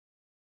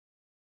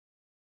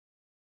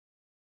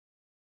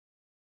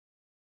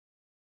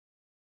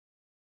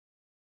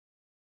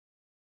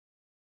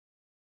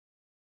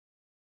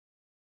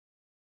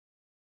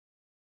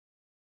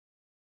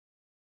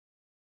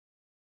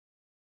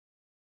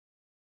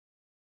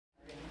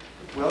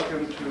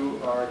Welcome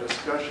to our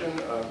discussion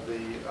of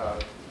the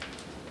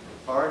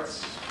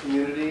arts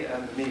community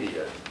and the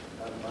media.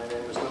 My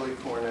name is Willie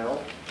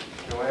Cornell.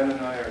 Joanne and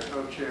I are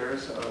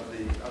co-chairs of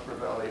the Upper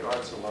Valley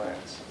Arts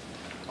Alliance.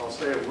 I'll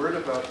say a word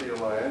about the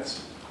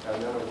Alliance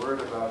and then a word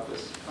about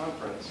this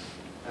conference,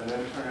 and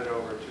then turn it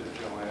over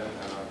to Joanne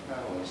and our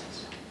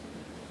panelists.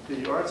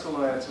 The Arts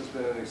Alliance has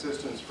been in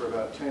existence for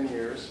about 10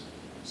 years.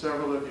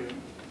 Several of you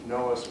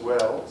know us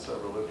well,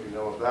 several of you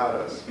know about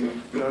us.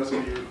 Those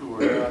of you who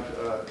are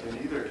not in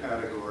either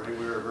category,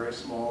 we're a very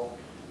small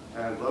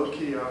and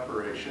low-key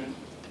operation.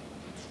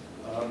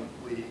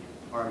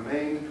 Our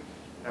main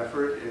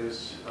effort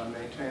is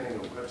maintaining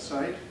a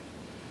website,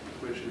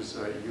 which is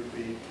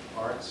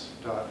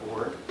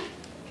uvarts.org,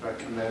 which I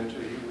commend to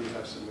you. We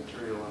have some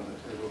material on the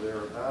table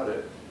there about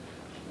it.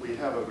 We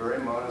have a very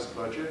modest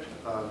budget.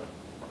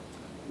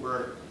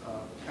 We're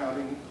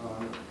counting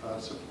on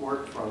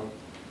support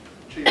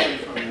chiefly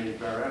from the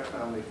Barrett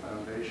Family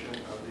Foundation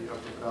of the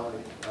Upper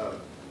Valley,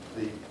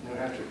 the New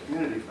Hampshire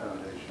Community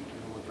Foundation, to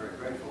whom we're very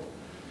grateful.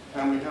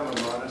 And we have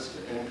a modest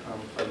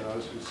income from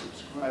those who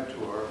subscribe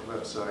to our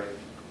website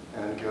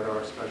and get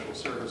our special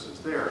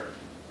services there.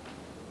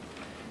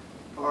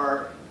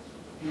 Our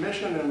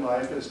mission in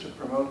life is to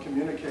promote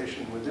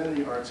communication within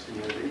the arts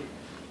community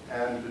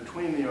and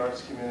between the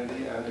arts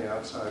community and the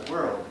outside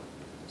world.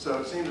 So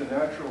it seemed a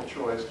natural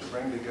choice to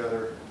bring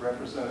together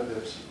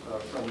representatives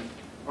from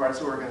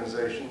arts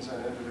organizations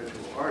and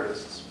individual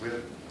artists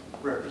with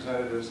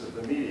representatives of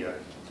the media.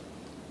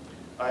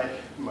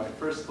 My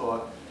first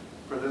thought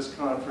for this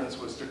conference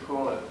was to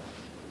call it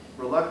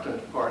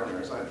Reluctant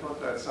Partners. I thought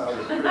that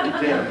sounded pretty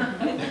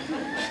dim.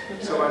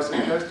 So I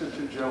suggested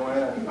to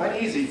Joanne,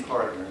 Uneasy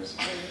Partners.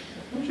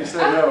 She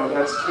said, no,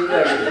 that's too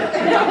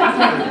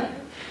negative.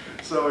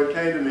 So it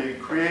came to me,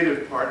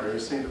 Creative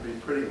Partners seem to be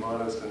pretty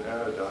modest and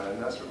anodyne,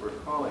 and that's what we're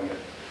calling it.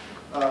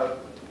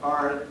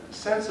 Our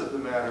sense of the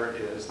matter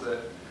is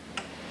that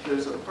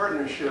there's a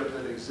partnership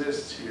that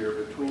exists here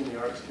between the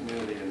arts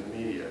community and the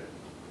media.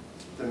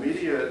 The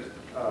media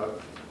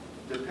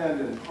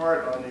depend in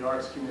part on the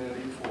arts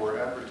community for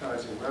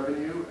advertising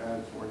revenue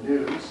and for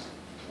news,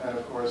 and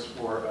of course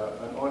for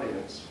an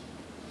audience.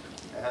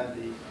 And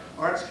the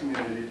arts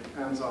community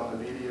depends on the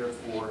media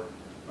for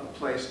a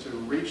place to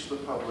reach the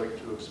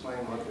public, to explain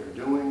what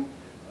they're doing,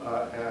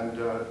 and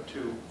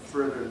to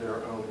further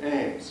their own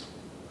aims.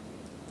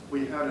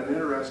 We had an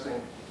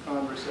interesting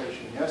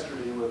conversation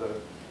yesterday with a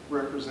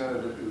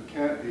representative who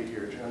can't be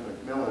here, Jen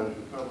McMillan,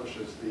 who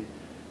publishes the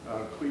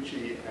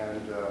Quechee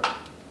and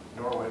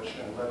Norwich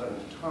and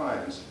Lebanon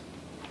Times.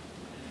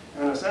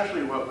 And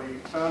essentially what we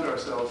found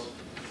ourselves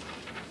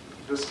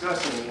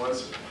discussing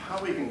was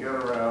how we can get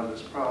around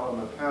this problem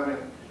of having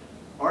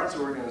arts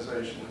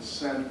organizations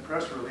send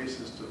press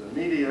releases to the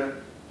media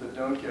that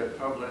don't get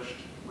published,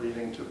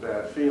 leading to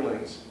bad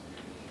feelings,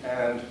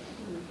 and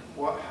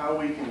how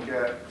we can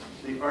get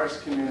the arts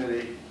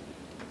community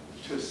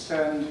to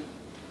send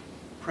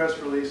press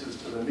releases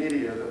to the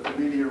media that the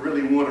media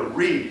really want to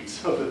read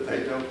so that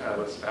they don't have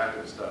a stack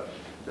of stuff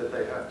that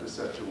they have to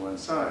set to one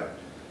side.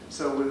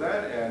 So with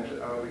that end,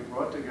 we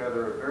brought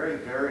together a very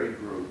varied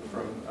group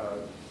from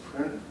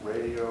print,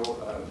 radio,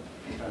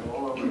 and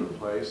all over the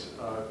place.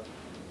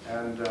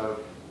 And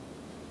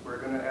we're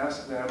going to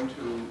ask them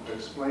to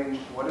explain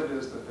what it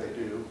is that they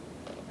do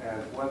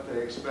and what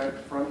they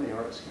expect from the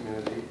arts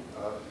community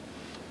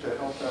to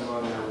help them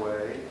on their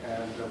way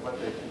and what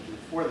they can do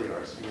for the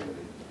arts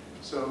community.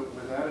 So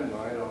with that in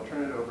mind, I'll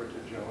turn it over to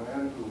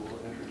Joanne, who will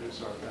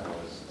introduce our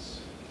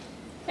panelists.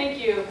 Thank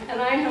you. And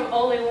I have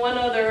only one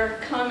other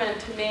comment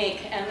to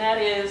make, and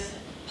that is,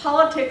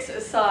 politics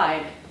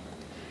aside,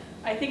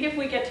 I think if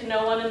we get to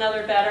know one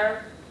another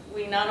better,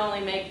 we not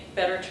only make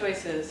better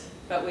choices,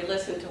 but we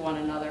listen to one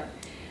another.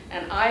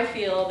 And I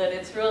feel that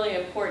it's really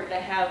important to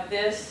have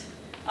this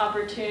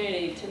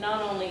opportunity to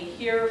not only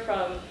hear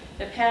from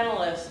the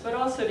panelists, but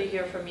also to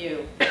hear from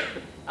you.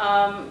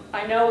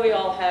 I know we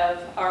all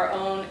have our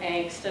own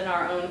angst and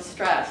our own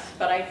stress,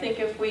 but I think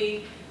if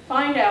we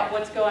find out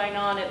what's going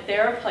on at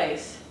their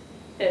place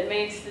that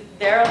makes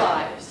their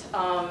lives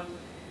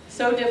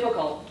so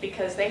difficult,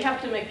 because they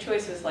have to make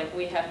choices like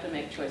we have to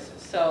make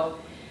choices. So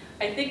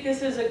I think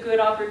this is a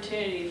good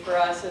opportunity for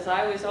us. As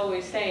I was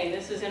always saying,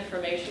 this is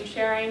information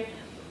sharing.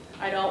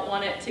 I don't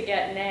want it to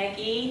get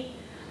naggy.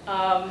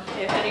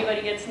 If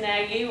anybody gets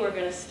naggy, we're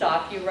going to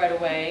stop you right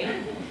away.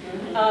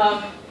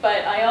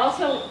 But I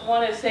also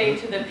want to say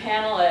to the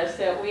panelists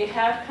that we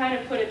have kind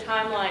of put a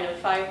timeline of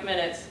 5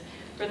 minutes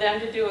for them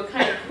to do a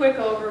kind of quick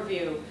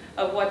overview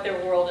of what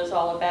their world is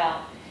all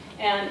about.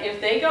 And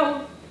if they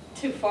go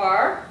too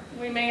far,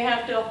 we may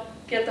have to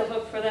get the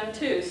hook for them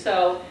too.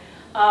 So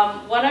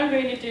what I'm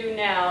going to do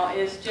now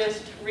is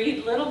just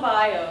read little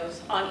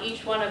bios on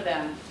each one of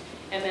them.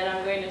 And then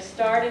I'm going to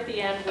start at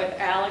the end with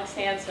Alex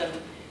Hansen,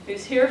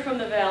 who's here from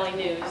the Valley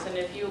News. And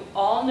if you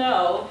all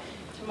know,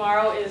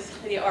 tomorrow is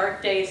the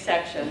Art Day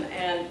section,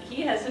 and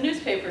he has a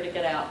newspaper to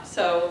get out.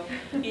 So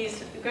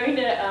he's going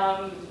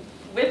to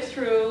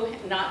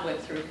not whip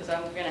through, because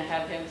I'm going to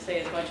have him say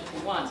as much as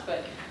he wants,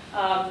 but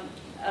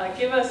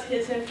give us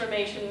his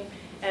information,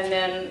 and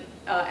then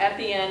at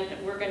the end,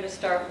 we're going to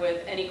start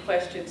with any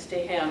questions to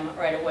him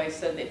right away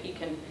so that he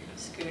can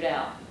scoot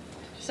out.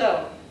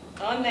 So,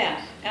 on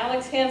that,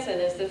 Alex Hansen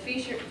is the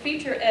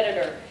feature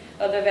editor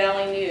of the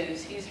Valley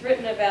News. He's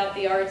written about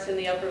the arts in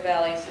the Upper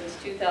Valley since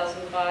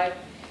 2005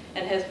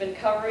 and has been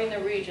covering the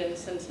region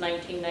since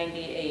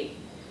 1998.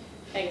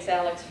 Thanks,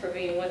 Alex, for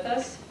being with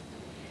us.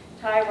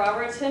 Ty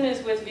Robertson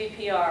is with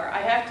VPR. I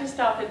have to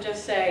stop and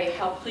just say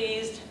how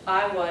pleased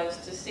I was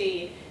to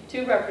see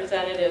 2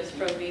 representatives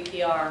from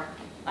VPR.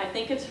 I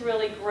think it's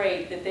really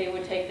great that they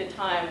would take the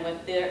time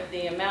with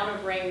the amount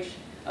of range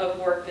of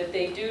work that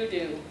they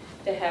do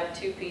to have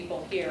 2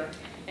 people here.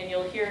 And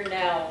you'll hear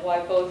now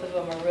why both of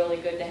them are really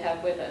good to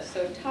have with us.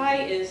 So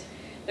Ty is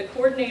the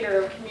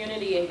coordinator of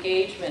community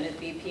engagement at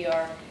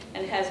VPR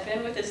and has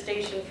been with the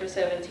station for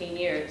 17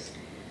 years.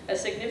 A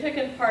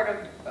significant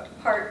part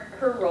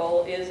her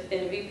role is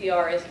in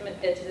VPR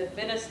is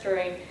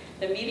administering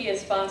the media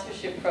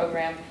sponsorship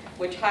program,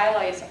 which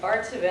highlights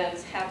arts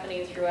events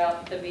happening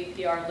throughout the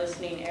VPR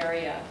listening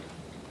area.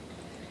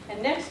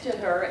 And next to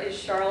her is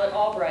Charlotte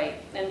Albright,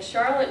 and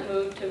Charlotte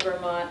moved to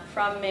Vermont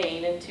from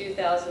Maine in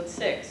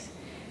 2006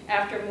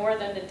 after more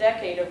than a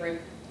decade of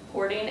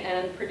reporting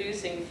and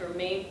producing for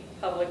Maine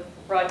Public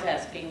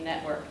Broadcasting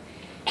Network.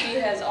 She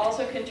has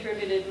also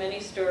contributed many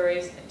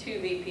stories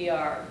to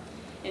VPR.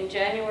 In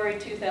January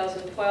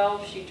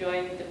 2012, she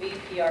joined the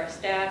VPR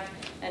staff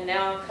and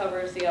now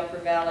covers the Upper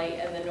Valley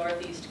and the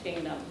Northeast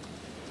Kingdom.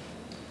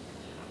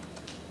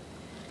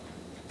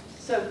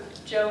 So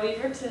Joe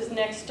Everts is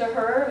next to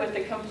her with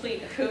the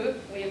complete hoot.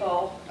 We've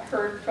all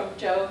heard from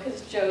Joe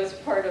because Joe's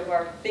part of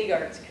our big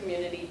arts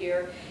community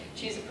here.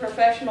 She's a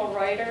professional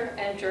writer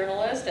and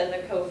journalist and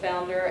the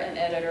co-founder and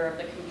editor of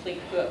the Complete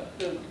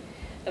Hoot,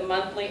 the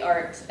monthly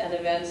arts and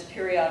events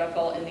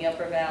periodical in the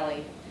Upper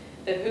Valley.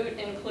 The Hoot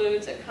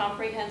includes a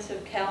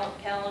comprehensive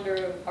calendar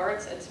of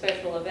arts and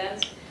special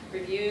events,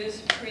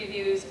 reviews,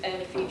 previews,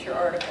 and feature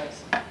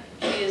articles.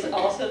 She is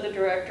also the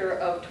director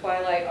of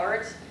Twilight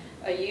Arts,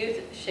 a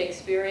youth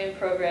Shakespearean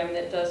program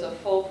that does a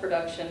full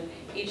production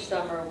each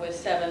summer with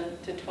 7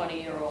 to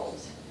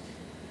 20-year-olds.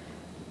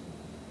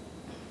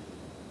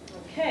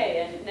 Okay,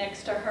 and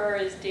next to her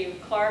is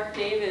Dave Clark.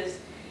 Dave is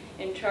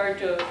in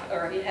charge of,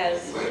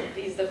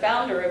 he's the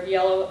founder of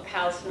Yellow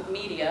House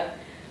Media,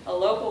 a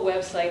local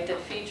website that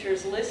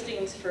features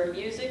listings for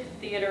music,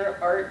 theater,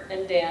 art,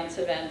 and dance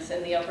events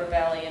in the Upper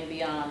Valley and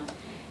beyond.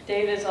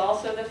 Dave is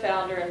also the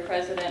founder and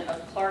president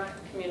of Clark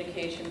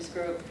Communications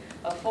Group,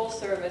 a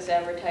full-service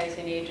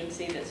advertising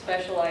agency that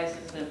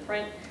specializes in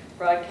print,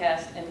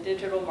 broadcast, and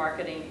digital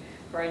marketing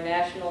for a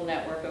national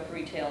network of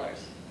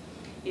retailers.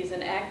 He's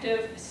an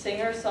active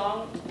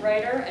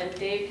singer-songwriter, and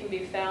Dave can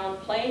be found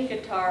playing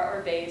guitar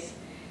or bass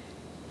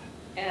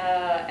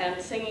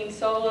and singing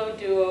solo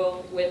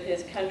duo with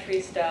his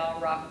country-style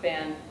rock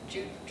band,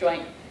 Juke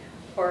Joint,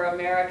 or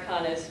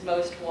Americana's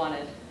Most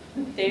Wanted.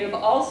 Dave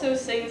also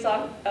sings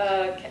on,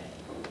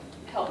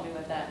 help me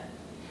with that.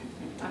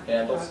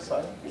 Handle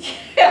Society?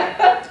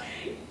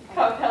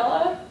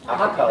 Acapella?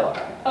 Acapella.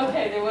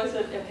 Okay, there was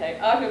a, okay,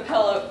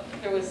 acapella,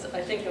 there was,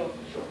 I think,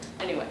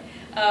 anyway.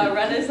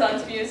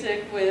 Renaissance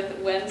music with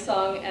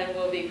Wensong, and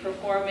will be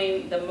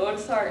performing the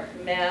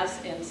Mozart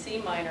Mass in C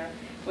minor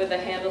with the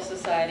Handel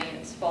Society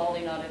in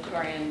Spalding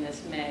Auditorium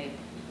this May.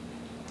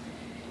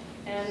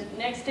 And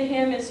next to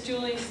him is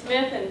Julie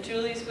Smith, and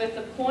Julie's with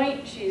The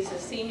Point. She's a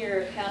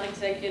senior account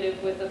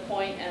executive with The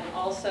Point and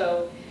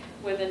also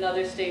with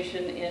another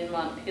station in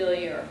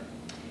Montpelier.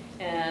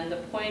 And The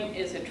Point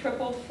is a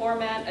triple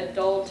format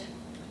adult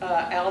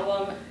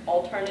album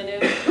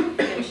alternative,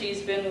 and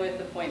she's been with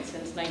The Point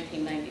since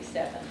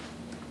 1997.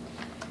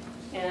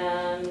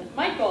 And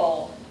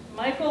Michael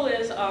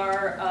is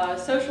our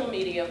social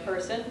media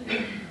person,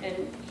 and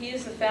he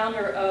is the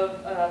founder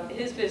of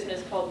his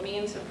business called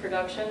Means of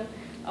Production,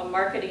 a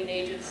marketing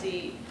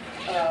agency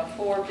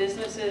for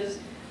businesses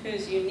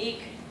whose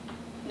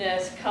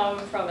uniqueness come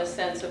from a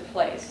sense of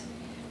place.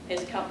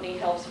 His company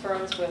helps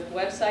firms with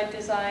website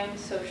design,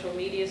 social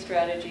media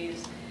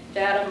strategies,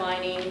 data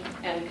mining,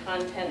 and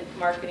content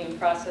marketing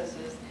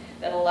processes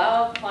that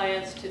allow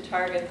clients to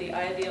target the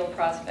ideal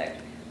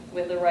prospect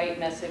with the right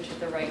message at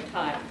the right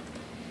time.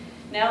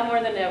 Now more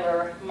than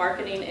ever,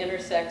 marketing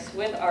intersects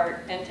with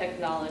art and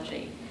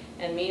technology,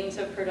 and Means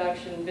of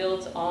Production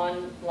builds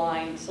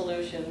online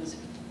solutions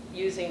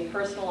using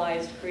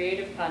personalized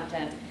creative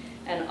content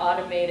and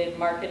automated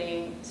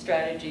marketing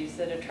strategies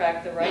that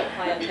attract the right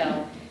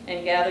clientele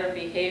and gather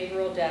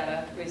behavioral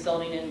data,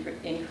 resulting in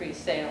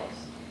increased sales.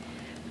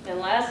 And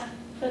last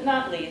but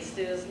not least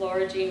is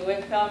Laura Jean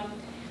Whitcomb.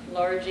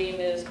 Laura Jean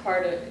is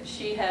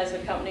she has a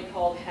company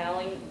called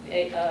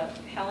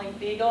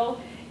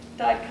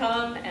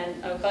HowlingBeagle.com,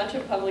 and a bunch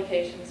of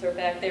publications are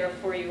back there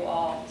for you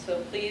all.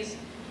 So please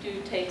do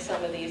take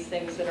some of these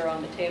things that are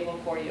on the table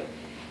for you.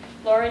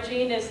 Laura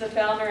Jean is the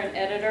founder and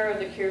editor of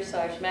the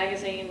Kearsarge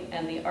magazine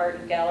and the Art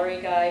and Gallery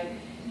Guide.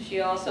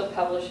 She also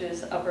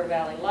publishes Upper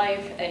Valley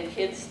Life and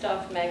Kids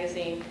Stuff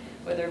magazine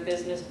with her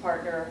business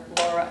partner,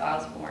 Laura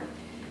Osborne.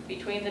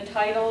 Between the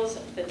titles,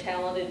 the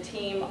talented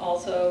team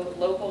also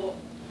local,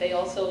 they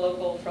also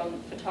local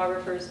from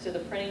photographers to the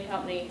printing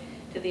company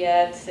to the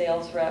ad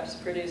sales reps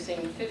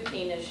producing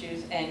 15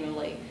 issues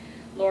annually.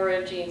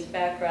 Laura Jean's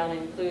background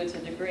includes a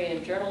degree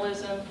in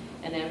journalism,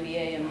 an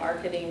MBA in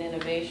marketing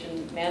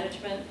innovation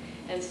management,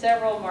 and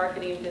several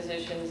marketing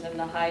positions in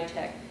the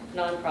high-tech,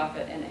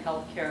 nonprofit, and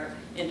healthcare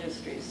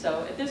industries.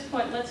 So at this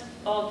point, let's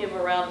all give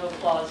a round of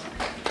applause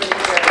for the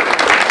very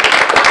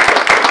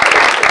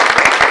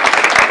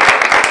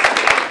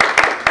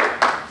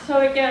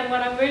So again,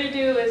 what I'm going to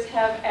do is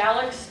have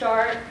Alex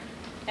start,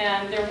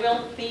 and there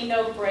will be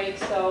no break,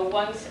 so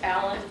once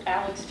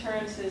Alex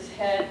turns his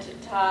head to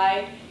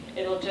Ty,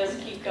 it'll just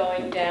keep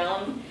going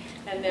down,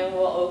 and then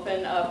we'll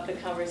open up the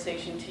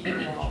conversation to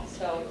you all.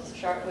 So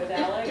start with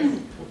Alex.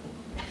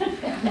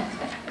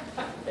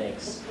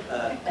 Thanks.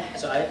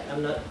 So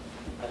I'm not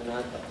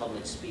a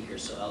public speaker,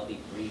 so I'll be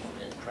brief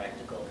and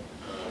practical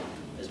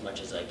as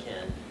much as I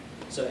can.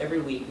 So every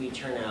week we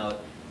turn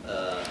out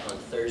on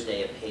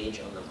Thursday a page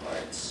on the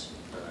arts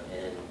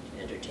and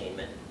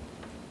entertainment,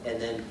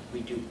 and then we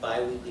do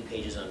bi-weekly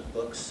pages on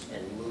books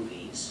and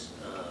movies,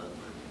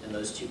 and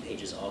those two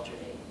pages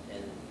alternate.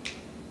 And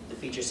the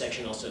feature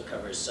section also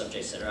covers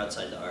subjects that are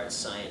outside the arts,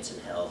 science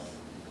and health,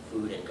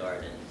 food and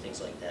garden,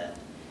 things like that.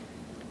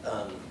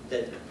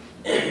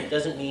 That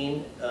doesn't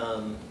mean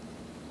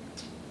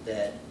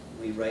that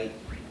we write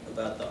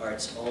about the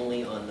arts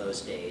only on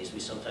those days. We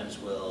sometimes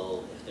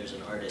will, if there's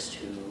an artist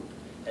who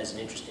has an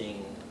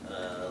interesting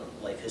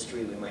life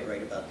history, we might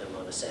write about them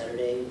on a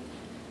Saturday.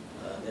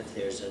 If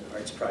there's an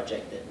arts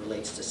project that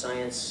relates to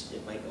science,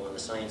 it might go on the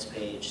science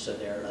page. So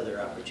there are other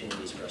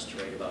opportunities for us to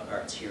write about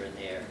arts here and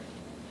there.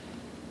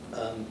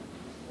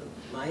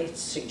 My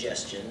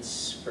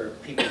suggestions for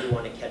people who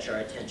want to catch our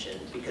attention,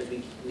 because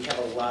we have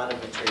a lot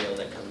of material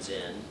that comes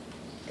in,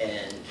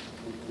 and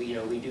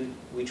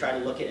we try to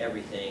look at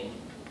everything,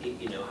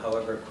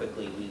 however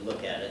quickly we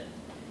look at it,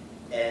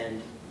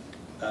 and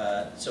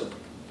so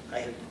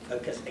I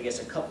guess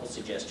a couple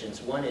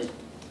suggestions. One is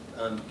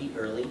be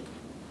early,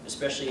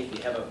 especially if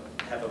you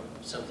have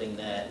something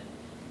that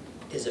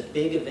is a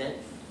big event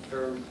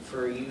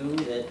for you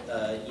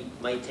that you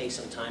might take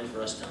some time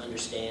for us to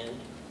understand.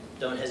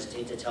 Don't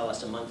hesitate to tell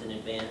us a month in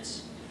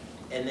advance,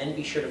 and then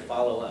be sure to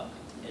follow up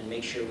and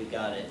make sure we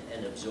got it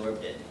and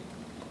absorbed it.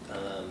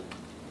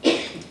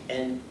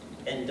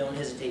 And don't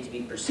hesitate to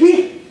be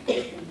persistent.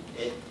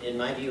 In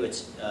my view,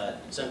 it's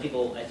some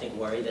people I think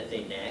worry that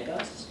they nag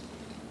us,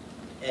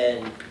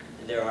 and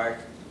there are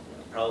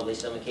probably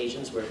some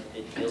occasions where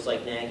it feels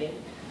like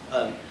nagging,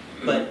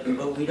 but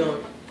we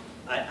don't.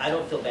 I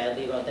don't feel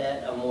badly about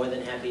that. I'm more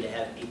than happy to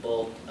have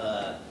people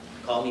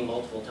call me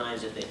multiple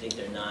times if they think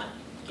they're not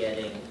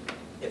getting,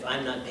 if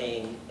I'm not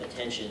paying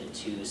attention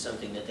to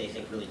something that they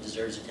think really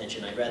deserves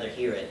attention. I'd rather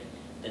hear it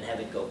than have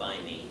it go by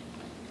me.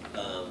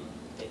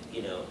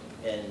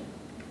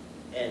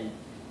 And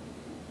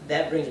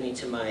that brings me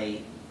to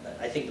my,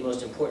 I think the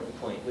most important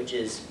point, which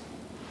is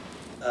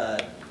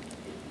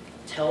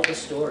tell the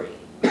story.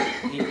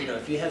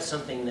 If you have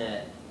something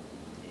that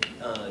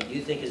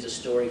you think is a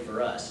story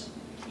for us,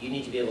 you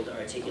need to be able to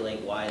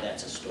articulate why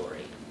that's a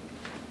story.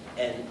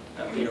 And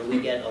we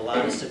get a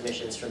lot of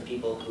submissions from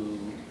people who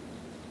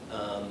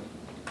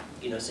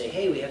say,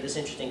 hey, we have this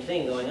interesting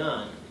thing going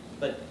on,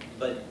 but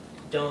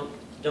don't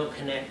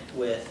connect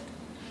with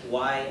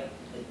why.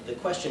 The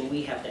question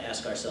we have to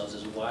ask ourselves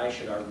is, why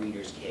should our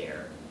readers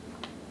care?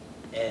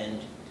 And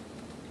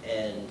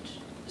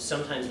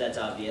sometimes that's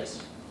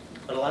obvious,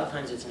 but a lot of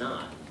times it's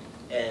not.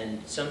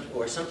 And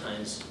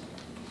sometimes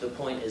the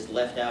point is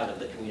left out of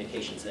the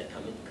communications that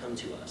come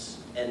to us.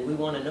 And we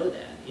want to know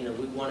that.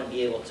 We want to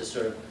be able to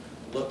sort of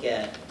look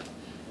at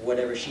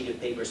whatever sheet of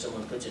paper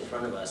someone puts in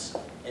front of us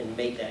and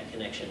make that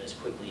connection as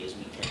quickly as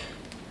we can.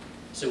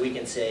 So we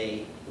can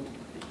say,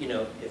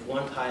 if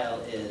one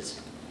pile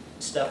is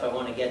stuff I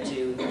want to get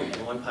to, and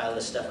one pile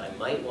is stuff I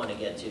might want to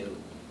get to, you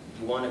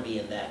want to be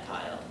in that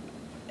pile.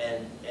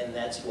 And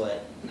that's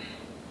what,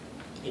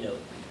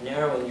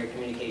 narrowing your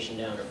communication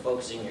down or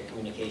focusing your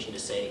communication to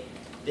say,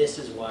 this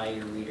is why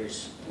your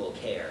readers will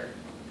care,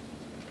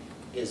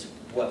 is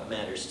what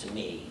matters to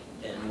me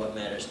and what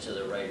matters to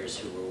the writers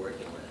who we're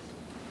working with.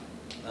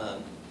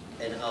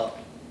 And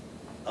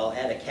I'll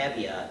add a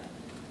caveat,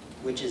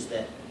 which is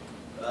that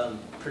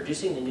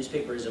producing the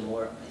newspaper is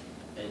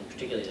and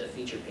particularly the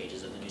feature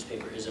pages of the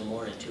newspaper, is a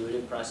more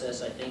intuitive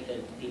process, I think,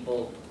 than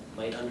people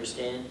might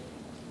understand.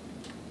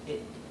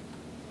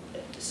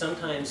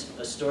 Sometimes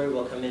a story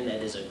will come in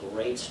that is a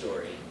great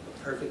story, a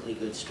perfectly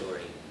good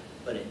story,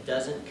 but it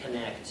doesn't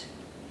connect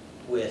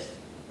with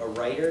a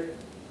writer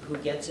who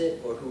gets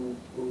it or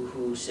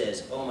who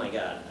says, oh my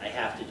God, I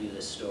have to do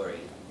this story.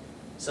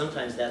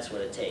 Sometimes that's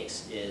what it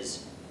takes,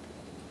 is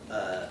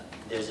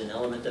there's an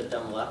element of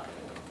dumb luck,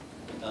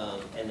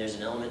 and there's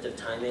an element of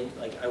timing.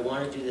 Like, I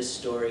want to do this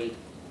story,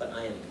 but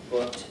I am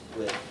booked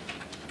with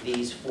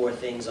these 4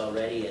 things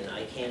already, and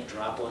I can't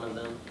drop one of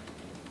them.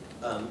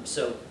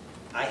 So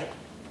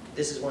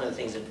this is one of the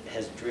things that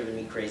has driven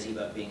me crazy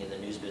about being in the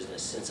news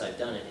business since I've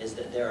done it, is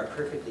that there are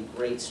perfectly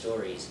great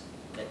stories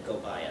that go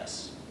by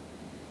us.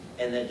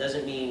 And that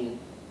doesn't mean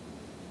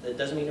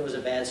it was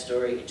a bad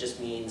story, it just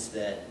means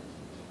that,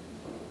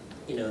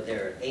 you know,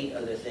 there are 8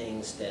 other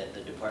things that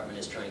the department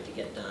is trying to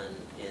get done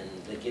in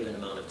the given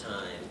amount of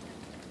time.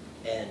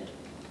 And,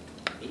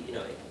 you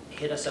know,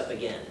 hit us up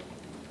again.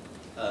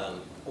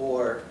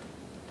 Or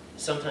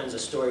sometimes a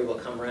story will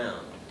come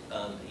around.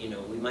 You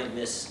know, we might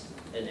miss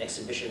an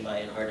exhibition by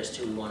an artist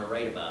who we want to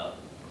write about,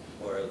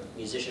 or a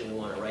musician we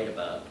want to write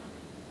about,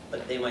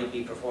 but they might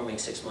be performing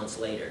 6 months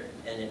later,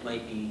 and it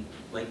might be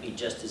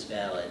just as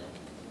valid.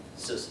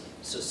 So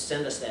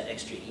send us that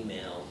extra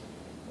email,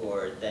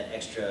 or that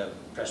extra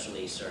press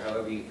release, or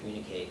however you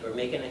communicate, or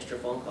make an extra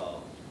phone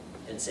call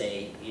and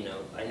say, you know,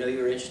 I know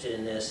you're interested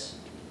in this.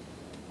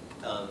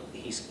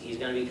 He's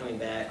going to be coming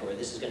back, or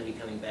this is going to be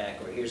coming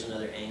back, or here's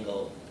another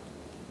angle,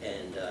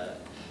 and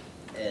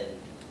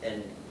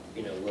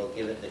you know, we'll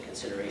give it the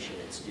consideration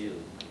it's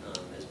due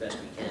as best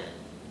we can.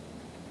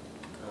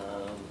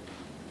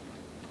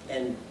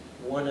 And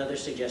one other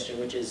suggestion,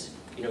 which is,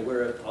 you know,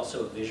 we're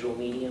also a visual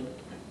medium,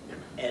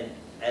 and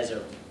as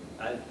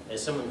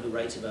someone who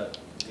writes about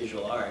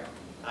visual art,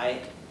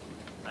 I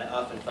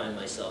often find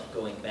myself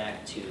going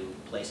back to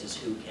places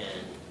who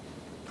can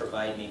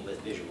provide me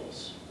with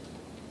visuals.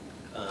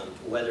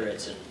 Whether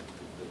it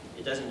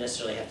doesn't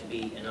necessarily have to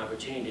be an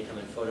opportunity to come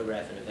and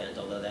photograph an event,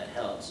 although that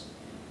helps.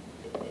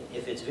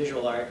 If it's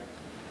visual art,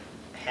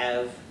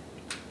 have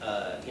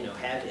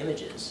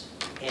images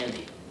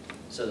handy,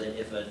 so that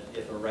if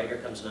a writer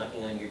comes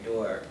knocking on your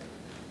door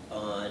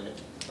on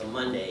a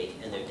Monday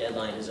and their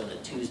deadline is on a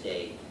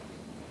Tuesday,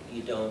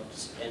 you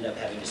don't end up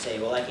having to say,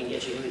 well, I can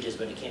get you images,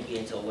 but it can't be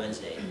until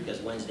Wednesday, because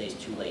Wednesday's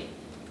too late.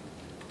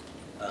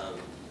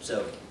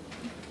 So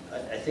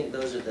I think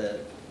those are the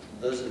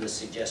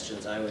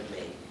suggestions I would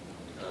make.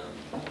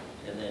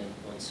 And then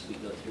once we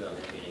go through, I'm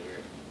happy to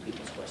hear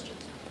people's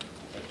questions.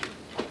 Thank you.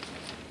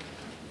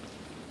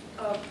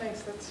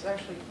 Thanks. That's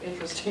actually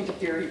interesting to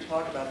hear you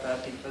talk about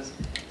that, because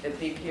at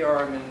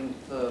BPR I'm in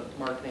the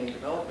marketing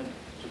development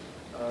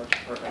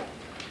department.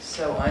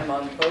 So I'm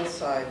on both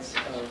sides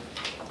of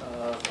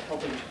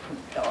helping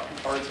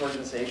arts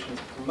organizations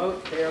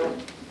promote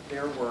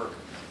their work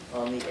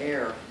on the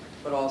air,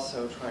 but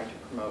also trying to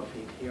promote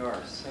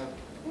BPR. So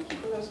thank you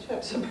for those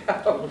tips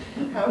about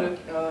how to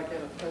get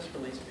a press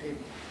release paid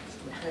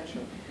some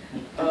attention.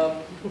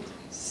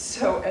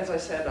 So as I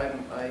said, I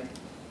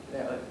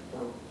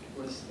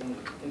was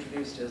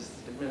introduced as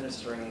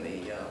administering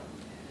the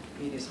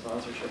media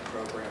sponsorship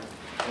program,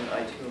 and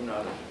I too am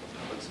not a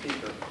public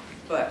speaker.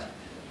 But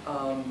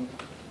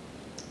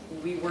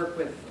we work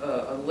with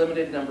a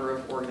limited number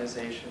of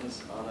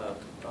organizations on a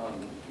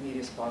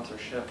media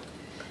sponsorship,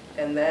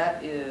 and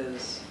that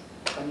is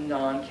a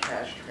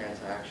non-cash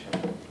transaction,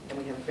 and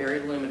we have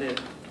very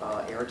limited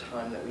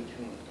airtime that we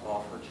can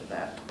offer to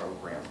that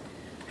program.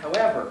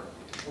 However,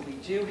 what we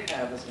do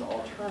have as an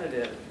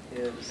alternative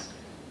is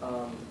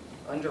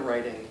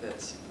underwriting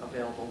that's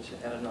available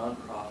at a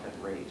nonprofit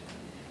rate,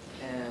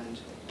 and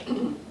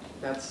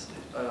that's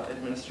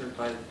administered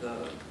by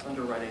the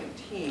underwriting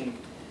team,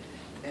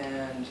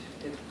 and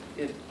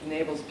it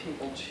enables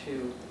people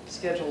to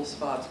schedule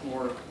spots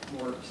more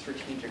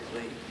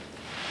strategically.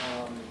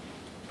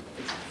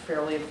 It's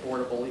fairly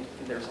affordable.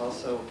 There's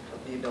also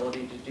the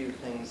ability to do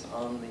things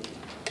on the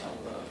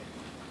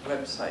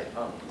website,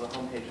 on the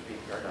homepage of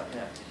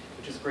bpr.net,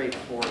 which is great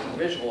for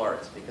visual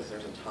arts because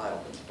there's a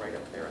tile that's right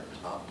up there at the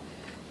top.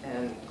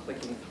 And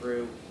clicking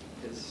through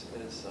is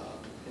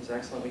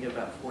excellent. We get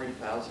about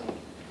 40,000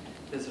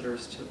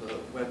 visitors to the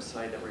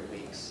website every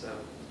week, so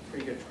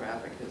pretty good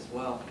traffic as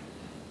well.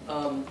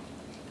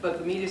 But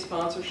the media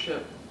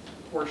sponsorship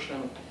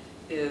portion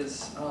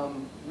is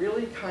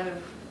really kind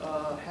of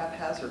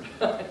haphazard.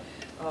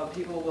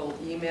 People will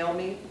email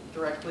me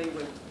directly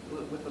with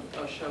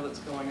a show that's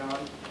going on,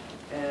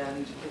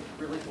 and it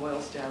really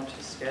boils down to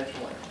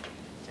scheduling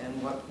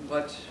and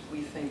what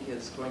we think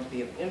is going to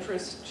be of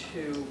interest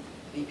to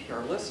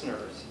BPR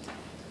listeners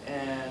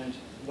and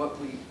what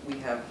we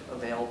have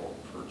available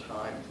for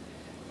time.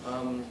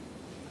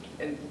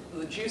 And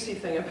the juicy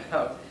thing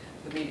about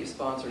the media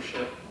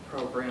sponsorship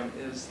program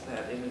is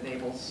that it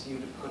enables you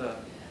to put a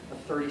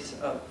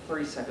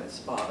 30-second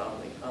spot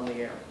on the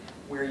air,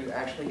 where you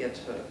actually get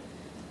to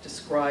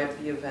describe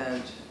the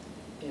event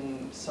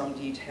in some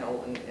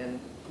detail, and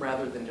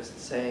rather than just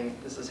saying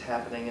this is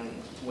happening and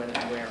when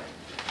and where.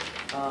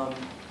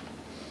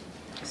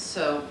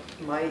 So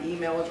my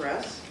email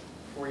address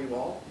for you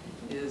all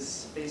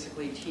is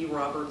basically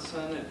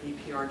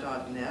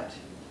trobertson@bpr.net.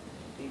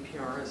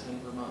 BPR is in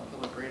Vermont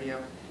Public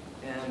Radio,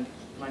 and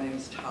my name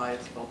is Ty,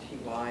 it's spelled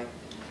T-Y,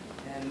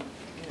 and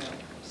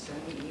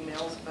send me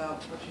emails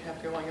about what you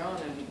have going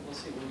on, and we'll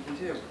see what we can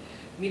do.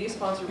 Media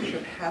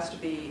sponsorship has to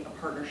be a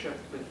partnership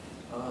with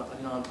a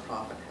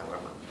nonprofit,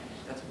 however.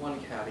 That's one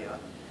caveat.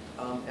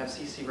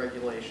 FCC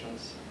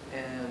regulations,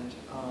 and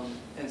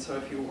so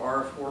if you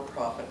are a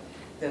for-profit,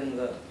 then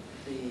the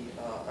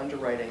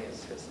underwriting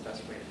is the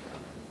best way to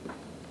go.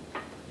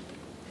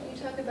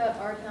 talk about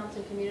Art House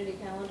and Community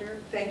Calendar?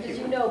 Thank you. Because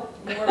you know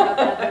more about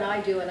that than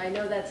I do, and I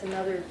know that's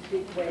another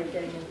big way of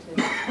getting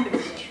into.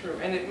 It's true,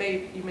 and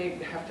you may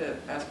have to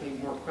ask me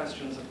more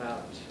questions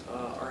about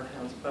Art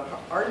House, but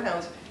Art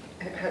House,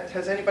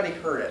 has anybody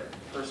heard it,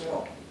 first of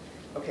all?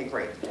 Okay,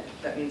 great,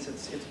 that means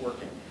it's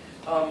working.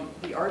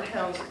 The Art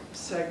House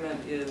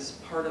segment is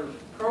part of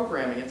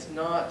programming, it's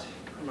not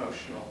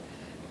promotional.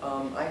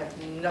 I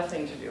have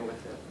nothing to do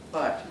with it,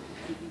 but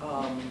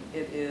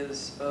it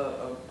is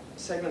a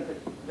segment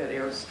that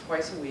airs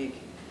twice a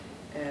week,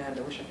 and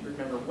I wish I could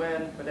remember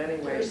when, but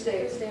anyway.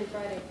 Thursday and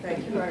Friday.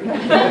 Thank you. Friday.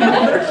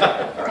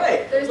 All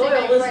right. Thursday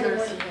Loyal night, Friday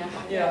listeners. morning,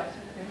 Yeah.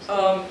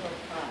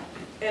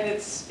 And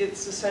it's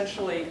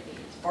essentially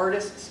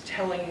artists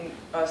telling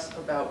us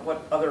about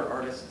what other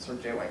artists are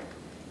doing.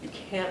 You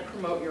can't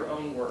promote your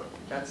own work.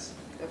 That's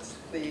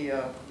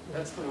the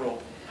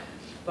rule.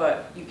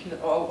 But you can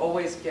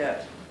always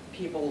get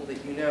people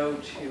that you know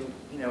to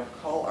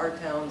call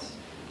Art Towns,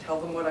 tell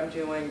them what I'm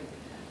doing,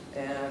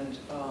 and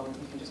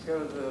you can just go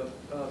to the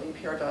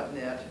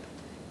vpr.net,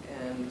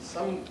 and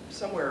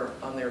somewhere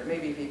on there,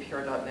 maybe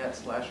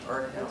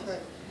vpr.net/arthouse, That's right.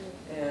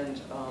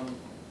 and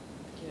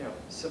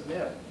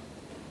submit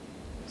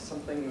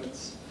something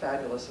that's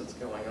fabulous that's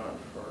going on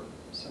for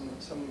some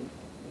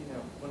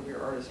one of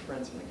your artist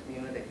friends in the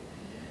community.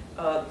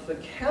 The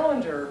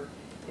calendar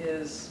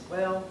is,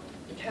 well,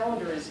 the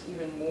calendar is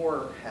even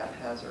more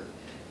haphazard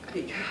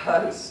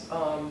because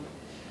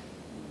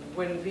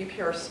when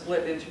VPR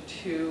split into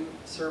two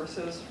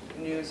services,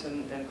 news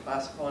and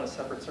classical on a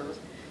separate service,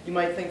 you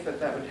might think that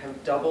that would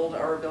have doubled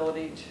our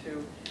ability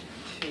to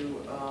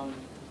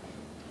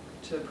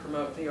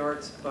promote the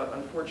arts, but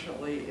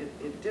unfortunately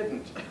it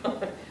didn't,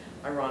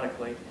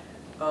 ironically.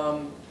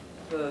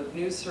 The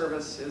news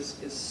service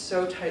is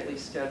so tightly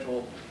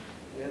scheduled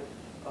with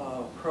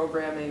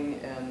programming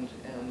and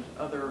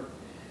other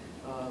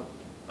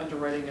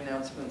underwriting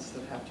announcements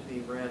that have to be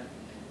read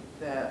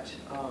that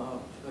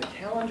the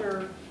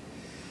calendar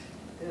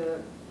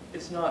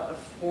is not a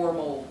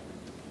formal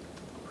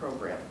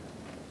program.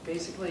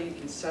 Basically, you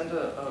can send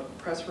a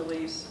press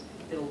release,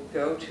 it'll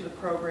go to the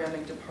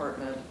programming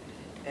department,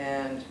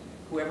 and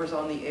whoever's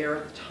on the air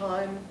at the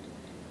time,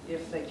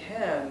 if they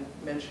can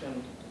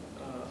mention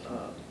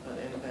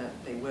an event,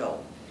 they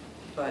will.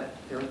 But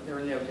there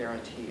are no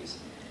guarantees.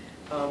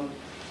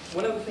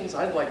 One of the things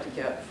I'd like to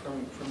get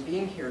from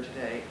being here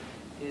today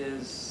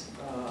is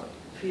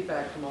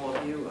feedback from all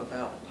of you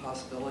about the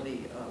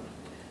possibility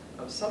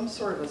of some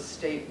sort of a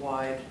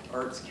statewide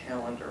arts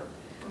calendar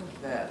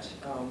that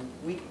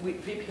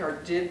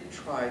VPR did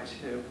try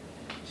to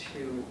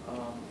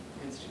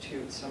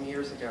institute some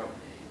years ago,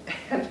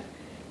 and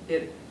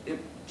the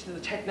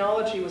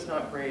technology was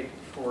not great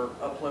for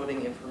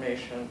uploading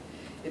information.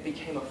 It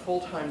became a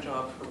full-time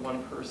job for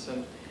one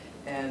person,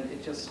 and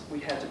we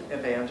had to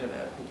abandon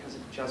it because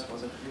it just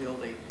wasn't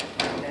wieldy.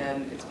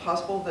 And it's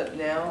possible that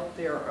now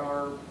there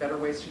are better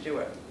ways to do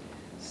it.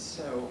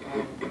 So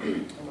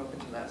I'm open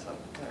to that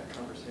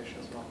conversation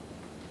as well.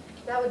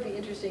 That would be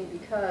interesting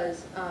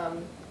because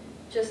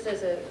just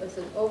as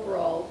an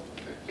overall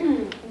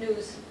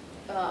news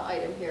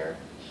item here,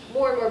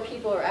 more and more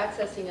people are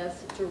accessing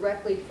us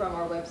directly from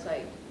our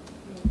website.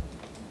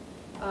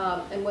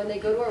 And when they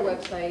go to our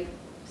website,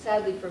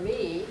 sadly for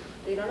me,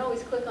 they don't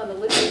always click on the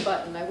listen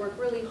button. I work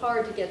really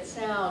hard to get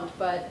sound,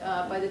 but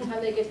by the time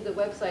they get to the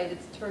website,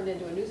 it's turned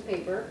into a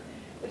newspaper,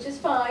 which is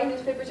fine.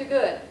 Newspapers are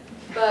good.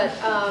 But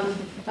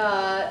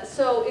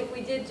so if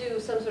we did do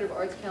some sort of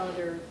arts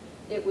calendar,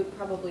 it would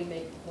probably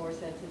make more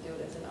sense to do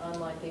it as an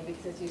online thing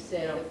because, as you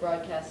say, the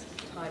broadcast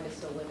time is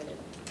so limited.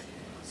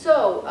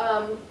 So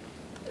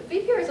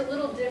VPR is a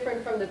little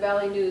different from the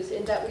Valley News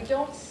in that we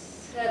don't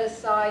set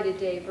aside a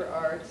day for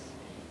arts.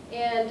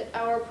 And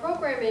our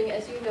programming,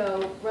 as you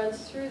know,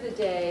 runs through the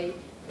day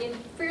in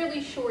fairly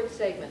short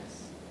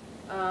segments.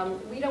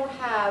 We don't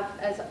have,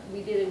 as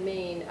we did in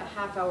Maine, a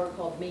half hour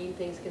called Maine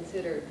Things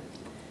Considered.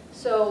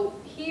 So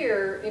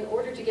here, in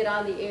order to get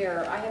on the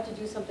air, I have to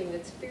do something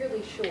that's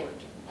fairly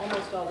short,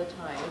 almost all the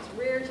time. It's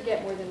rare to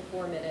get more than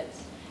 4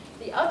 minutes.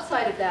 The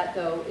upside of that,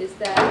 though, is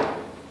that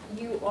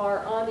you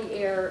are on the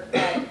air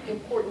at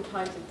important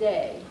times of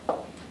day,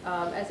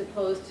 as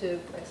opposed to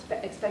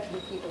expecting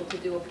people to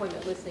do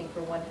appointment listening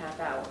for 1/2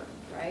 hour,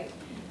 right?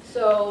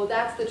 So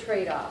that's the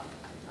trade-off.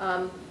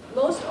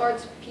 Most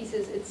arts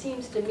pieces, it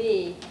seems to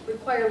me,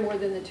 require more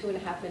than the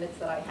 2.5 minutes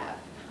that I have.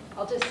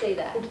 I'll just say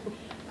that.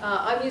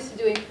 I'm used to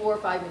doing 4 or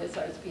 5 minutes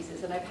arts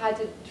pieces, and I've had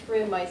to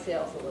trim my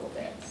sails a little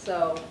bit.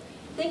 So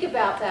think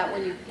about that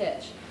when you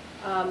pitch.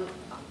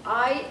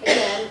 I,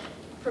 again,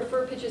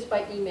 prefer pitches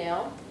by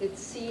email.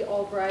 It's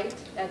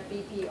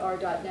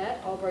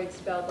calbright@vpr.net. Albright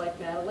spelled like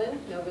Madeline,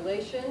 no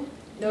relation,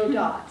 no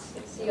dots.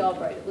 It's C.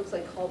 Albright. It looks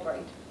like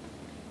Albright.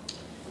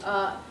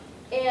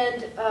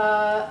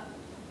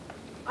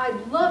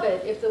 I'd love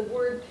it if the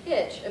word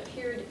pitch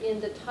appeared in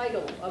the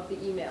title of the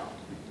email,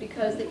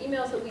 because the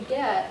emails that we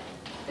get,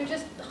 they're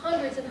just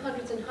hundreds and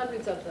hundreds and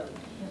hundreds of them.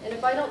 And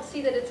if I don't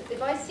see that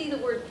if I see the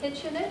word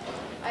pitch in it,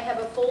 I have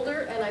a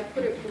folder and I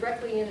put it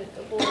directly in a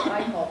folder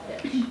I call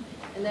pitch.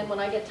 And then when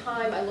I get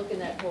time, I look in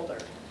that folder.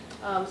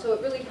 So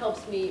it really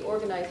helps me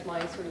organize my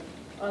sort of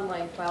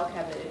online file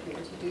cabinet if you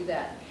were to do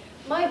that.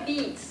 My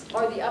beats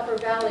are the Upper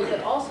Valley,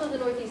 but also the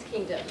Northeast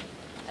Kingdom.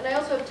 And I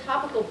also have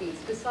topical beats.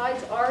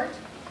 Besides art,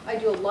 I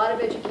do a lot of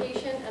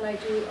education, and I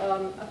do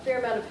a fair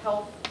amount of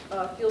health,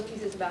 field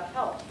pieces about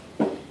health.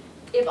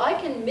 If I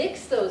can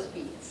mix those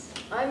beats,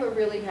 I'm a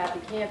really happy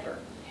camper,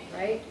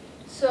 right?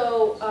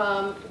 So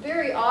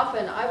very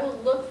often, I will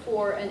look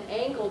for an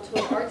angle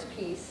to an arts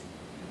piece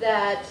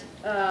that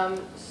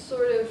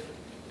sort of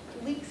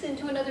leaks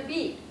into another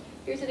beat.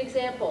 Here's an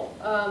example.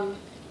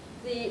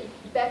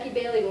 Becky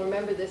Bailey will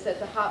remember this at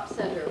the Hop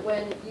Center.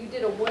 When you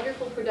did a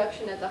wonderful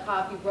production at the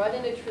Hop, you brought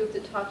in a troupe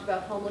that talked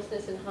about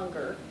homelessness and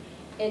hunger.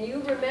 And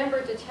you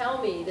remembered to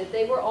tell me that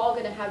they were all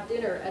going to have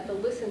dinner at the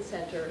Listen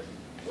Center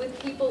with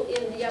people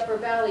in the Upper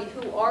Valley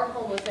who are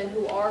homeless and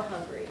who are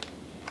hungry.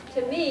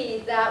 To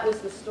me, that was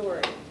the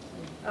story.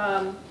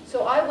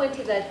 So I went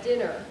to that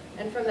dinner,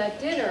 and from that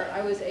dinner,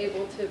 I was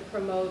able to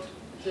promote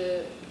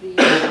the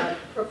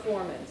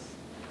performance.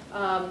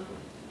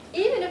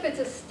 Even if it's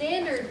a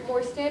standard,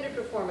 more standard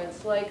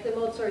performance, like the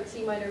Mozart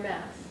C minor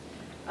Mass.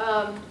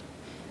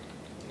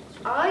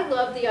 I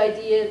love the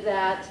idea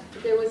that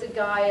there was a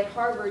guy at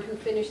Harvard who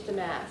finished the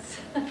Mass,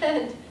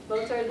 and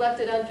Mozart left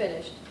it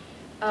unfinished.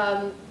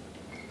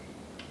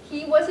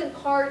 He wasn't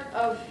part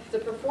of the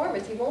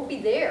performance. He won't be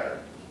there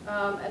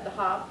at the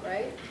Hop,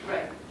 right?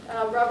 Right.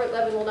 Robert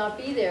Levin will not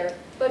be there.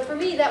 But for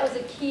me, that was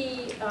a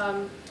key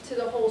to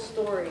the whole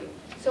story.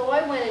 So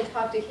I went and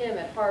talked to him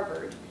at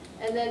Harvard.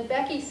 And then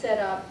Becky set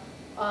up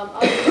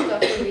other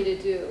stuff for me to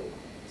do.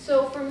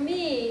 So for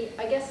me,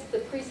 I guess the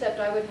precept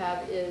I would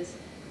have is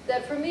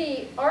that for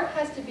me, art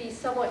has to be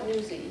somewhat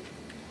newsy.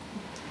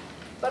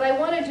 But I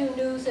want to do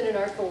news in an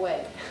artful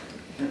way,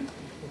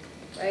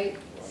 right?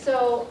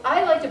 So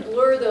I like to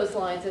blur those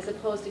lines as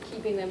opposed to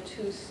keeping them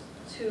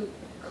too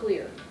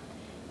clear.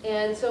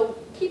 And so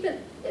keep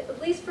it,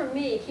 at least for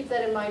me, keep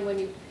that in mind when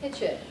you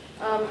pitch it.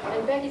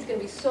 And Becky's going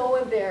to be so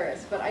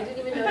embarrassed, but I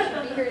didn't even know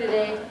she'd be here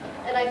today.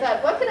 And I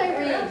thought, what can I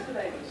read?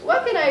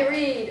 What can I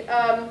read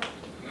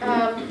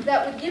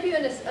that would give you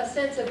a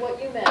sense of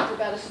what you meant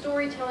about a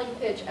storytelling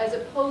pitch as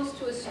opposed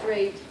to a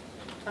straight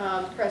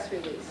press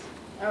release?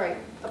 All right,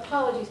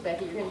 apologies,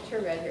 Becky, you're going to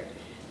turn red here.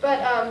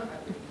 But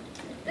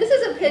this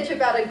is a pitch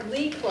about a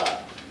glee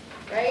club,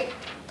 right?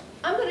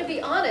 I'm going to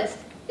be honest.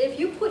 If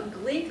you put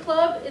glee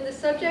club in the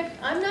subject,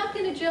 I'm not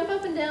going to jump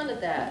up and down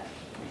at that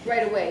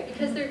right away,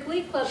 because there are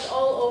glee clubs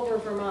all over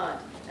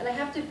Vermont. And I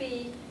have to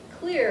be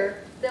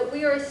clear that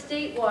we are a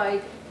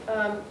statewide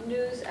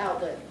news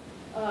outlet,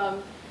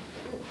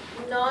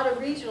 not a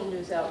regional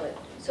news outlet.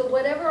 So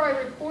whatever I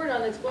report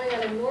on that's going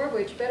on in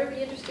Norwich better be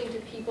interesting to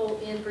people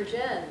in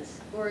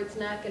Virgins, or it's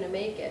not going to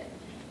make it.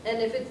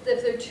 And if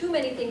there are too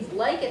many things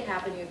like it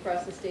happening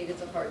across the state,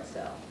 it's a hard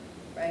sell,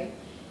 right?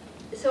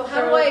 So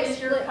how do I explain?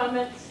 Is your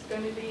comments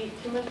going to be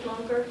too much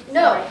longer?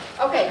 No.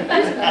 Okay.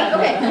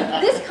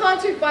 This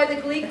concert by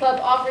the Glee Club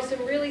offers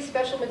some really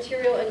special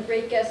material and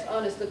great guest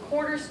honors. The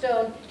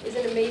cornerstone is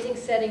an amazing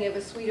setting of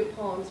a suite of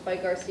poems by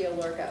Garcia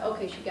Lorca.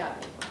 Okay, she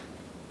got me.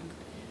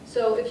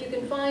 So if you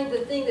can find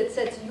the thing that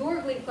sets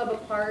your Glee Club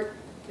apart,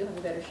 you'll have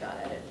a better shot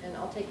at it. And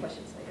I'll take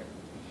questions later.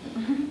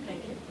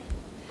 Thank you.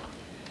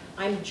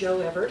 I'm Jo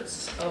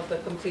Everts of The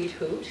Complete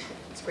Hoot.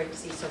 It's great to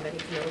see so many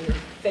familiar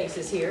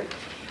faces here.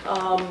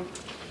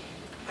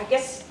 I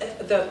guess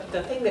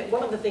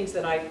one of the things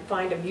that I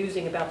find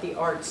amusing about the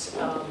arts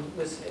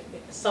was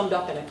summed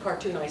up in a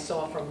cartoon I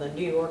saw from the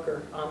New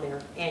Yorker on their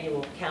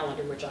annual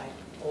calendar, which I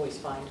always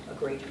find a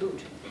great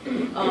hoot.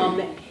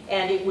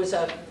 And it was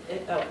a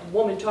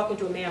woman talking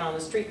to a man on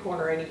the street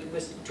corner, and he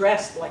was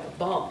dressed like a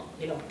bum,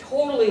 you know,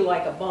 totally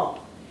like a bum.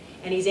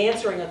 And he's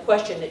answering a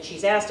question that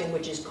she's asked him,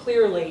 which is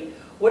clearly,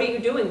 what are you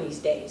doing these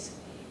days?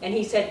 And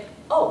he said,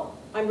 oh,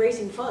 I'm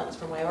raising funds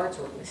for my arts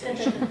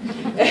organization.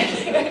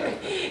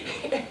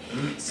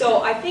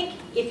 So I think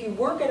if you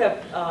work at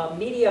a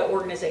media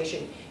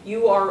organization,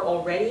 you are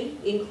already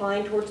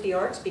inclined towards the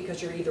arts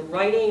because you're either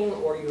writing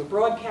or you're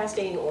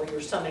broadcasting or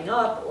you're summing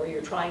up or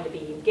you're trying to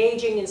be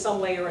engaging in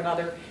some way or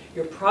another.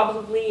 You're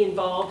probably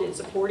involved in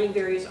supporting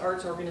various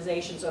arts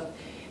organizations,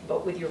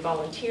 but with your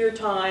volunteer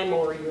time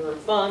or your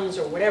funds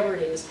or whatever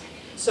it is.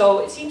 So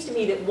it seems to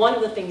me that one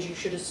of the things you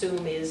should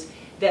assume is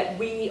that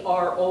we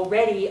are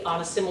already on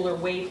a similar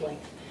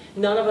wavelength.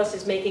 None of us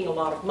is making a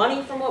lot of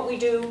money from what we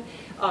do.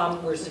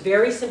 We're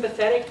very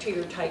sympathetic to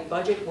your tight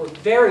budget. We're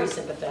very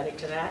sympathetic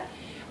to that.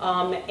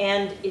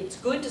 And it's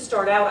good to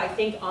start out, I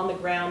think, on the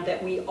ground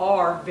that we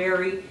are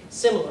very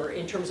similar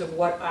in terms of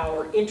what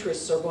our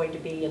interests are going to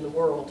be in the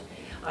world.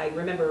 I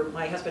remember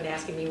my husband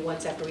asking me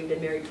once after we'd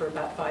been married for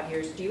about 5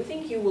 years, do you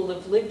think you will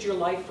have lived your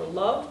life for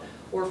love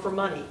or for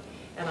money?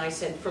 And I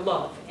said, for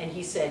love. And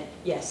he said,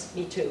 yes,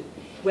 me too.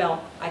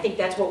 Well, I think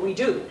that's what we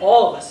do.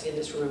 All of us in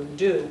this room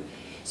do.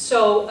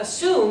 So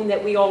assume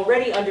that we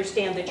already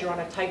understand that you're on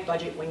a tight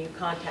budget when you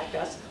contact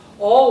us.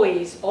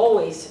 Always,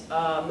 always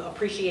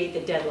appreciate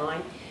the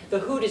deadline. The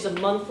Hoot is a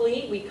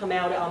monthly. We come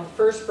out on the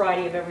first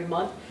Friday of every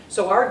month.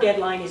 So our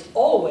deadline is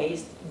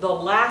always the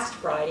last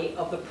Friday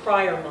of the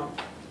prior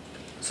month.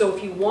 So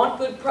if you want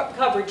good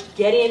coverage,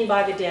 get in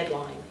by the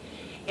deadline.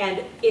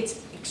 And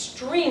it's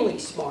extremely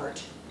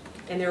smart,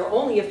 and there are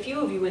only a few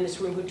of you in this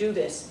room who do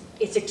this.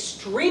 It's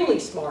extremely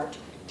smart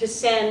to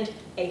send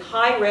a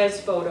high-res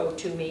photo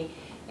to me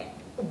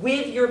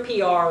with your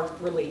PR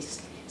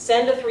release.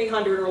 Send a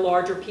 300 or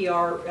larger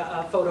PR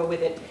photo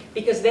with it,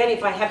 because then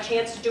if I have a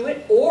chance to do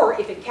it, or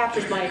if it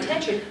captures my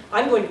attention,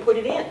 I'm going to put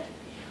it in.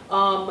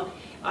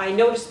 I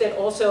noticed that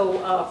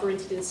also, for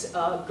instance,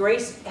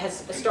 Grace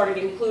has started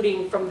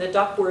including from the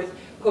Duckworth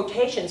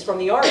quotations from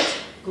the arts.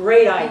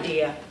 Great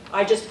idea.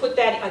 I just put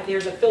that,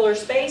 there's a filler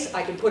space,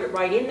 I can put it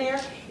right in there.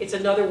 It's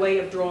another way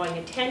of drawing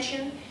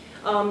attention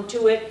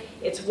to it.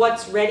 It's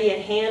what's ready at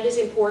hand is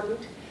important.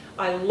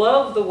 I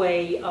love the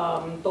way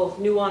both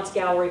Nuance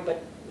Gallery,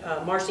 but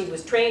Marcy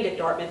was trained at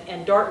Dartmouth,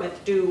 and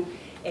Dartmouth do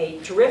a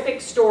terrific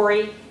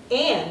story,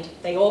 and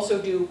they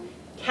also do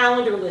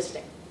calendar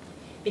listing.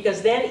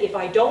 Because then if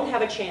I don't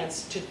have a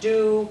chance to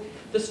do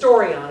the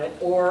story on it,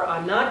 or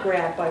I'm not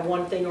grabbed by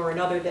one thing or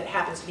another that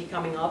happens to be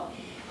coming up,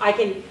 I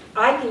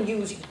can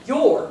use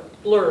your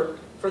blurb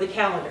for the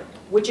calendar,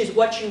 which is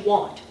what you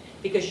want,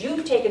 because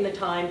you've taken the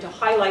time to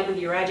highlight with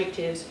your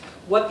adjectives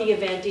what the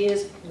event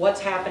is, what's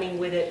happening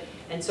with it,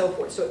 and so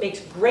forth. So it makes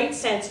great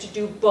sense to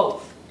do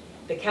both.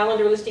 The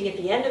calendar listing at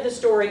the end of the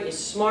story is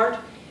smart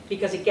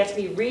because it gets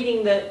me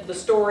reading the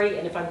story,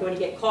 and if I'm going to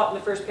get caught in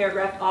the first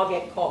paragraph, I'll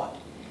get caught.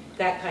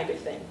 That kind of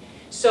thing.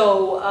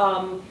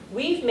 So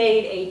we've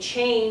made a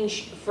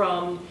change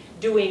from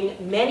doing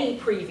many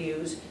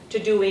previews to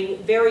doing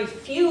very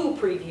few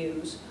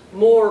previews,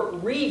 more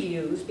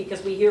reviews,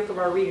 because we hear from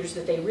our readers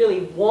that they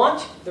really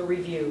want the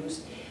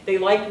reviews. They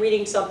like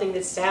reading something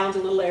that sounds a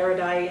little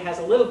erudite, has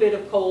a little bit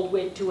of cold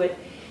wit to it,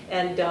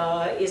 and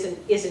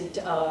isn't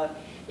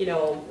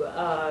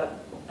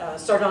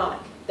sardonic.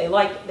 They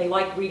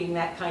like reading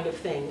that kind of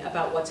thing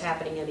about what's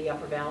happening in the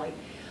Upper Valley.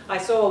 I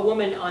saw a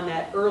woman on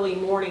that early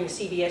morning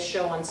CBS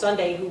show on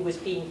Sunday who was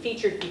being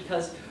featured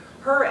because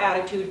her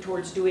attitude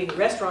towards doing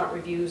restaurant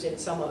reviews in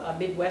a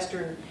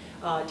Midwestern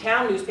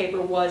town newspaper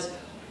was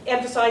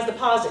emphasize the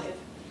positive.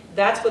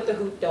 That's what the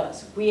Hoot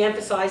does. We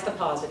emphasize the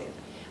positive.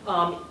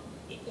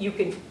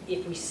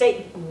 If we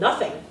say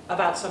nothing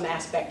about some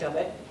aspect of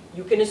it,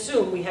 you can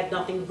assume we had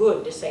nothing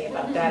good to say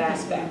about that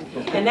aspect.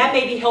 And that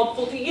may be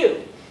helpful to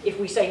you if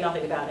we say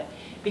nothing about it.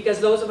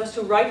 Because those of us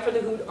who write for the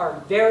Hoot are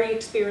very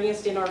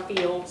experienced in our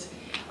fields.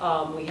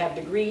 We have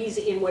degrees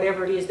in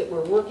whatever it is that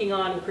we're working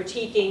on and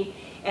critiquing.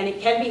 And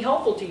it can be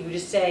helpful to you to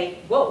say,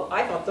 whoa,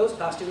 I thought those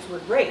costumes were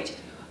great.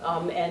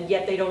 And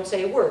yet they don't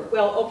say a word.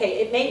 Well,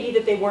 okay, it may be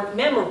that they weren't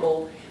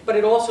memorable, but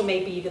it also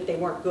may be that they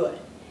weren't good.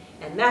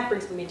 And that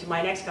brings me to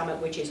my next comment,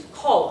 which is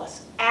call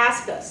us,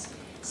 ask us.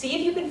 See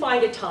if you can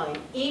find a time,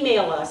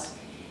 email us,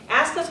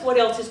 ask us what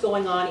else is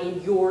going on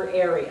in your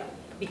area.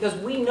 Because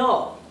we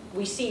know,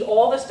 we see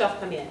all the stuff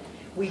come in.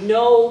 We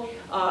know,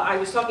 I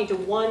was talking to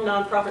one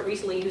nonprofit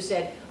recently who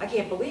said, I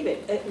can't believe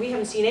it, we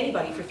haven't seen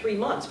anybody for 3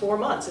 months, 4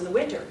 months in the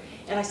winter.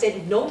 And I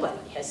said,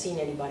 nobody has seen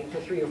anybody for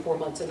 3 or 4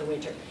 months in the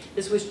winter.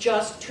 This was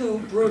just too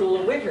brutal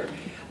a winter.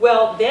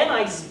 Well, then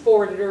I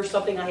forwarded her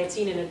something I had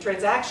seen in a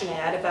transaction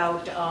ad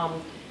about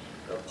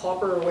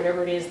Pauper or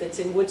whatever it is that's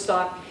in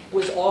Woodstock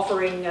was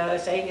offering,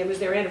 saying it was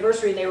their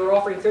anniversary and they were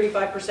offering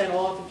 35%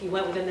 off if you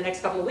went within the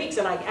next couple of weeks,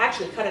 and I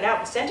actually cut it out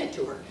and sent it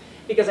to her.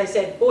 Because I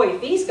said, boy,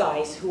 if these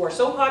guys who are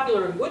so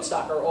popular in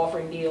Woodstock are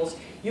offering deals,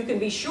 you can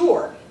be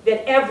sure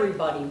that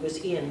everybody was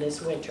in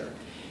this winter.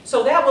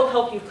 So that will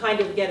help you kind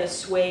of get a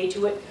sway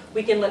to it.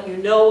 We can let you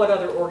know what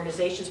other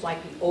organizations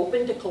might be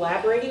open to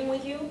collaborating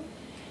with you.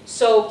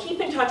 So keep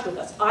in touch with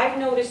us. I've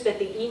noticed that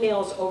the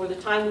emails over the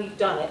time we've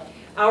done it,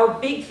 our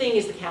big thing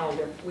is the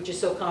calendar, which is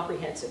so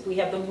comprehensive. We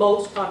have the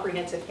most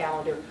comprehensive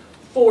calendar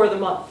for the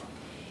month.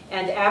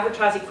 And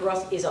advertising for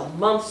us is a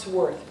month's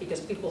worth because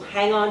people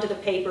hang on to the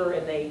paper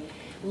and they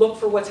look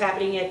for what's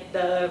happening at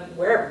the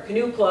wherever,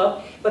 Canoe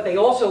Club, but they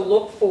also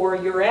look for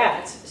your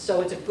ads. So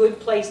it's a good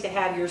place to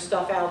have your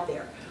stuff out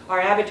there. Our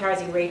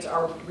advertising rates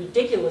are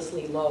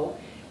ridiculously low.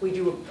 We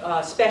do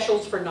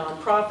specials for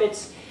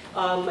nonprofits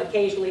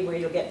occasionally where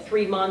you'll get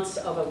 3 months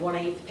of a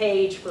 1/8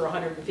 page for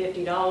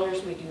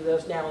 $150. We do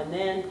those now and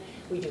then.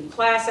 We do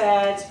class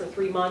ads for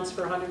 3 months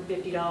for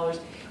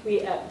 $150.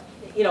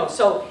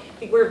 So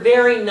we're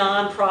very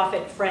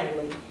nonprofit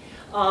friendly.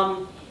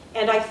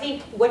 And I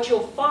think what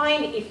you'll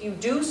find if you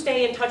do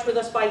stay in touch with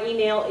us by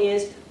email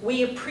is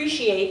we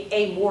appreciate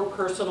a more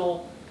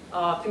personal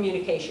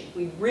communication.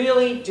 We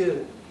really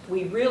do.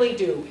 We really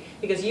do.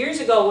 Because years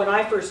ago when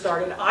I first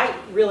started, I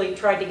really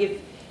tried to give,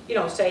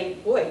 say,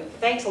 boy,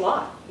 thanks a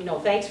lot.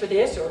 Thanks for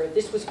this, or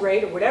this was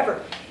great, or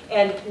whatever.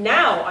 And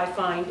now I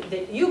find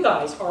that you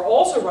guys are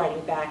also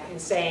writing back and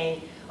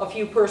saying a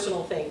few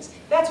personal things.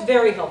 That's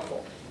very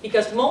helpful.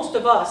 Because most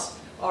of us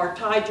are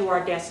tied to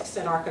our desks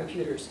and our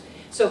computers.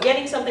 So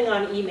getting something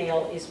on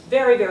email is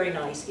very, very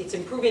nice. It's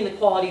improving the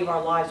quality of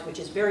our lives, which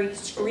is very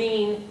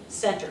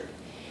screen-centered.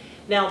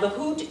 Now, the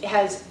Hoot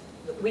has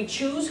we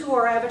choose who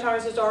our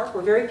advertisers are.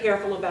 We're very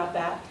careful about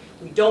that.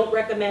 We don't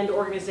recommend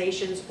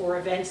organizations or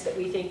events that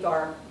we think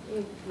are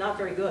not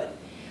very good.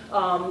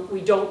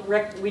 We don't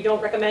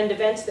recommend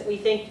events that we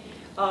think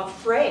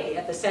fray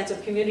at the sense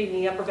of community in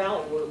the Upper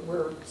Valley.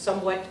 We're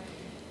somewhat,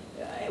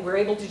 we're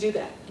able to do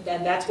that.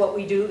 And that's what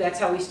we do. That's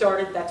how we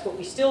started. That's what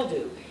we still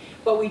do.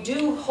 But we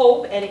do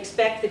hope and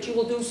expect that you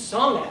will do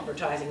some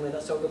advertising with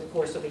us over the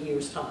course of a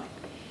year's time.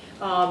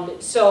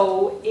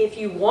 So if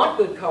you want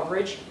good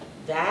coverage,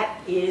 that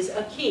is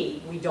a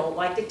key. We don't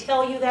like to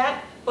tell you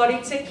that, but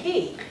it's a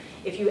key.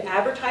 If you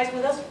advertise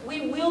with us,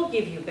 we will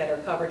give you better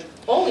coverage,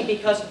 only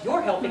because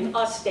you're helping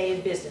us stay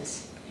in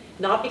business.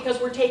 Not because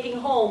we're taking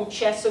home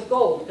chests of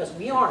gold, because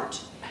we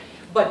aren't,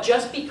 but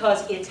just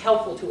because it's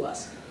helpful to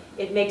us.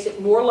 It makes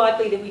it more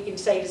likely that we can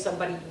say to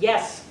somebody,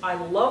 yes, I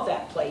love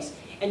that place.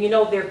 And you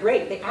know, they're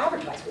great. They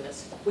advertise with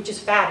us, which is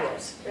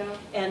fabulous. Yeah.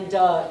 And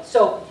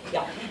so,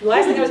 yeah. The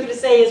last thing I was going to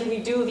say is we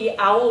do the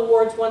OWL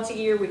Awards once a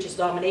year, which is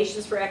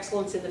nominations for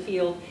excellence in the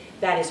field.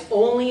 That is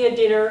only a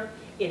dinner.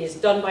 It is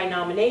done by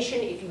nomination.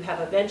 If you have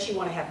events you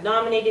want to have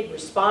nominated,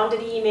 respond to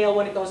the email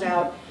when it goes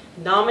out.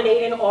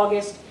 Nominate in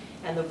August,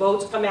 and the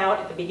votes come out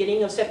at the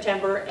beginning of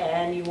September,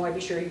 and you want to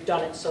be sure you've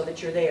done it so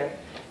that you're there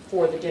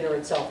for the dinner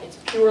itself. It's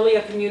purely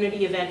a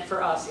community event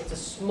for us. It's a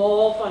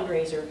small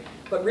fundraiser,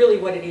 but really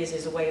what it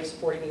is a way of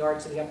supporting the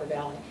arts in the Upper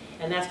Valley,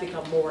 and that's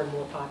become more and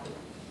more popular.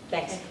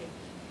 Thanks. Thank you.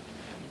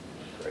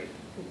 Great.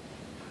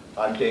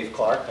 I'm Dave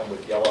Clark. I'm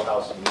with Yellow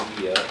House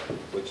Media,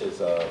 which is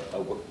a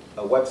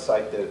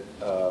website that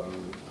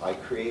I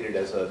created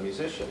as a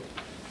musician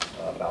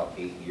about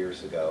 8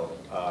 years ago.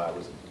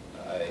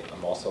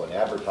 I'm also an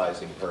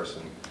advertising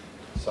person,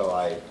 so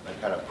I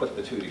kind of put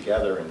the two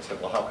together and said,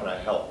 well, how can I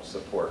help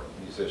support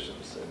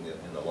musicians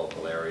in the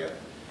local area?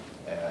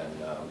 And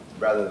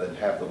rather than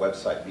have the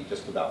website be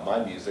just about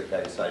my music,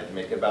 I decided to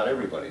make it about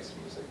everybody's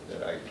music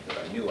that I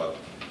knew of.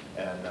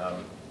 And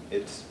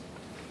it's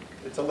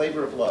a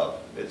labor of love.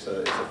 It's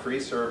a free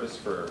service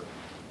for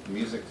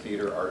music,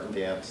 theater, art, and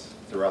dance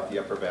throughout the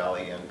Upper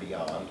Valley and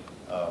beyond,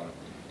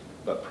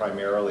 but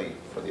primarily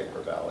for the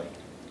Upper Valley.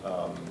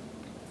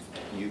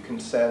 You can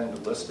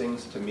send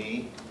listings to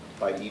me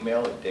by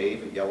email at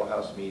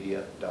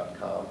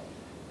dave@yellowhousemedia.com.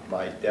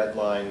 My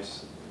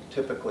deadlines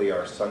typically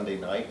are Sunday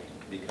night,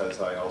 because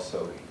I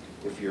also,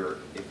 if you're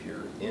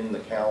in the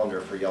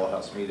calendar for Yellow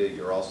House Media,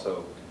 you're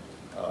also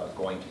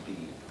going to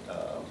be,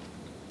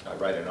 I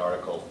write an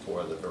article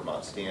for the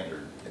Vermont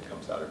Standard that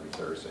comes out every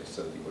Thursday,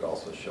 so you would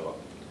also show up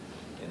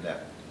in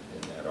that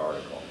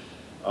article.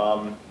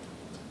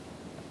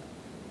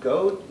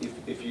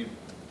 If you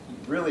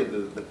really,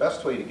 the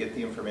best way to get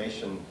the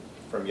information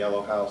from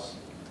Yellow House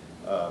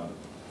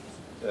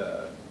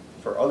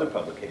for other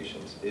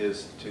publications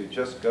is to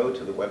just go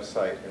to the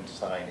website and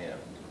sign in.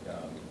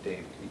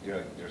 Dave,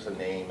 there's a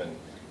name and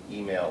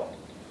email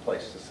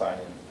place to sign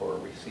in for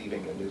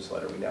receiving the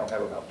newsletter. We now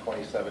have about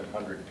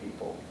 2,700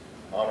 people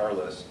on our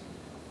list,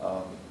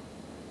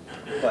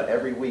 but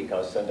every week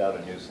I'll send out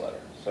a newsletter.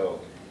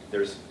 So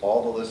there's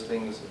all the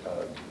listings,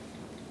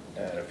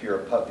 and if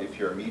you're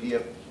a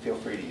media, feel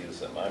free to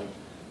use them.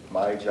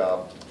 My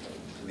job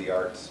to the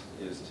arts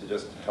is to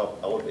just help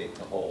elevate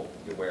the whole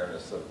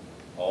awareness of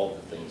all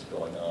the things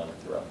going on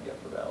throughout the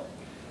Upper Valley.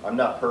 I'm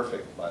not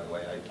perfect, by the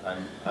way.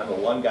 I'm a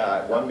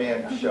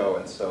one-man show,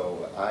 and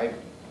so I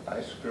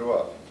screw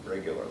up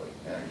regularly.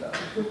 And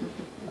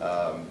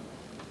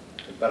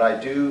but I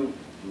do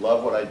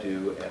love what I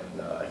do,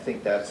 and I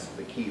think that's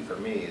the key for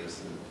me.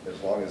 Is as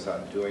long as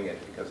I'm doing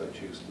it because I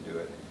choose to do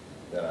it,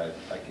 then I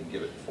can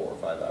give it 4 or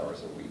 5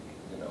 hours a week,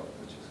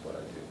 which is what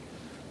I do.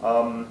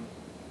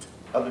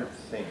 Other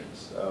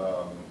things,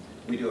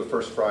 we do a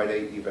First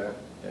Friday event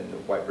in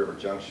White River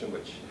Junction,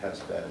 which has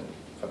been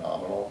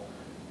phenomenal.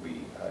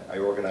 I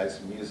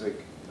organize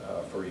music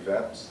for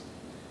events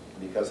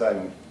because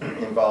I'm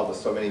involved with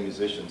so many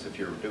musicians. If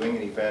you're doing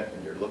an event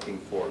and you're looking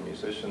for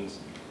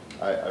musicians,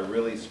 I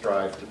really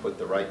strive to put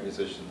the right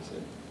musicians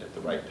at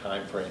the right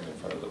time frame in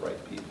front of the right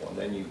people, and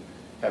then you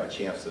have a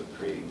chance of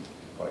creating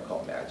what I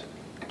call magic.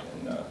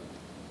 And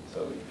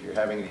so if you're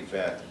having an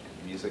event,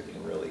 music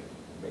can really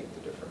make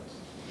the difference.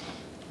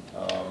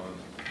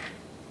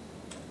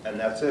 And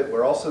that's it.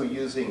 We're also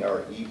using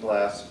our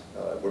eBlast.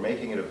 We're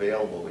making it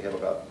available. We have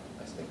about,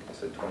 I think I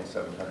said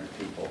 2,700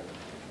 people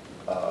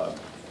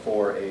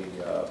for a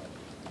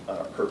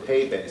per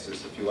pay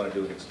basis. If you want to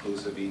do an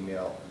exclusive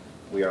email,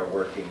 we are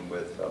working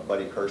with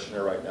Buddy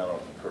Kirshner right now. I don't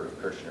know if you've heard of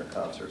Kirshner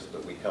Concerts,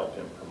 but we help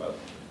him promote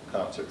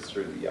concerts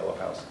through the Yellow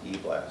House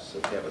eBlast. So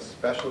if you have a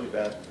special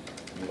event,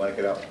 and you want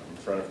to get out in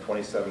front of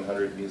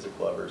 2,700 music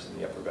lovers in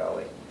the Upper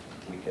Valley,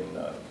 we can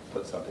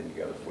put something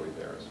together for you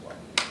there as well.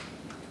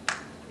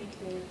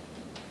 Thank you.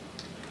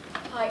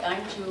 Hi,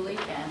 I'm Julie,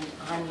 and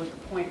I'm with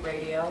Point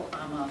Radio.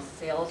 I'm a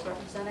sales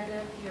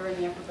representative here in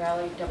the Upper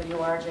Valley,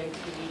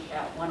 WRJT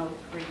at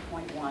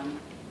 103.1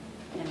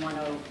 and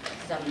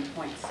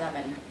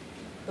 107.7.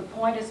 The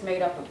Point is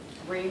made up of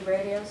 3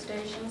 radio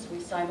stations. We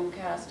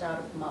simulcast out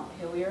of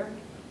Montpelier.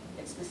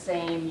 It's the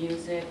same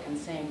music and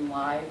same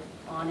live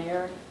on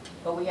air.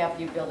 but we have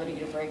the ability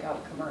to break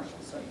out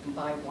commercials. So you can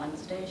buy one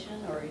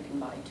station or you can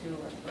buy 2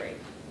 or 3,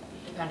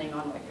 depending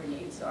on what your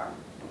needs are.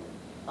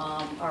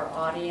 Our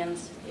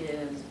audience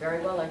is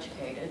very well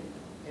educated.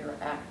 They're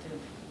active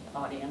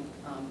audience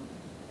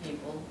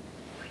people.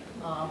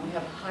 We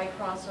have a high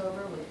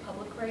crossover with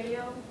public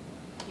radio.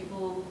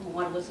 People who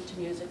want to listen to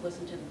music,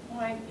 listen to The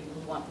Point.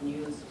 People who want the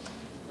news,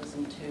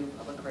 listen to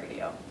public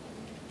radio.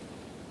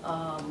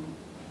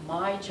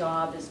 My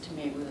job is to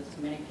meet with as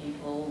many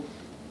people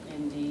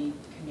in the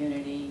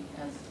community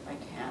as I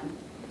can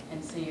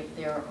and see if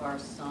there are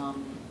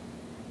some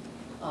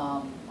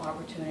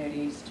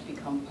opportunities to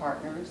become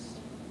partners.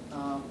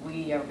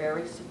 We are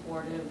very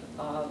supportive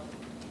of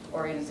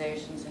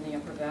organizations in the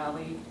Upper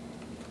Valley.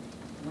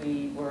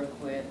 We work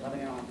with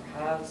Lebanon Opera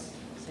House,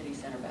 City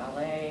Center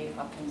Ballet,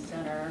 Hopkins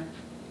Center.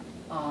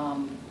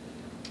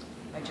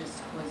 I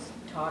just was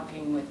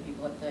talking with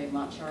people at the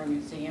Montcharra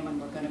Museum,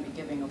 and we're going to be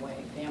giving away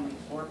family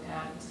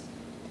 4-packs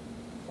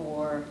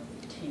for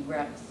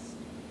T-Rex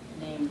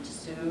named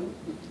Sue.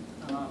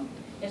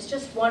 It's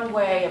just one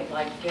way of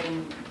like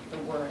getting the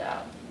word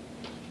out.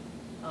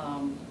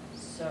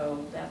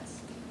 So that's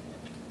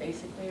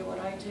basically what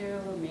I do.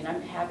 I mean,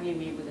 I'm happy to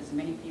meet with as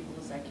many people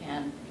as I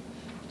can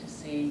to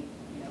see,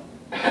 you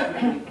know,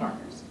 community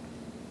partners.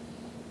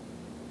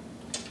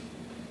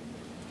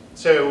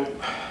 So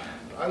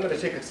I'm going to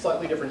take a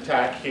slightly different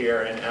tack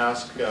here and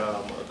ask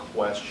a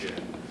question.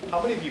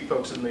 How many of you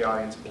folks in the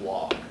audience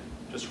blog?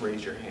 Just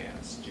raise your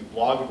hands. Do you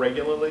blog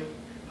regularly?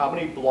 How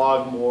many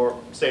blog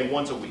more, say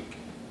once a week?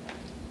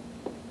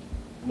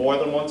 More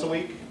than once a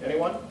week?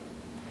 Anyone?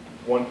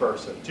 One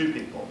person, 2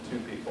 people, 2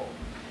 people.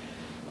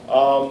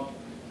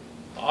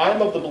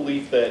 I'm of the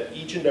belief that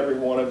each and every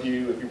one of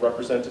you, if you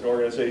represent an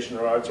organization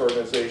or an arts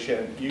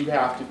organization, you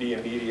have to be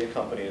a media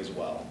company as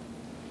well.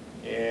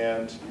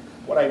 And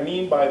what I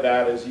mean by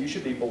that is you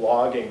should be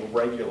blogging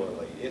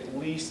regularly, at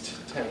least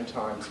 10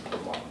 times per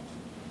month.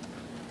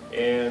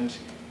 And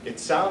it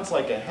sounds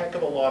like a heck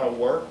of a lot of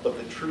work, but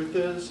the truth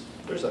is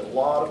there's a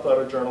lot of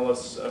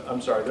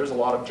photojournalists, there's a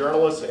lot of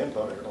journalists and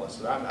photojournalists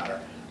for that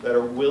matter, that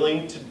are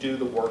willing to do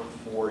the work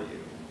for you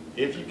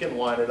if you can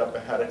line it up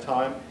ahead of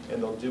time,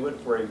 and they'll do it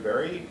for a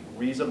very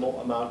reasonable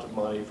amount of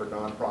money for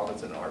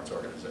nonprofits and arts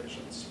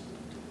organizations.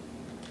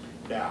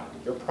 Now,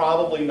 you're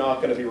probably not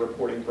going to be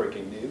reporting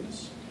breaking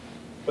news,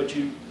 but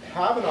you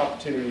have an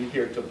opportunity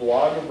here to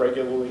blog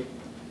regularly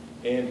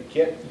and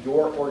get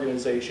your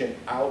organization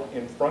out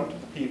in front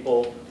of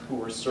people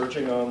who are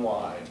searching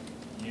online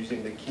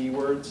using the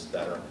keywords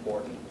that are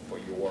important for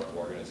your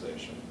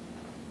organization.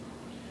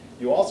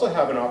 You also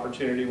have an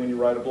opportunity when you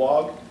write a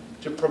blog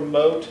to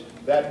promote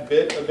that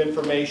bit of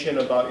information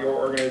about your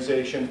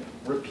organization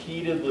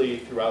repeatedly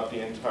throughout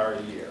the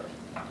entire year.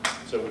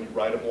 So when you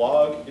write a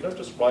blog, you don't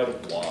just write a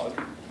blog.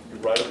 You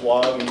write a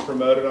blog and you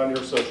promote it on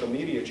your social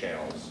media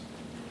channels.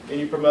 And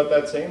you promote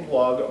that same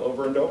blog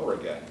over and over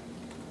again,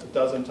 a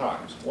dozen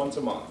times, once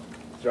a month,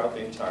 throughout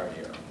the entire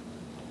year.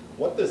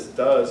 What this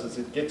does is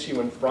it gets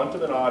you in front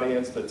of an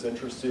audience that's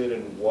interested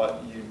in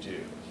what you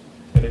do.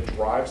 And it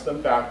drives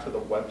them back to the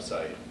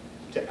website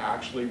to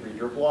actually read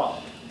your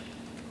blog.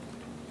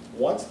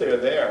 Once they're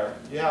there,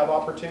 you have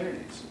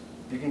opportunities.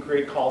 You can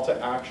create call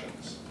to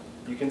actions.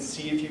 You can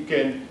see if you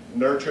can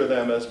nurture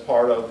them as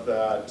part of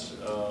that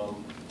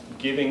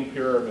giving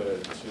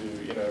pyramid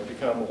to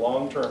become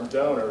long-term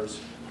donors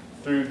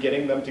through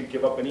getting them to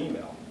give up an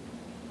email,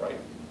 right?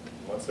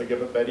 Once they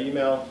give up that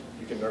email,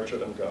 you can nurture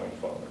them going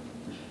forward.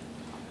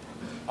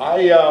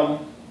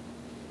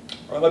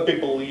 I'm a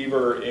big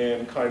believer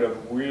in kind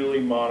of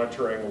really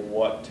monitoring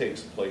what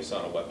takes place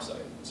on a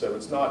website. So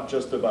it's not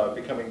just about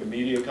becoming the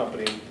media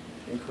company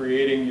and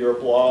creating your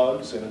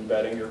blogs and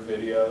embedding your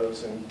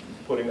videos and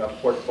putting up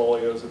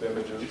portfolios of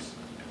images.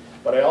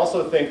 But I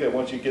also think that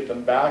once you get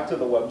them back to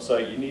the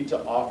website, you need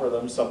to offer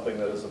them something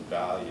that is of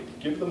value.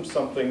 Give them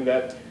something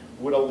that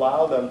would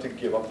allow them to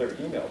give up their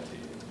email to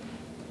you.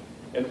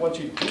 And once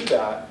you do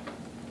that,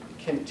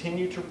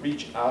 continue to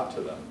reach out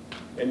to them.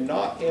 And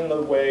not in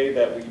the way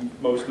that we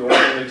most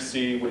normally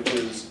see, which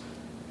is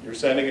you're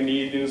sending a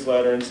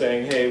newsletter and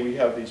saying, hey, we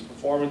have these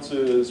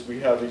performances,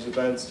 we have these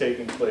events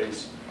taking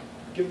place.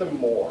 Give them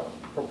more.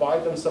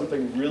 Provide them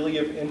something really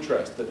of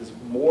interest that is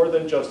more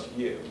than just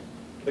you.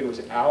 I think it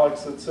was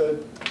Alex that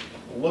said,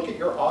 look at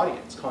your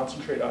audience,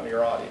 concentrate on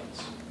your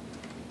audience.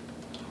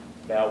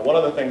 Now, one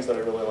of the things that I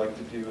really like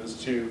to do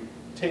is to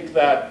take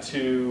that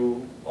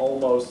to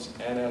almost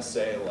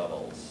NSA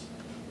levels.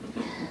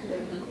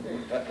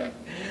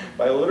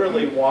 By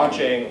literally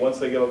watching, once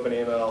they give up an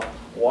email,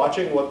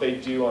 watching what they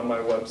do on my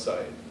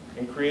website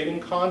and creating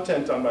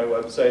content on my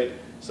website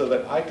so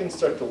that I can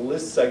start to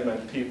list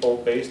segment people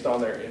based on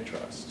their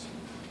interest.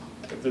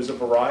 If there's a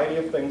variety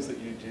of things that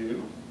you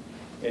do,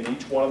 and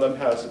each one of them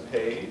has a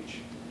page,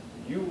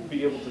 you will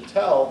be able to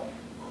tell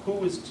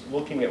who is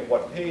looking at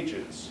what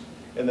pages,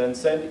 and then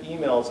send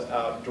emails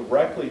out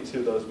directly to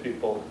those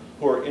people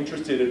who are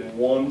interested in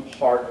one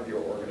part of your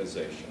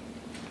organization.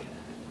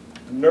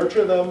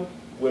 Nurture them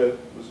with,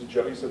 was it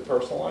Joe, you said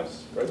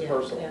personalized? Right? Yeah,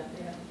 Personal.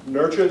 yeah.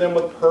 Nurture them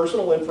with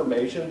personal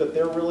information that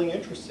they're really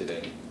interested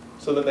in,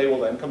 so that they will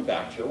then come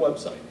back to your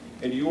website,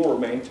 and you will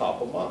remain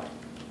top of mind.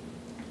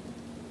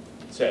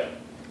 So,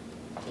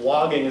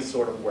 blogging is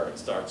sort of where it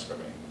starts for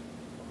me.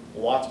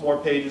 Lots more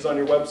pages on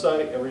your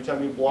website. Every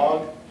time you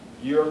blog,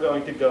 you're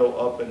going to go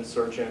up in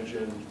search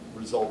engine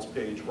results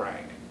page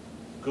rank.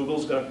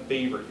 Google's going to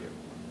favor you.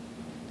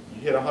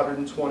 You hit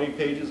 120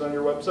 pages on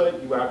your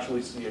website, you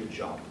actually see a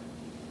jump.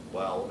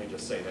 Well, let me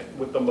just say that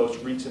with the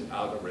most recent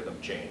algorithm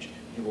change,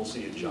 you will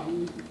see a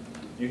jump.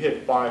 You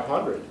hit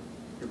 500,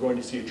 you're going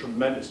to see a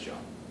tremendous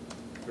jump.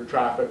 Your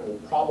traffic will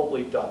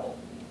probably double.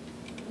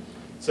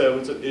 So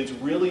it's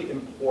really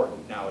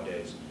important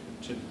nowadays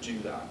to do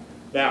that.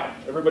 Now,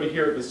 everybody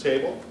here at this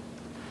table,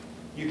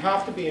 you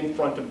have to be in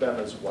front of them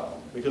as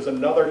well, because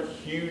another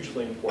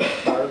hugely important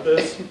part of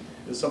this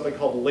is something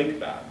called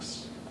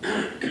linkbacks.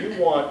 You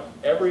want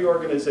every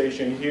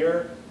organization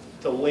here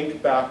to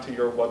link back to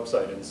your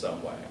website in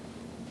some way.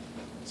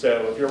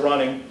 So if you're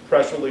running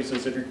press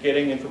releases, if you're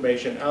getting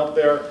information out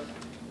there,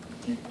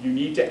 you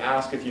need to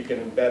ask if you can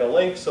embed a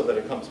link so that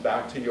it comes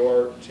back to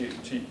your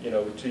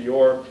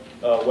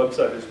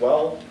website as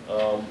well.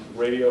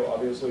 Radio,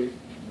 obviously,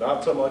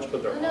 not so much,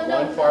 but their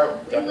online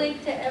part. We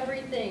link to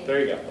everything.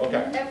 There you go.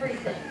 Okay.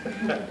 Everything.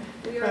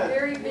 We are a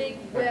very big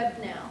web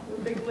now.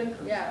 We're big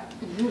linkers. Yeah.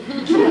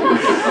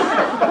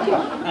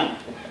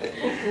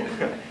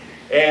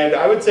 And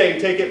I would say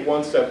take it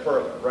one step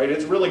further, right?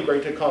 It's really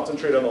great to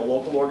concentrate on the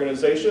local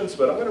organizations,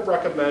 but I'm going to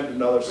recommend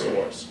another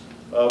source.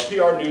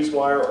 PR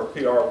Newswire or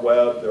PR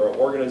Web, there are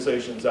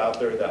organizations out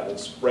there that will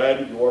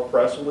spread your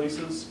press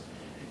releases.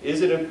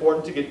 Is it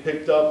important to get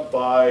picked up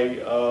by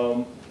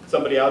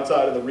somebody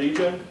outside of the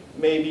region?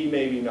 Maybe,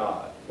 maybe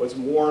not. What's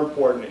more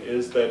important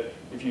is that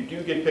if you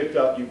do get picked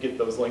up, you get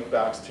those link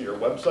backs to your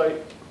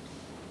website,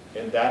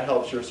 and that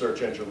helps your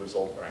search engine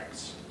result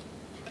ranks.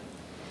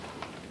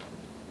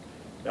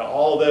 Now,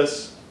 all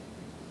this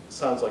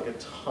sounds like a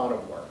ton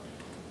of work.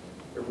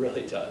 It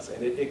really does,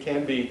 and it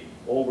can be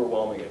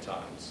overwhelming at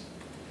times.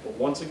 But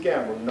once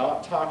again, we're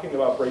not talking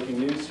about breaking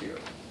news here.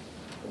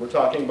 We're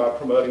talking about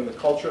promoting the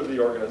culture of the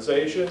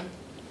organization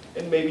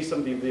and maybe some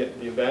of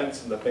the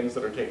events and the things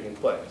that are taking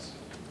place.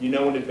 You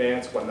know in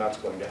advance when that's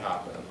going to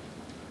happen.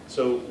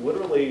 So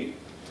literally,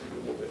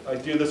 I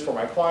do this for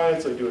my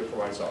clients, I do it for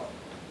myself.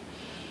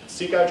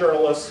 Seek-Eye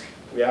journalists,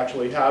 we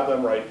actually have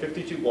them write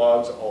 52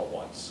 blogs all at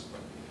once.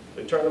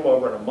 They turn them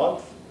over in a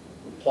month,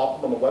 we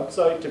plop them on the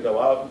website to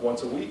go out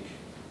once a week,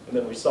 and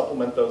then we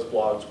supplement those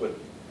blogs with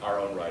our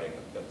own writing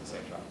at the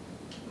same time.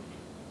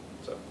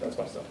 So that's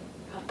my stuff.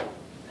 Oh,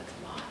 that's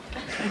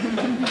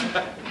a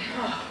lot.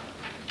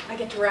 I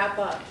get to wrap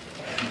up.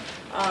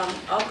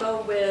 I'll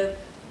go with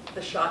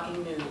the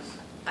shocking news.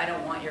 I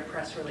don't want your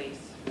press release.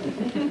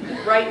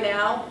 Right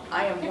now,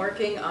 I am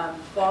working on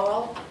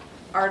fall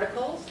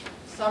articles.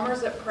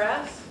 Summer's at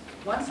press.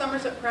 One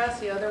summer's at press,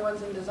 the other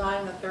one's in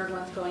design, the third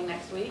one's going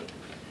next week.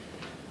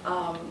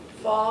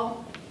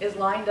 Fall is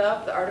lined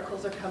up, the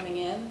articles are coming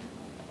in,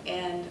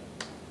 and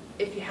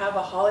if you have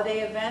a holiday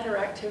event or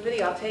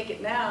activity, I'll take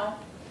it now.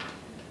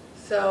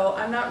 So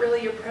I'm not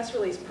really your press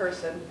release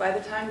person. By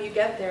the time you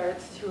get there,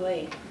 it's too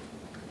late.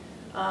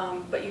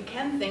 But you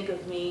can think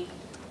of me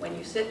when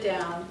you sit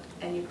down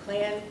and you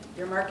plan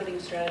your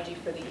marketing strategy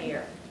for the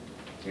year.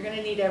 You're going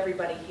to need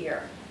everybody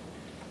here.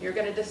 You're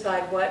going to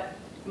decide what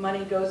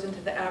money goes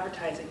into the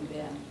advertising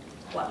bin,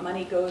 what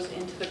money goes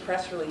into the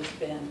press release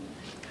bin,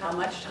 how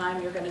much time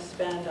you're going to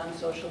spend on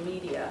social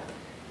media,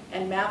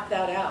 and map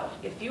that out.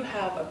 If you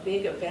have a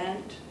big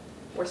event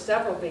or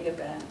several big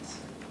events,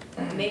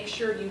 make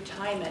sure you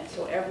time it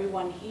so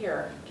everyone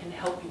here can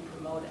help you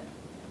promote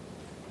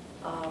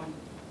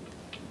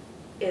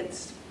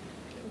it.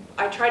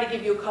 I try to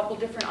give you a couple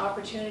different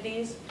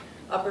opportunities.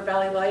 Upper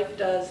Valley Life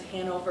does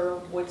Hanover,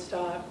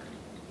 Woodstock,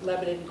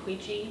 Lebanon, and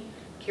Quechee.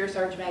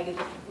 Kearsarge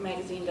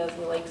magazine does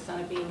the Lake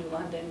Sunapee, New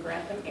London,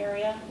 Grantham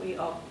area. We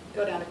all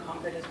go down to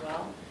Concord as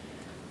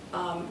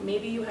well.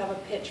 Maybe you have a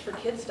pitch for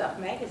Kid Stuff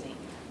magazine,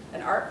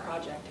 an art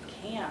project,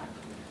 a camp.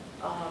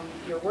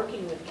 You're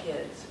working with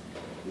kids.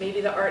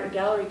 Maybe the Art and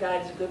Gallery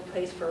Guide is a good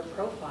place for a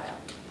profile.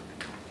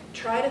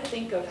 Try to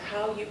think of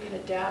how you can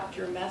adapt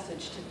your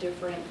message to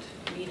different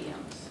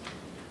mediums.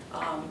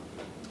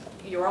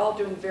 You're all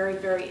doing very,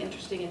 very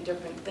interesting and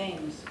different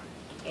things.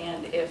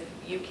 And if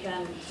you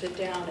can sit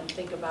down and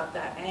think about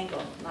that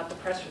angle, not the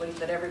press release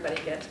that everybody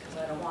gets because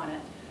I don't want it,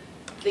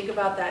 think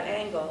about that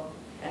angle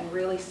and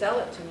really sell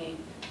it to me,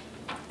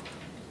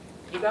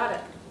 you got it.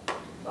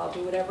 I'll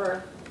do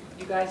whatever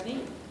you guys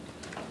need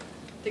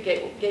to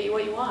get you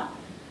what you want.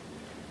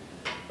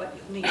 But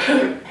you need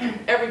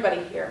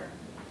everybody here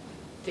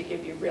to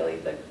give you really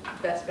the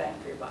best bang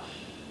for your buck.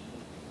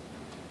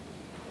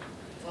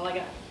 That's all I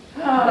got.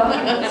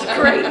 That's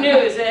great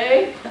news,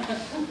 eh?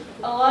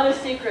 A lot of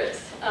secrets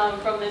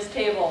from this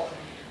table.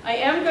 I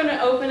am going to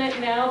open it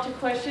now to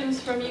questions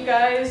from you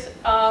guys.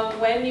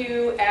 When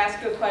you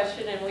ask a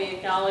question and we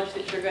acknowledge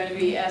that you're going to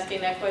be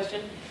asking that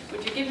question,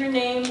 would you give your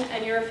name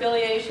and your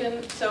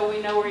affiliation so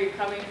we know where you're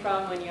coming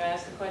from when you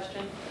ask the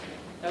question?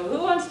 So who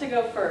wants to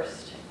go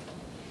first?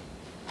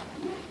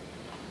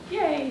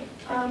 Yay.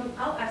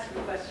 I'll ask you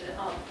a question.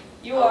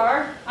 You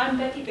are? I'm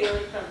Becky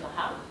Bailey from The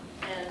Hub,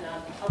 and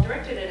I'll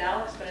direct it at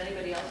Alex, but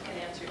anybody else can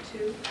answer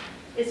too.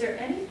 Is there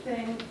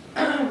anything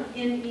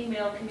in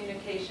email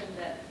communication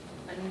that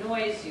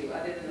annoys you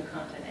other than the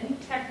content? Any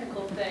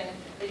technical thing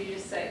that you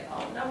just say,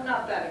 oh, no,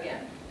 not that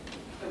again,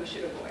 that we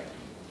should avoid?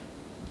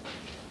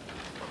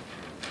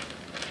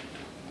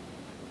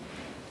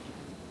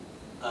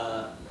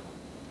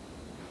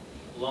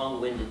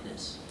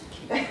 Long-windedness.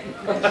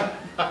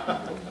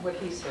 What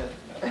he said.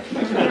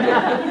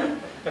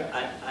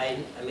 I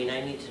mean,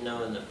 I need to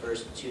know in the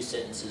first 2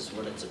 sentences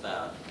what it's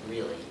about,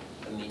 really.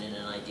 I mean, in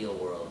an ideal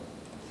world.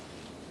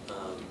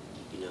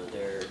 You know,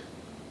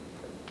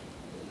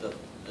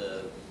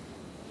 the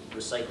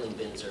recycling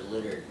bins are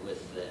littered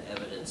with the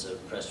evidence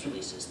of press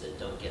releases that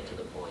don't get to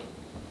the point.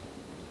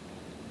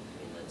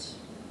 I mean,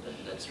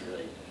 that's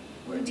really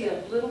where Would it's be a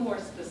at. little more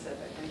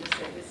specific and just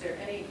say, is there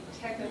any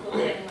technical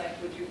thing,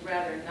 like would you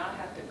rather not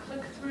have to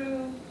click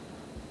through,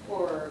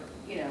 or,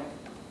 you know,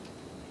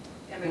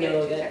 am I getting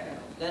No, too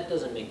technical? that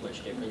doesn't make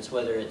much difference,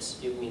 whether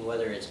it's,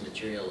 whether it's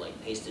material like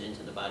pasted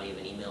into the body of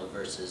an email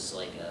versus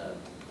like a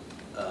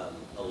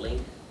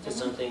link to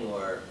something,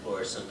 or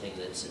something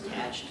that's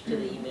attached to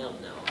the email.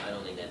 No, I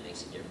don't think that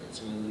makes a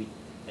difference. I mean,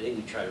 I think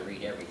we try to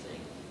read everything.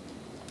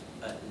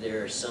 I think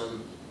there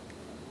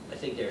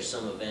are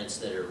some events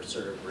that are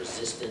sort of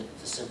resistant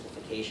to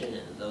simplification,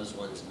 and those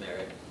ones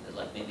merit,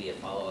 like maybe a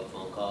follow-up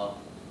phone call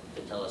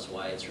to tell us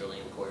why it's really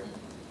important.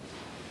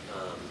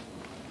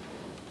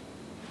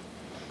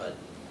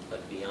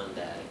 But beyond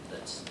that, I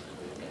don't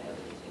think I have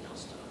anything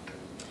else to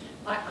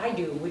offer. I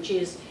do, which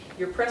is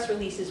your press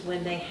releases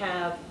when they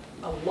have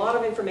a lot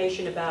of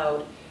information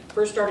about,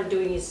 first started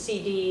doing his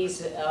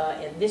CDs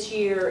in this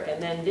year, and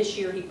then this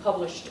year he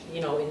published,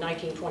 in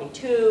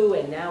 1922,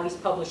 and now he's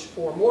published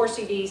 4 more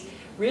CDs.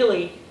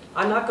 Really,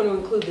 I'm not going to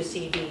include the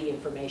CD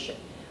information.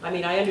 I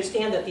mean, I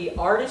understand that the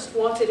artist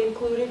wants it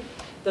included,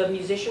 the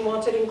musician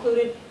wants it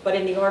included, but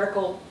in the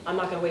article, I'm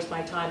not going to waste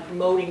my time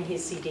promoting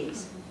his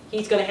CDs.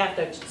 He's going to have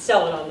to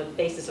sell it on the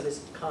basis of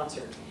his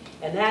concert.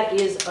 And that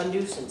is a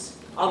nuisance.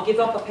 I'll give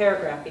up a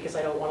paragraph because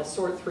I don't want to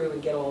sort through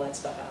and get all that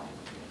stuff out.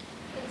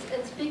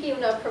 And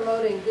speaking of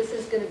promoting, this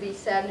is going to be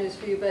sad news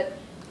for you, but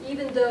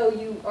even though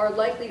you are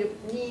likely to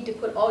need to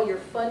put all your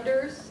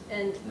funders,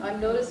 and I'm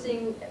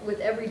noticing with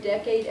every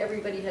decade,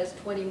 everybody has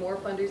 20 more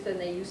funders than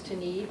they used to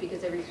need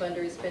because every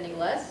funder is spending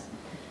less.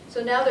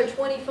 So now there are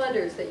 20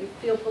 funders that you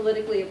feel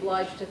politically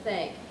obliged to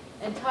thank.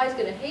 And Ty's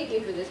going to hate me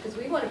for this because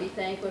we want to be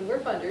thanked when we're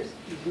funders,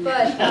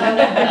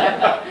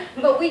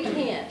 but we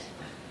can't.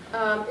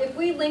 If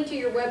we link to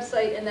your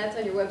website and that's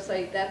on your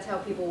website, that's how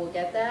people will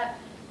get that.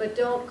 But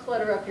don't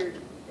clutter up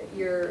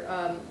your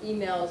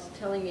emails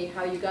telling me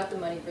how you got the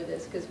money for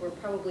this, because we're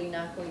probably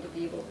not going to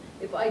be able.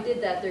 If I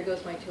did that, there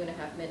goes my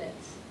 2.5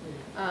 minutes.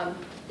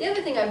 The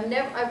other thing,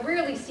 I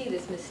rarely see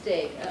this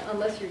mistake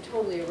unless you're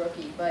totally a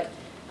rookie, but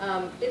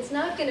it's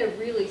not going to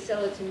really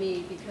sell it to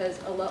me because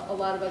a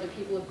lot of other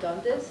people have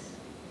done this.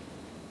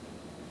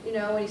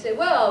 When you say,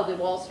 well, the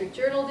Wall Street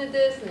Journal did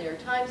this, and the New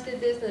York Times did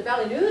this, and the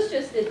Valley News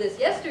just did this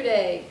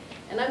yesterday.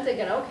 And I'm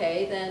thinking,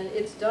 okay, then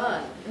it's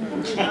done.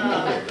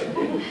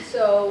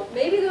 So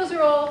maybe those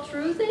are all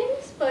true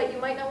things, but you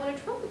might not want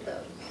to trumpet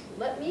those.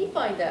 Let me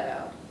find that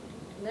out,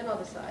 and then I'll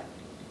decide.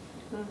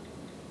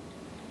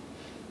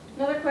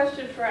 Another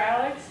question for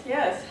Alex?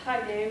 Yes.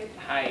 Hi, Dave.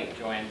 Hi,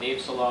 Joanne.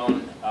 Dave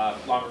Salone,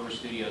 Long River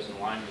Studios in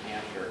Lyme, New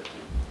Hampshire.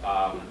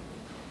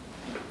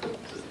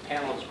 The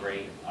panel is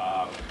great,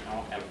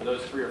 and for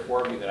those 3 or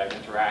 4 of you that I've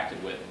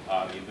interacted with,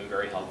 you've been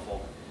very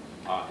helpful.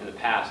 In the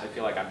past, I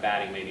feel like I'm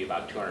batting maybe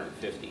about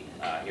 250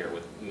 here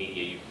with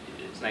media.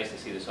 It's nice to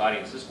see this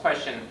audience. This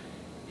question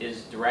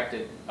is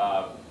directed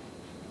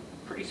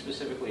pretty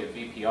specifically at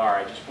VPR.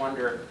 I just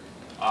wonder,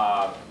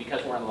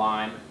 because we're in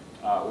Lyme,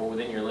 we're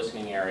within your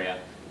listening area,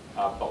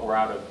 but we're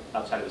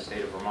outside of the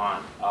state of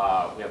Vermont.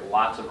 We have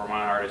lots of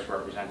Vermont artists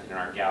represented in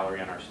our gallery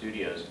and our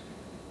studios.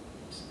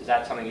 Is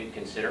that something you'd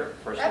consider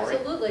for a story?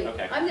 Absolutely.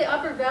 Okay. I'm the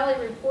Upper Valley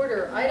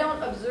reporter. I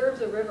don't observe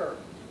the river.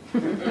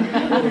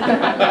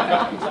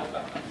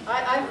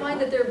 I find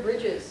that there are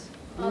bridges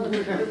on the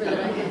river that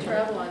I can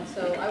travel on,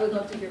 so I would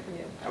love to hear from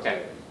you.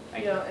 Okay.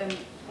 Thank you. Yeah, and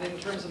in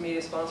terms of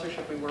media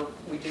sponsorship, we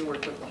do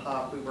work with the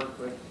Hop. We work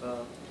with,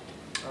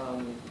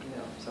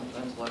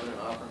 sometimes Lebanon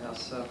Opera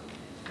House. So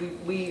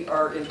we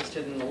are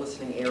interested in the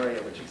listening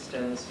area, which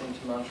extends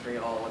into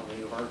Montreal and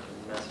New York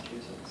and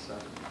Massachusetts. So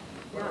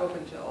we're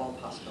open to all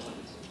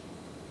possibilities.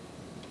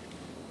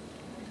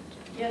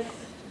 Yes.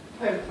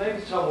 Hi, my name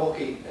is Tom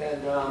Wolke,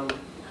 and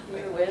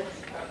You're with?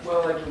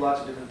 well, I do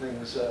lots of different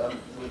things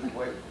with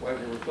White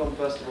River Film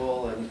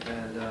Festival,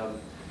 and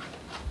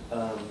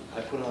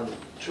I put on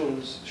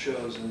children's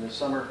shows in the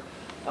summer.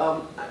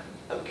 I'm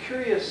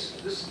curious.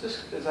 This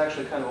is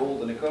actually kind of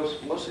old, and it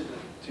goes mostly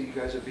to you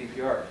guys at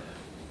VPR.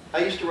 I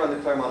used to run the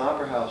Claremont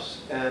Opera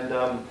House, and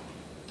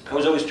I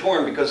was always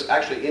torn because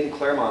actually in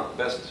Claremont,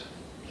 the best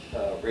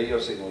radio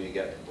signal you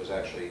get was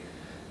actually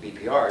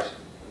VPR's,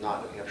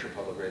 not New Hampshire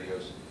Public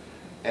Radio's.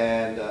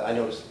 And I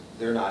noticed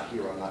they're not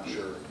here. I'm not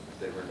sure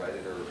they were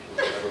invited or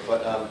whatever.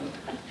 But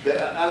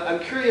I'm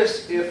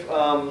curious if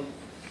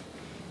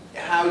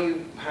how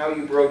you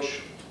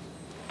broach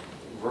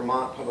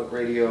Vermont Public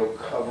Radio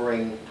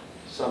covering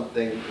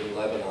something in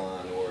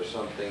Lebanon or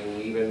something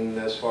even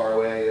as far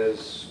away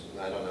as,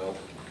 I don't know,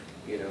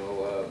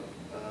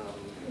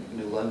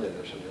 New London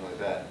or something like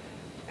that.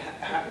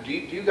 Do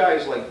you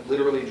guys like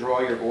literally draw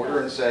your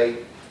border and say,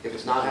 if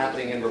it's not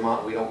happening in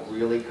Vermont, we don't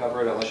really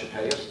cover it unless you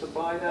pay us to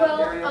buy that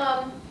area?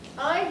 Well,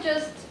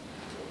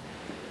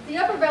 the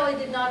Upper Valley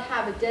did not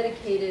have a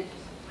dedicated,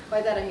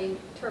 by that I mean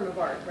term of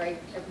art, right?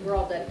 We're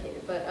all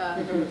dedicated, but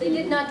they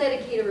did not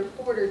dedicate a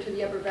reporter to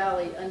the Upper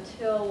Valley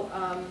until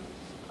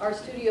our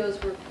studios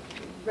were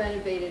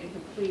renovated and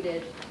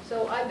completed.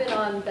 So I've been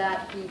on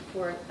that beat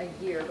for a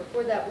year.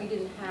 Before that, we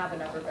didn't have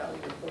an Upper Valley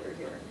reporter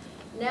here.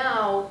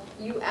 Now,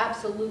 you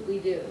absolutely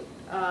do.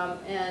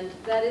 And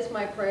that is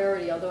my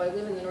priority. Although I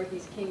live in the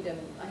Northeast Kingdom,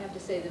 I have to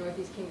say the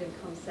Northeast Kingdom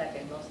comes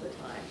second most of the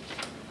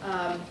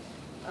time.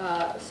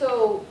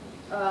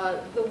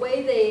 The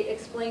way they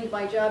explained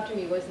my job to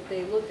me was that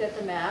they looked at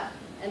the map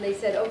and they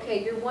said,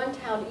 okay, you're one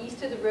town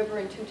east of the river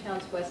and 2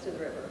 towns west of the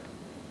river.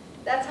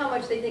 That's how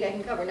much they think I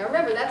can cover. Now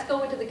remember, that's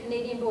going to the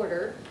Canadian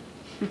border,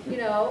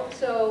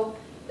 so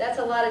that's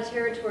a lot of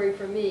territory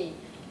for me.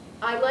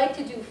 I like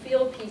to do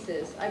field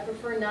pieces. I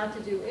prefer not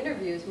to do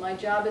interviews. My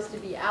job is to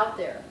be out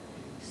there.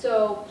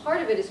 So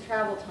part of it is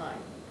travel time.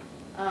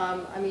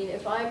 I mean,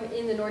 if I'm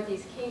in the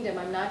Northeast Kingdom,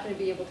 I'm not going to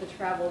be able to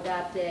travel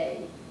that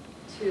day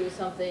to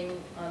something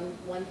on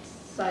one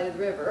side of the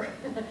river,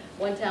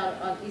 one town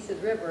on east of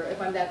the river, if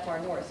I'm that far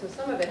north. So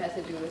some of it has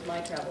to do with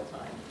my travel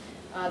time.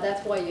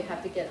 That's why you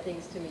have to get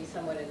things to me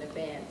somewhat in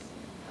advance.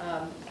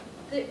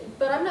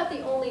 But I'm not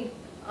the only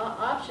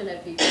option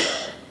at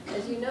VPR.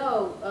 As you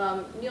know,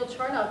 Neil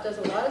Charnock does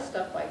a lot of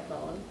stuff by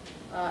phone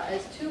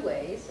as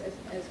two-ways,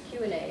 as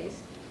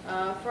Q&As,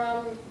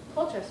 from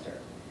Colchester.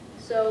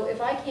 So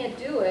if I can't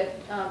do it,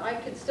 I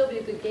could still be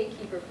a good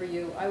gatekeeper for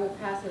you. I will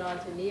pass it on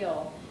to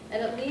Neil,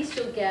 and at least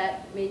you'll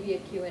get maybe a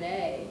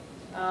Q&A,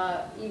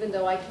 even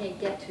though I can't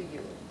get to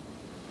you.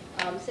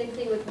 Same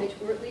thing with Mitch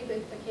Wertley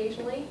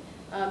occasionally.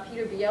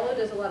 Peter Biello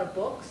does a lot of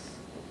books.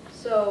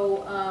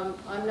 So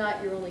I'm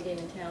not your only game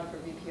in town for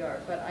VPR,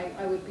 but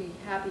I would be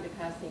happy to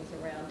pass things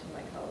around to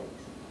my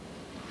colleagues.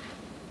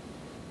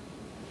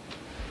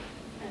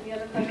 Any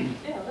other questions?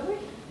 Yeah, Lily?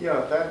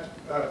 Yeah,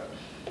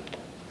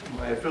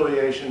 my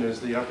affiliation is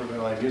the Upper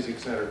Valley Music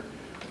Center.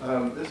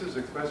 This is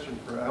a question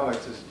for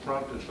Alex. It's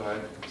prompted by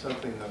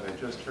something that I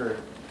just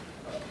heard.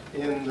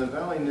 In the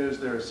Valley News,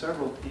 there are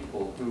several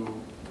people who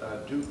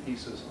do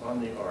pieces on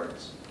the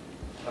arts,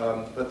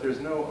 but there's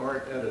no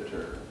art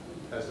editor,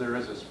 as there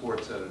is a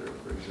sports editor,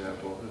 for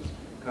example, who's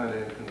kind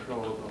of in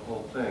control of the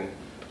whole thing.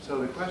 So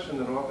the question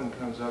that often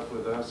comes up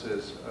with us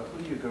is,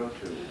 who do you go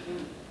to?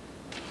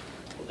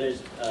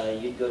 Well,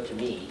 you'd go to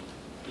me,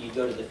 you'd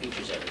go to the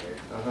features editor.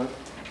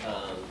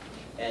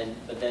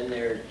 But then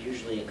there are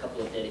usually a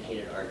couple of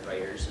dedicated art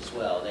writers as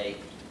well.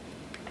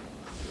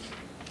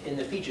 In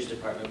the features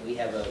department, we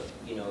have a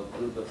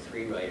group of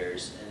 3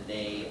 writers, and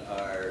they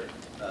are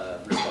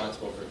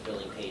responsible for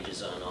filling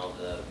pages on all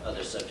the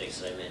other subjects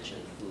that I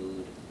mentioned,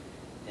 food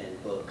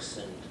and books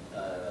and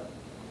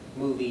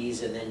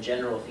movies, and then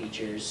general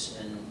features,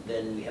 and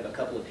then we have a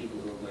couple of people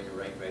who are going to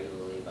write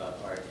regularly about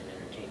art and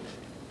entertainment.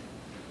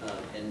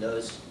 And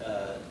those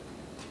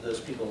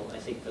people, I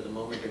think for the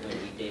moment, are going to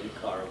be David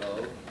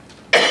Carvo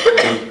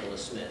and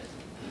Nicholas Smith.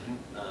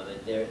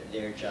 And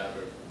their job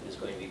is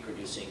going to be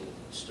producing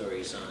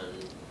stories on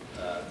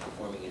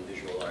performing in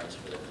visual arts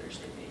for the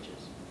Thursday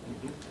pages.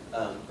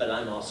 But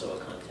I'm also a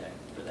contact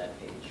for that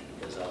page,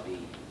 because I'll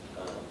be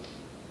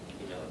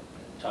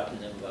talking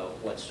to them about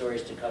what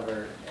stories to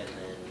cover, and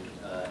then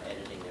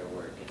editing their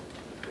work and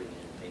putting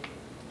it in paper.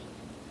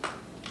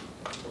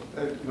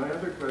 My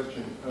other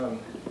question,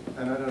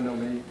 and I don't know,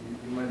 maybe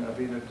you might not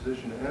be in a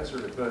position to answer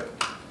it, but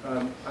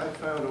I've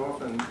found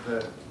often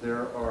that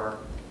there are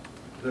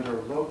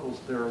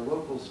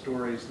local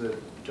stories that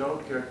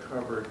don't get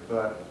covered,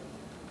 but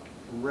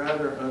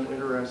rather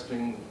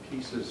uninteresting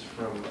pieces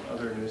from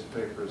other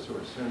newspapers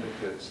or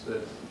syndicates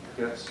that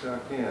get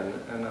stuck in.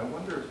 And I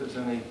wonder if there's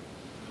any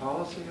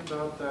policy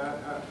about that.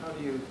 How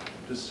do you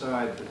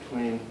decide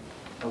between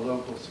a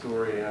local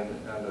story and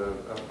a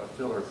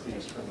filler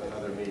piece from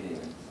another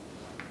medium?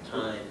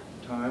 Time.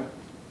 Time?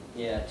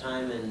 Yeah,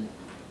 time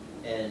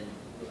and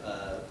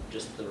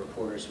just the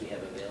reporters we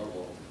have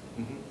available.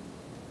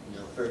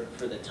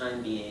 For the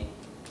time being,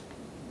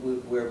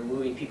 we're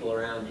moving people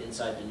around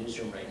inside the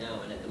newsroom right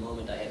now, and at the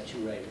moment I have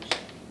 2 writers,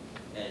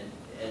 and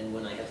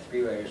when I have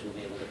 3 writers, we'll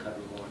be able to cover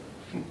more.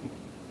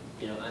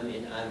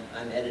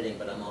 I'm editing,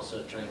 but I'm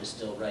also trying to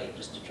still write,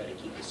 just to try to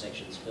keep the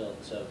sections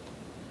filled. So,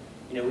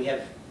 we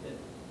have.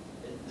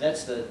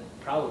 That's the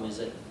problem, is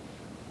that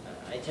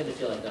I tend to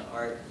feel like the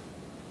art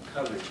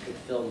coverage could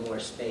fill more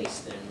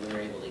space than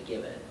we're able to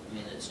give it. I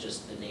mean, it's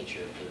just the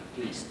nature of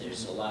the beast.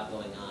 There's a lot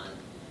going on,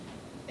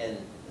 and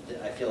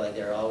I feel like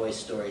there are always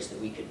stories that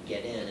we could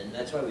get in, and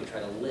that's why we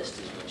try to list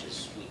as much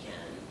as we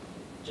can.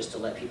 just to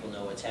let people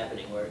know what's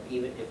happening, or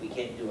even if we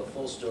can't do a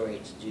full story,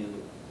 to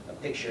do a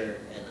picture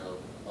and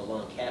a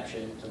long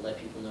caption to let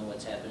people know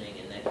what's happening,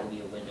 and that can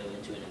be a window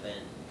into an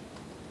event.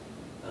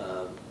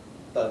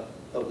 But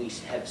we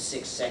have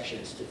 6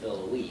 sections to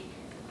fill a week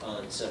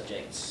on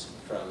subjects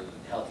from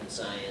health and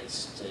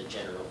science to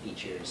general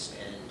features,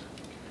 and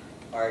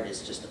art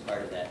is just a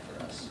part of that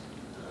for us.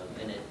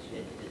 And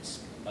it's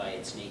by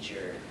its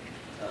nature,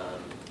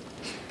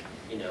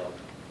 you know,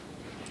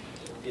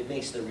 it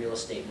makes the real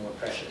estate more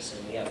precious,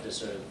 and we have to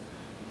sort of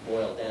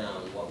boil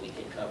down what we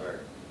can cover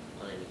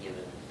on any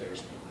given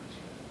Thursday.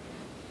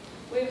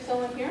 We have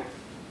someone here?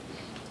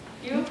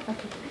 You?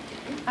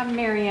 I'm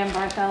Mary Ann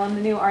Barthel. I'm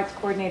the new arts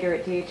coordinator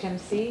at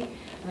DHMC.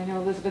 And I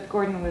know Elizabeth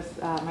Gordon was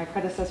my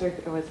predecessor,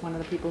 was one of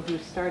the people who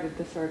started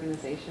this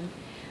organization.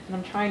 And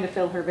I'm trying to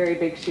fill her very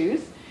big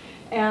shoes.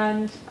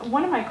 And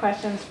one of my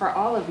questions for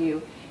all of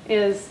you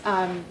is,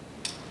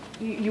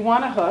 you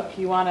want a hook,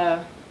 you want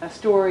a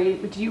story,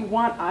 but do you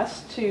want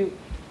us to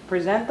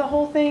present the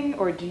whole thing,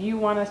 or do you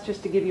want us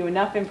just to give you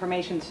enough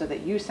information so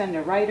that you send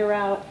a writer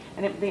out?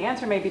 And the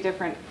answer may be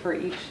different for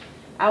each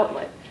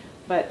outlet.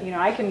 But, you know,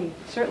 I can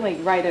certainly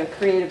write a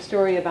creative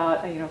story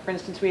about, you know, for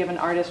instance, we have an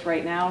artist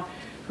right now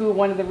who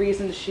one of the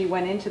reasons she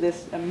went into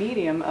this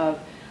medium of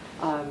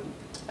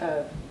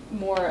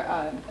more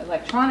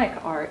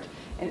electronic art,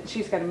 and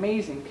she's got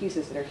amazing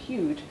pieces that are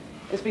huge,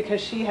 is because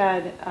she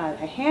had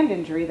a hand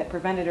injury that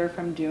prevented her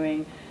from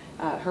doing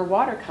her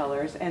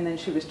watercolors, and then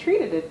she was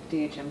treated at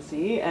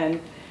DHMC,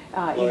 and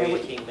Gloria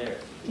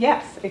King-Merritt.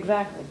 Yes,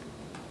 exactly.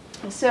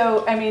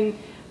 So, I mean,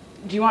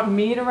 do you want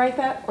me to write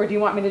that, or do you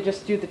want me to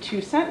just do the 2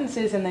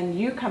 sentences and then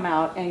you come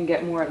out and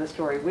get more of the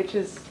story? Which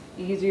is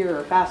easier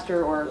or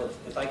faster, or? Well,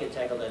 if I could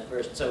tackle that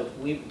first. So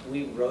we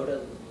wrote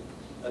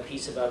a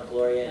piece about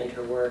Gloria and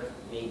her work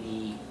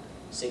maybe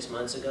 6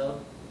 months ago,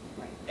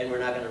 Right. and we're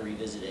not going to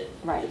revisit it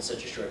Right. in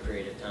such a short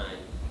period of time.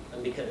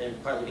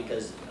 And partly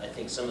because I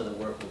think some of the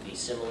work will be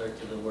similar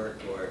to the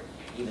work, or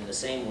even the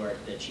same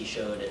work that she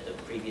showed at the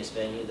previous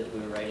venue that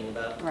we were writing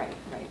about. Right,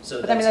 right.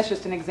 So But I mean, that's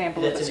just an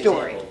example of a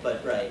story. Example,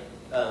 but right.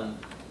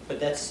 But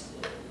that's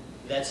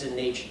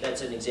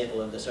an example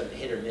of the sort of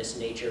hit or miss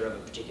nature of a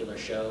particular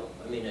show.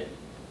 I mean,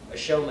 a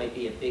show might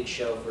be a big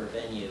show for a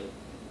venue,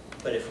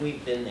 but if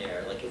we've been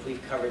there, like if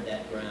we've covered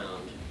that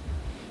ground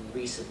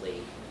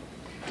recently,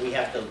 we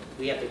have to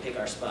pick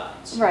our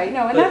spots. Right,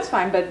 no, and that's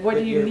fine, but what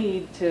do you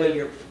need to? But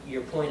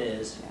your point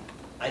is, Yeah.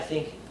 I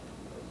think,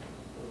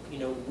 you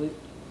know,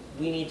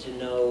 we need to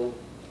know,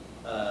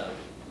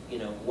 you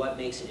know, what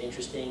makes it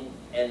interesting,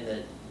 and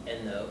the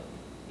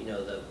you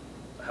know, the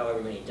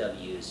however many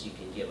W's you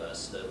can give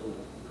us, the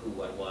who,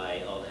 what,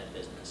 why, all that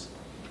business,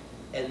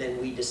 and then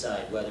we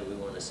decide whether we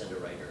want to send a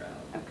writer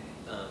out.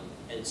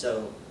 Okay. And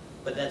so,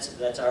 but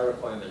that's our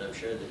requirement. I'm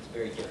sure that's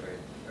very different,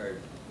 or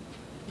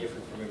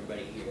different from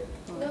everybody here.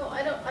 No,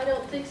 I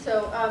don't think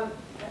so.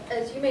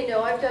 As you may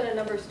know, I've done a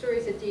number of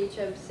stories at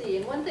DHMC,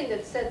 and one thing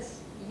that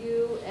sets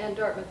you and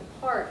Dartmouth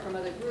apart from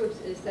other groups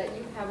is that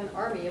you have an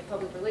army of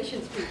public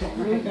relations people.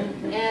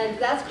 And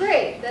that's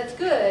great, that's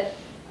good.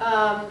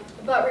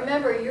 But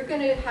remember, you're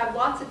going to have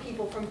lots of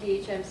people from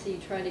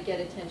DHMC trying to get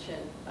attention.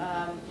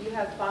 You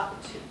have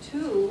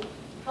 2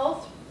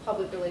 health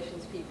public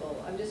relations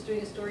people. I'm just doing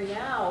a story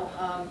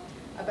now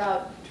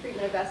about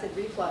treatment of acid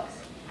reflux.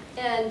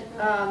 And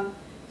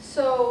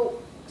so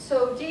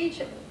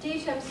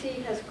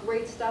DHMC has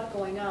great stuff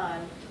going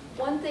on.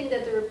 One thing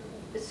that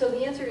so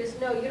the answer is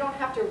no, you don't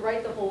have to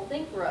write the whole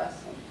thing for us,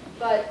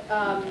 but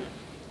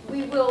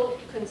we will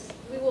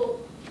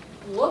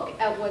look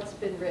at what's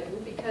been written,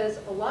 because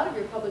a lot of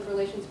your public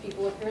relations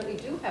people apparently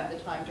do have the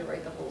time to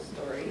write the whole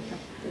story.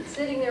 It's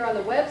sitting there on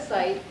the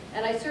website,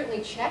 and I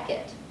certainly check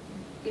it.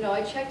 You know,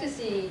 I check to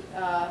see,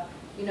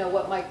 you know,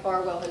 what Mike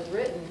Barwell has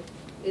written.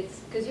 It's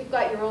because you've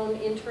got your own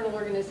internal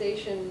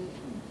organization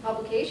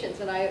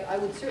publications, and I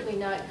would certainly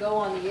not go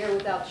on the air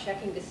without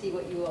checking to see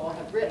what you all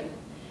have written.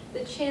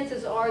 The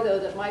chances are, though,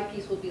 that my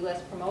piece would be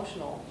less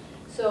promotional.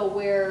 So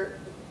where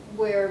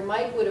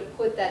Mike would have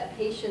put that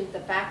patient, the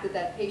fact that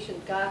that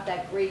patient got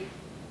that great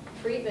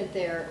treatment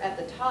there at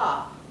the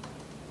top,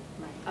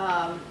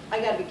 I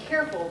got to be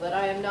careful that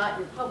I am not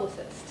your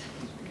publicist.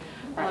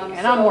 Right.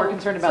 And I'm more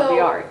concerned about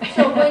the art.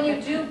 So when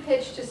you do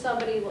pitch to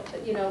somebody,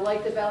 you know,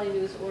 like the Valley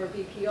News or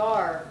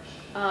VPR,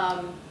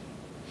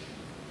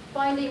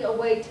 finding a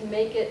way to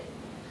make it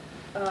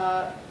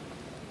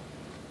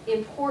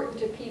important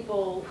to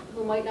people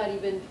who might not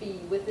even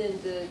be within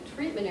the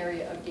treatment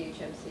area of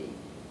DHMC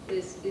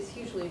is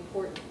hugely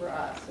important for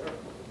us,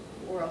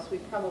 or else we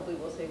probably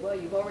will say, well,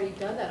 you've already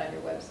done that on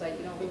your website,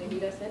 you don't really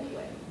need us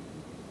anyway.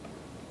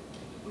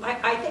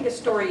 I think a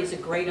story is a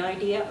great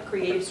idea, a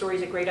creative story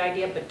is a great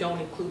idea, but don't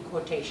include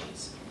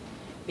quotations.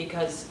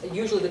 Because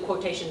usually the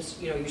quotations,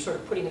 you know, you're sort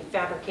of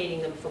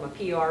fabricating them from a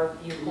PR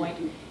viewpoint,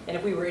 and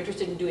if we were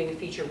interested in doing a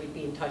feature, we'd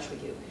be in touch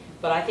with you.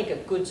 But I think a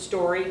good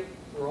story,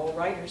 we're all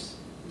writers,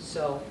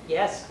 so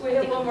yes. We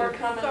have one more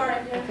comment.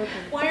 Sorry,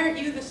 why aren't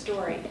you the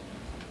story?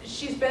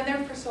 She's been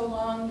there for so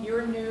long,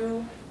 you're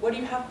new. What do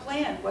you have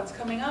planned? What's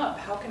coming up?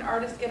 How can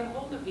artists get a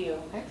hold of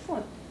you?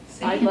 Excellent.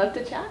 See? I'd love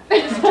to chat.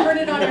 Just turn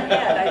it on your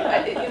head.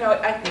 I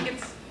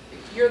think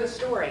you're the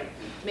story.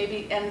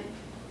 Maybe, and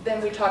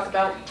then we talk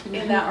about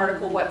in that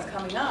article what's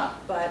coming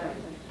up, but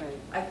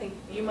I think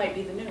you might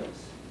be the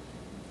news.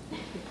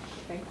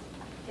 Thanks.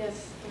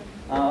 Yes.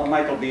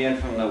 Michael Bean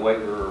from the White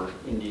River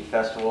Indie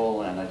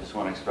Festival, and I just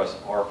want to express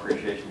our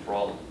appreciation for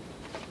all the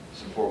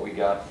support we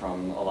got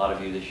from a lot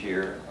of you this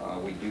year.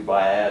 We do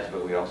buy ads,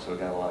 but we also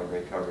got a lot of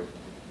great coverage.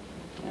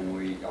 And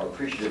we are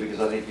appreciative because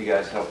I think you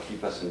guys help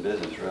keep us in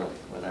business, really.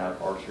 Without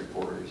arts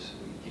reporters,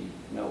 we'd be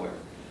nowhere.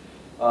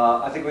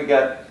 I think we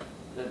got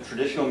the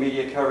traditional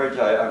media coverage.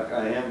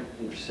 I am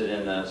interested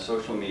in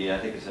social media. I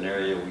think it's an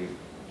area we've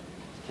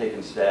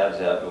taken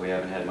stabs at, but we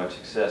haven't had much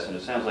success. And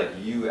it sounds like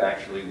you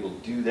actually will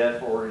do that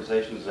for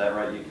organizations. Is that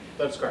right?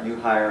 That's correct. You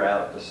hire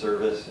out the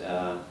service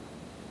to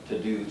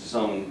do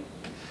some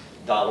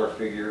dollar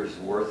figures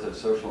worth of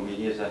social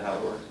media. Is that how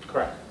it works?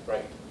 Correct,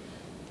 right.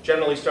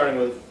 Generally starting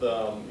with,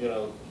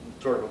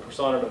 sort of a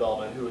persona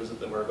development, who is it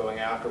that we're going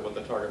after, what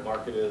the target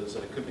market is,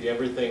 and it could be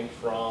everything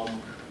from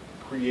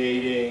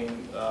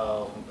creating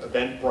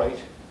Eventbrite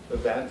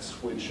events,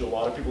 which a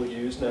lot of people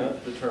use now to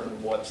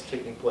determine what's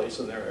taking place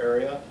in their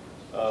area,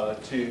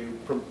 to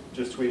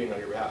just tweeting on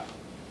your behalf.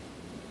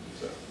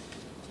 So,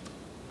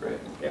 great.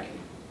 Yeah.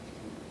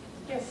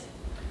 Yes.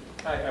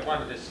 I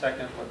wanted to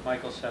second what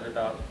Michael said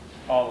about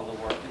all of the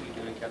work that you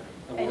do to get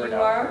the And word you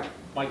out. are?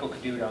 Michael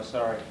Caduto,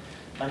 sorry.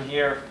 I'm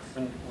here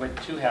with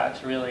two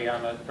hats, really.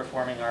 I'm a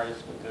performing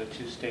artist with the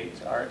two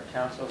states art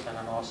councils, and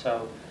I'm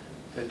also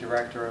the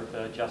director of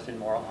the Justin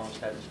Morrill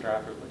Homestead in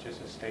Stratford, which is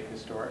a state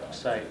historic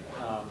site.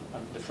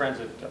 I'm the Friends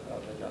of the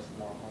Justin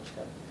Morrill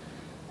Homestead.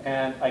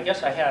 And I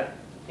guess I had,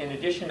 in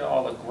addition to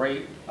all the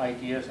great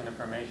ideas and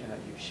information that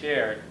you've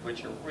shared,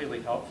 which are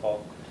really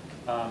helpful,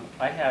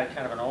 I had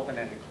kind of an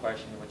open-ended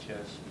question, which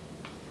is,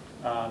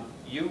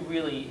 you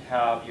really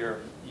have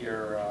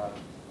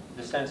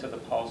the sense of the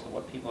pulse of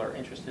what people are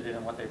interested in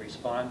and what they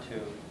respond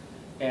to.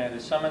 And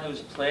as someone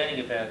who's planning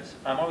events,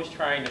 I'm always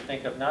trying to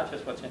think of not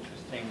just what's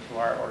interesting to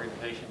our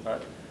organization,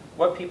 but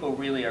what people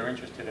really are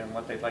interested in,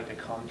 what they'd like to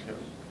come to.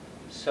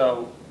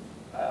 So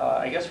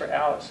I guess for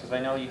Alex, because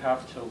I know you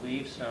have to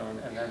leave soon,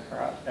 and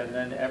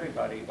then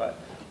everybody, but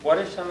what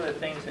are some of the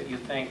things that you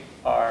think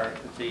are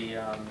the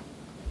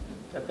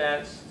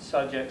events,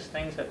 subjects,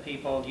 things that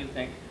people, you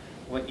think,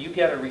 when you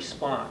get a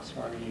response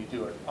when you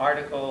do an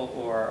article,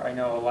 or I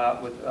know a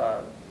lot with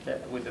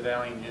the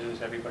Valley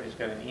News, everybody's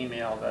got an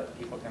email that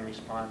people can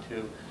respond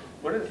to.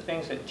 What are the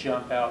things that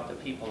jump out to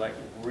people that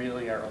you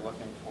really are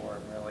looking for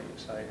and really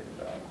excited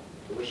about?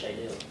 I wish I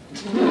knew.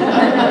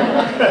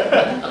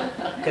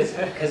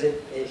 Because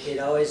it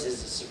always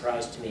is a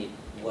surprise to me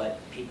what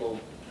people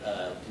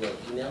will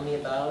email me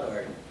about,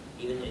 or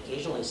even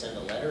occasionally send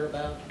a letter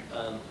about.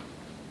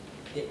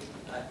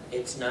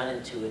 It's not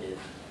intuitive.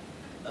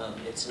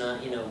 It's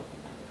not,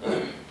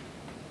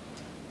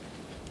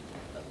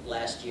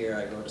 last year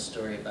I wrote a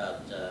story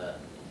about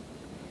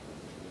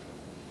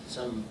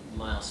some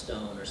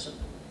milestone or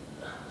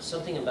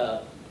something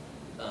about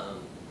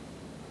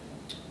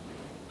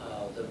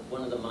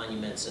one of the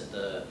monuments at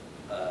the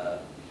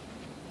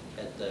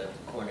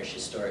Cornish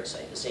Historic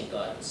Site, the St.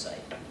 Gaudens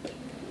site.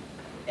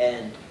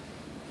 And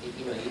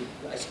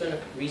I spent a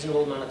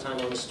reasonable amount of time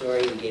on the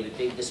story. We gave a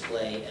big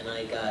display, and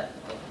I got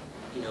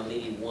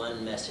maybe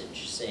one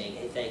message saying,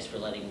 hey, thanks for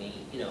letting me,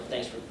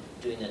 thanks for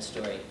doing that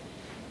story.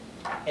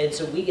 And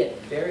so we get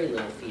very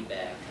little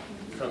feedback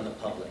from the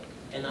public.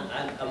 And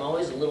I'm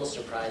always a little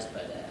surprised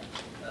by that.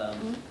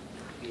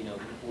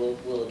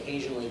 We'll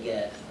occasionally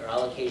get, or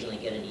I'll occasionally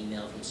get an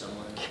email from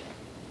someone.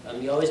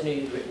 You always knew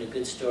you'd written a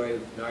good story.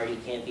 Nardi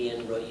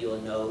Campion wrote you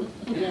a note.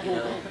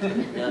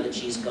 Now that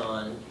she's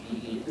gone,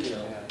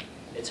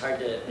 it's hard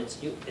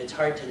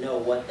to know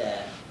what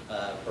that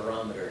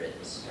barometer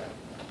is.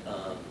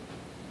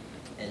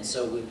 And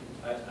so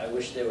I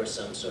wish there was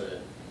some sort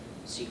of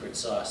secret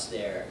sauce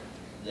there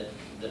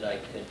that I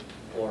could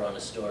pour on a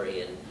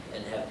story and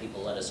have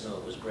people let us know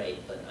it was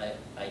great, but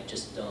I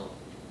just don't.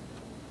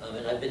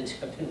 And I've been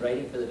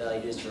writing for the Valley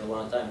News for a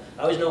long time.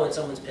 I always know when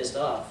someone's pissed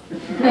off. and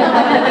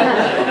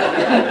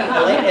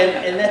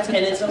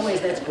it's always,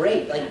 that's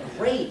great. Like,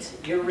 great,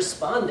 you're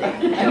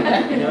responding.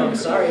 I'm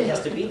sorry it has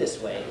to be this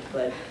way,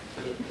 but.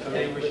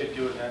 Maybe we should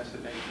do events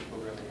that make people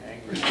really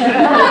angry.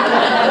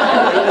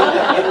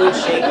 It would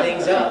shake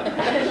things up. I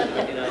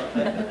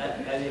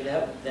mean,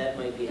 that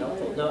might be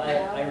helpful. No,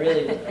 I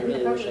really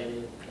wish I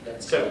knew.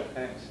 That's so.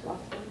 Thanks.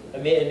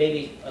 And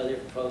maybe other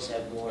folks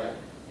have more.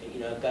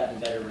 I've gotten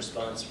better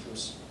response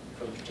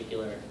from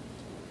particular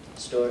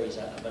stories,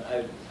 but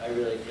I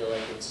really feel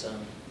like it's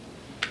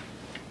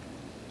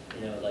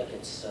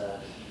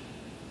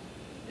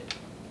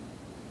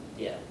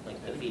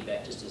like the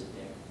feedback just isn't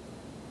there.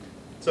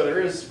 So there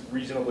is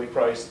reasonably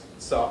priced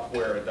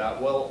software that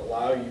will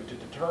allow you to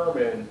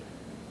determine,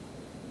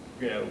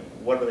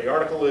 whatever the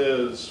article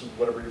is,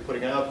 whatever you're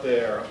putting out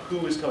there,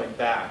 who is coming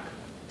back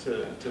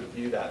to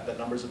view that, the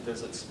numbers of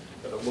visits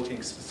that are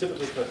looking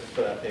specifically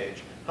for that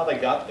page, how they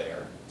got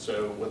there.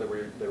 So whether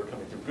they were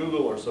coming through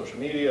Google or social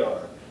media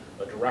or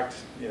a direct,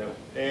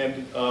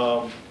 and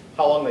how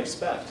long they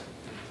spent,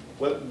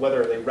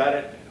 whether they read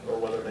it or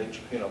whether they,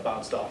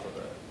 bounced off of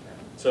it.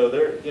 So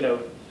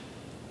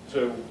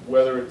so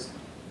whether it's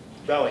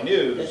Valley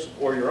News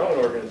or your own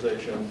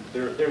organization,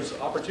 there's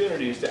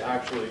opportunities to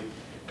actually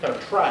kind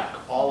of track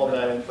all of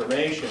that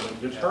information and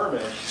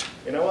determine,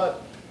 you know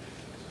what,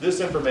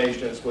 this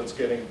information is what's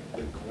getting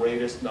the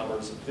greatest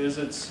numbers of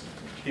visits,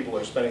 people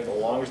are spending the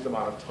longest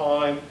amount of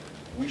time.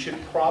 We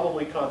should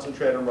probably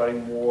concentrate on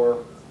writing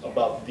more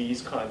about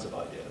these kinds of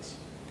ideas,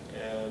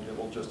 and it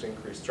will just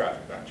increase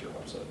traffic back to your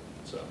website.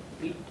 So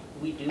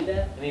We do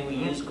that. I mean, we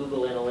use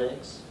Google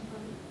Analytics.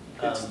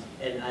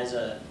 And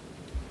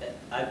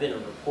I've been a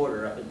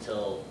reporter up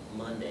until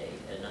Monday,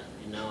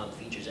 and now I'm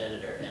features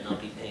editor, and I'll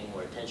be paying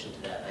more attention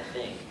to that, I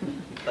think.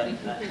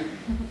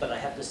 But I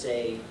have to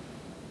say,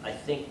 I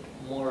think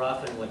more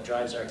often what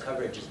drives our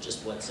coverage is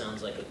just what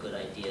sounds like a good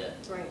idea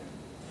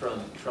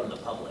from the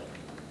public.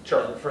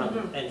 Sure.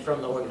 And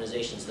from the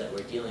organizations that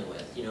we're dealing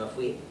with. If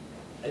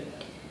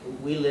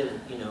we live,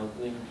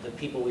 the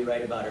people we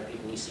write about are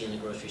people we see in the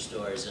grocery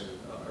stores and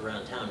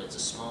around town. It's a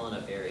small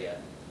enough area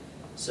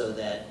so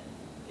that,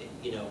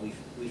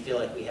 we feel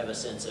like we have a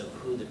sense of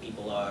who the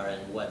people are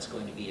and what's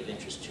going to be of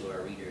interest to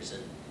our readers,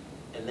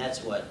 and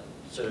that's what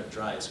sort of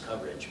drives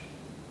coverage.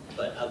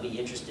 But I'll be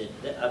interested,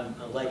 I'm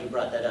glad you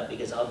brought that up,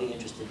 because I'll be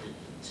interested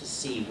to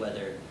see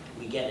whether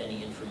we get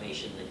any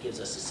information that gives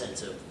us a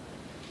sense of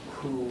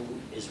who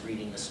is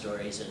reading the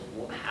stories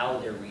and how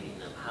they're reading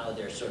them, how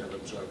they're sort of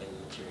absorbing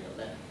the material.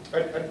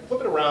 I'd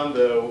flip it around,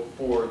 though,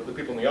 for the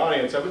people in the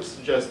audience. I would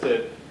suggest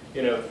that,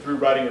 through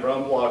writing your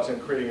own blogs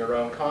and creating your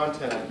own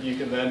content, you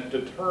can then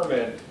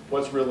determine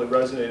what's really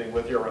resonating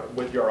with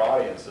your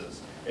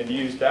audiences, and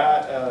use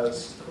that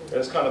as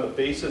kind of the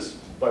basis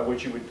by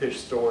which you would pitch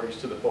stories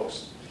to the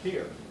folks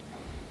here,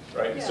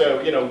 right? Yeah.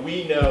 So,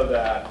 we know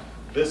that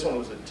this one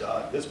was a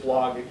dud. This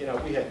blog,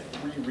 we had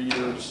 3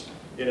 readers,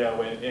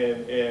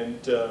 and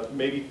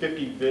maybe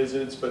 50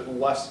 visits, but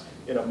less,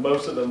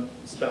 most of them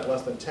spent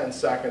less than 10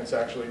 seconds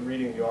actually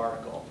reading the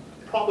article.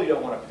 Probably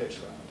don't want to pitch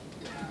that.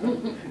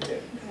 Yeah.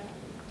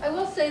 I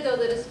will say, though,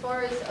 that as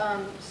far as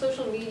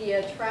social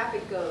media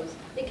traffic goes,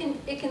 it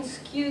can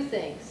skew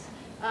things.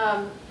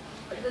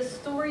 The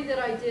story that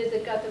I did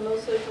that got the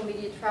most social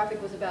media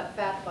traffic was about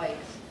fat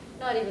bikes,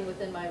 not even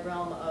within my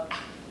realm of,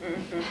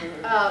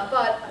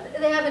 but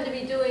they happen to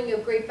be doing a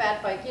great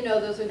fat bike.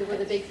 Those are were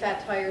the big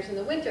fat tires in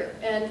the winter.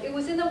 And it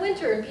was in the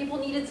winter, and people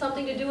needed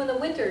something to do in the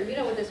winter. You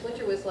know what this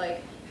winter was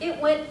like. It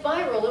went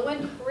viral. It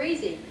went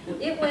crazy.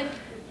 It went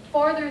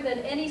farther than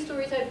any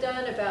stories I've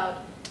done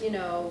about,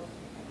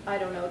 I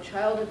don't know,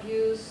 child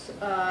abuse,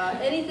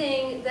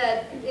 anything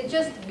that,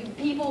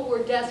 people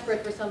were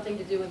desperate for something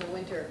to do in the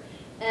winter.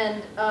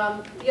 And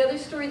the other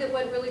story that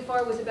went really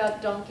far was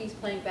about donkeys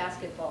playing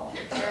basketball.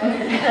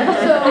 Right?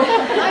 So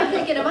I'm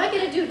thinking, am I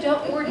going to do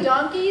more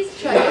donkeys?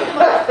 Should I put them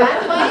on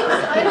fat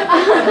bikes? I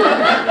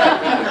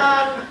don't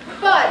know.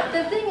 But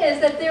the thing is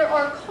that there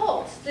are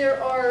cults.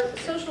 There are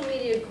social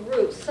media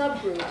groups,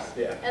 subgroups.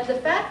 Yeah. And the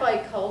fat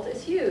bike cult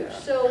is huge.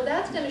 So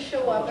that's going to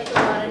show up as a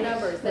lot of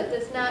numbers. That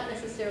does not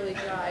necessarily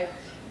drive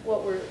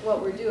what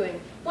we're doing.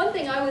 One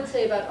thing I would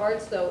say about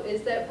arts, though,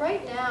 is that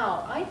right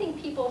now, I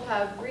think people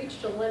have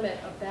reached a limit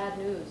of bad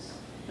news.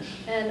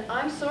 And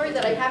I'm sorry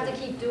that I have to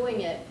keep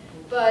doing it,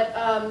 but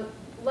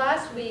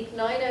last week,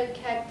 Nina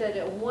Keck did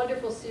a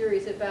wonderful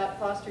series about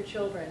foster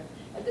children.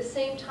 At the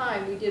same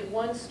time, we did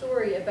one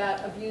story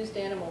about abused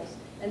animals,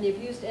 and the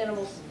abused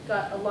animals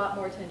got a lot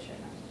more attention.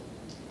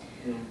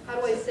 How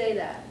do I say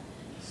that?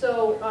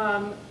 So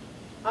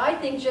I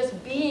think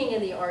just being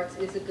in the arts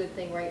is a good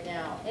thing right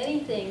now.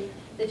 Anything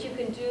that you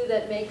can do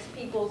that makes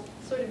people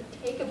sort of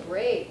take a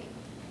break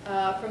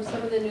from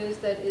some of the news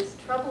that is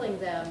troubling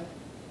them,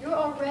 you're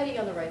already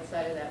on the right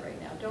side of that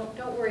right now.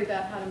 Don't worry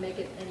about how to make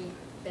it any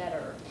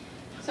better.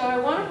 So I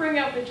want to bring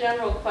up a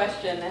general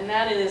question, and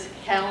that is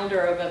calendar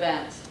of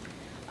events.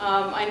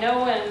 I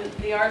know when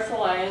the Arts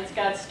Alliance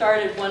got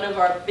started, one of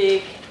our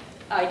big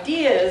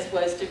ideas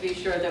was to be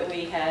sure that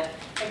we had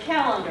a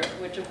calendar,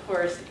 which of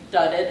course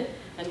dudded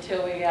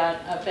until we got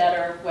a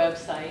better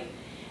website.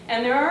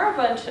 And there are a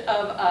bunch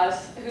of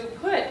us who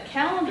put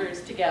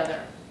calendars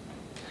together.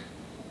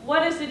 What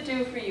does it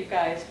do for you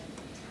guys?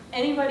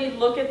 Anybody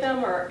look at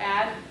them or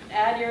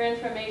add your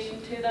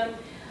information to them?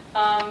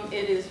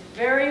 It is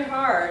very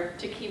hard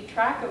to keep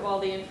track of all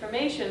the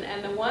information,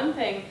 and the one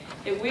thing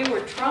that we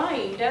were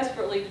trying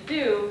desperately to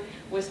do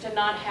was to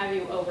not have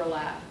you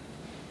overlap,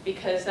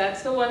 because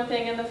that's the one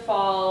thing in the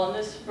fall and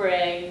the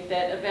spring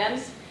that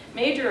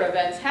major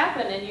events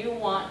happen, and you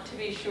want to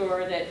be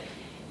sure that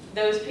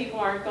those people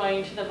aren't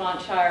going to the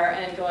Montshire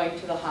and going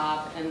to the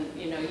Hop, and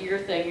your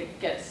thing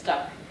gets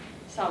stuck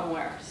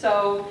somewhere.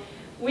 So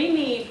we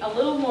need a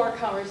little more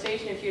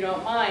conversation, if you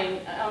don't mind,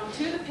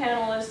 to the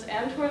panelists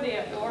and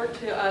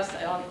to us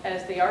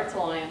as the Arts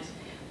Alliance,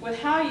 with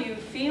how you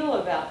feel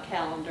about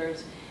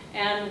calendars,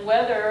 and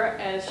whether,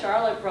 as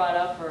Charlotte brought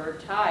up, or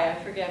Ty,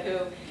 I forget who,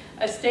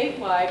 a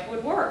statewide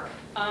would work.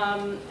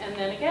 And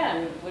then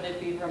again, would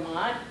it be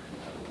Vermont?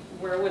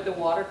 where would the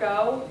water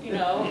go, you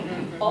know,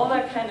 all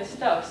that kind of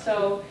stuff.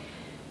 So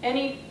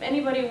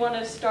anybody want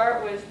to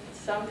start with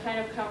some kind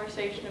of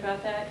conversation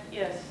about that?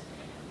 Yes.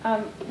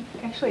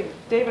 Actually,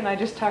 Dave and I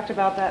just talked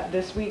about that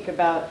this week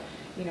about,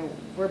 you know,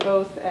 we're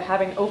both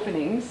having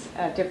openings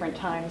at different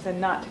times and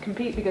not to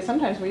compete, because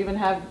sometimes we even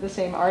have the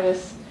same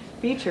artists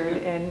featured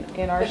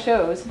in our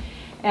shows.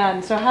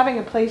 And so having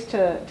a place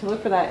to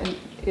look for that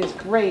is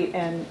great.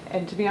 And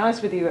to be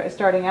honest with you,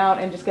 starting out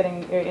and just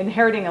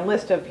inheriting a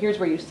list of here's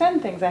where you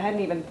send things, I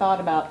hadn't even thought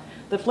about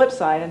the flip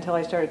side until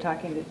I started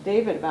talking to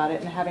David about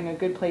it and having a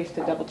good place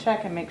to double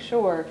check and make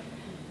sure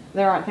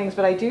there aren't things.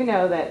 But I do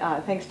know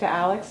that thanks to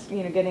Alex,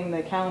 you know, getting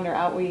the calendar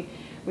out,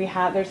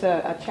 there's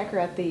a checker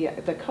at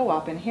the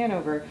Co-op in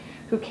Hanover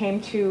who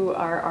came to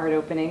our art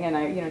opening, and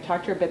I, you know,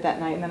 talked to her a bit that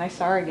night, and then I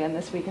saw her again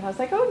this week, and I was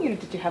like, oh, you know,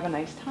 did you have a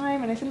nice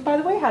time? And I said, by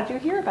the way, how did you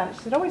hear about it?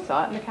 She said, oh, I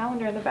saw it in the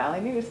calendar in the Valley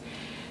News.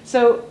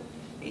 So,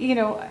 you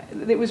know,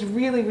 it was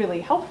really,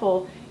 really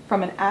helpful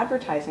from an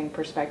advertising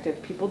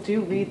perspective. People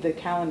do read the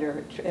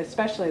calendar,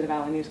 especially the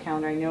Valley News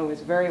calendar. I know it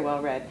was very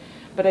well read,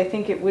 but I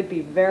think it would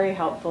be very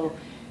helpful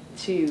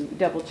to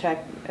double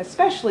check,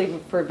 especially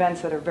for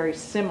events that are very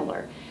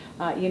similar.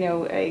 You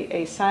know,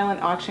 a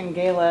silent auction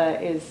gala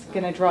is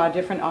going to draw a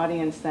different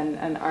audience than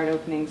an art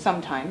opening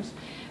sometimes.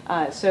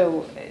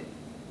 So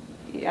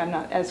I'm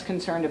not as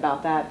concerned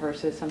about that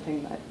versus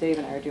something that Dave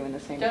and I are doing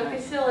the same time. Don't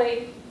be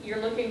silly. You're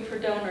looking for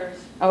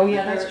donors. Oh,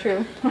 yeah, that's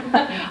true.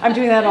 I'm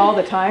doing that all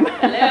the time.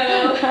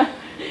 Hello.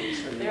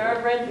 They're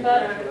our bread and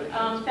butter.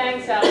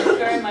 Thanks, Alex,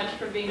 very much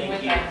for being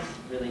with us.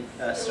 Really,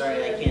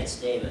 sorry I can't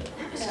stay, but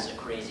this is a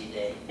crazy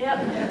day.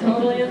 Yep,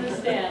 totally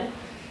understand.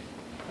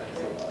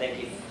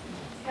 Thank you.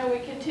 Can we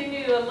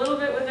continue a little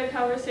bit with the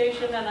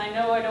conversation? And I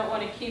know I don't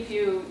want to keep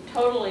you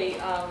totally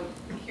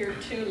here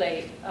too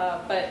late,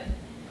 but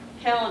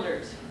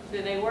calendars,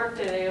 do they work,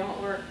 do they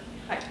don't work?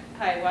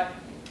 Hi, what?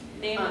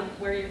 Name and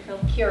where you're from?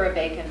 Kira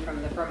Bacon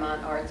from the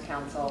Vermont Arts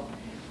Council.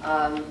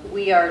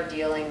 We are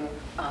dealing,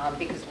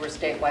 because we're a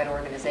statewide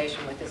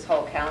organization, with this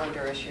whole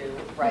calendar issue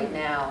right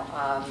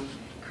now.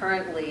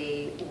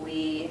 Currently,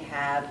 we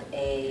have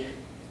a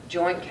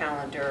joint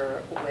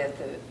calendar with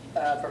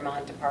the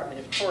Vermont Department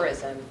of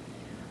Tourism,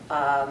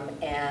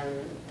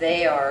 and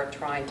they are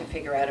trying to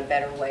figure out a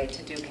better way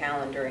to do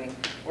calendaring.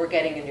 We're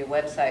getting a new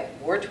website.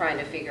 We're trying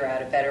to figure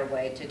out a better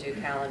way to do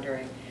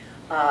calendaring.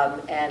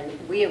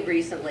 And we have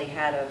recently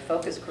had a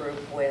focus group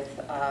with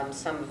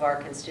some of our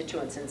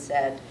constituents and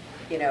said,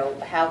 you know,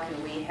 how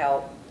can we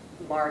help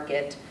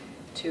market,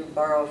 to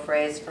borrow a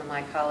phrase from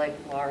my colleague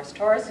Lars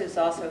Torres, who's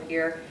also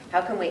here,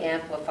 how can we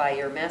amplify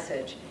your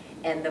message?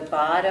 And the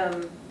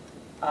bottom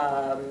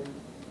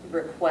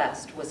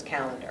request was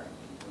calendar.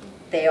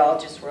 They all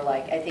just were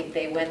like, I think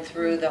they went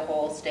through the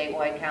whole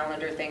statewide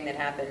calendar thing that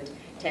happened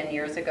 10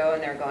 years ago,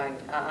 and they're going,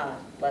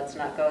 let's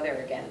not go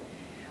there again,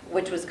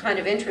 which was kind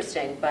of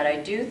interesting. But I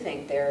do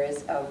think there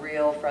is a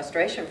real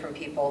frustration from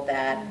people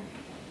that,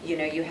 you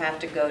know, you have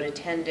to go to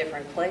 10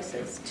 different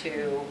places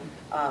to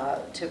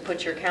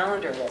put your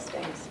calendar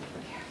listings.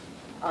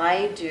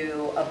 I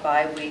do a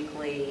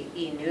bi-weekly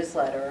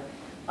e-newsletter,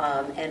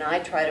 and I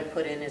try to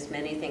put in as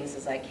many things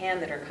as I can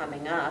that are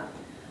coming up.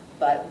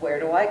 But where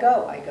do I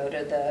go? I go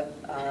to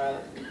the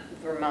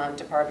Vermont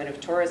Department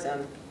of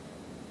Tourism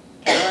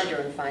calendar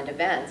and find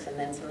events. And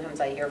then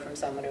sometimes I hear from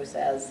someone who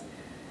says,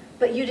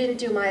 but you didn't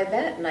do my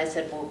event. And I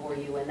said, well, were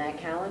you in that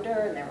calendar?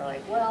 And they were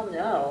like, well,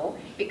 no,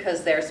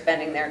 because they're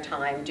spending their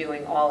time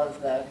doing all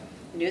of the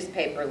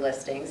newspaper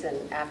listings,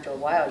 and after a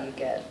while you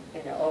get,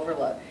 you know,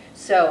 overload.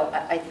 So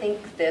I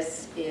think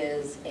this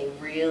is a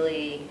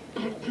really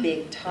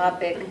big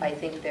topic. I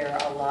think there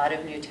are a lot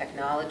of new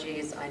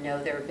technologies. I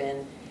know there have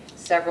been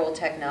several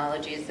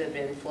technologies that have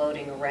been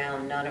floating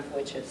around, none of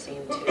which have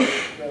seemed to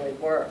really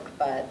work,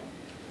 but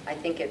I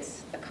think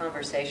it's a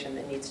conversation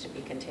that needs to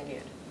be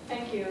continued.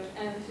 Thank you.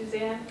 And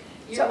Suzanne?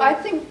 So I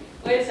think...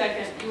 Wait a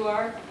second, you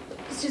are?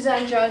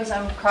 Suzanne Jones,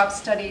 I'm Craft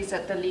Studies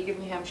at the League of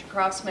New Hampshire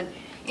Craftsmen.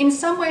 In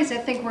some ways, I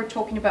think we're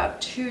talking about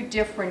two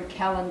different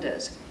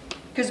calendars,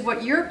 because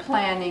what you're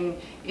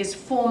planning is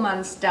 4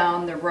 months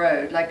down the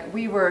road. Like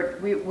we're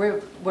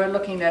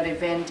looking at an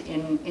event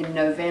in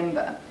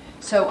November.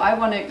 So I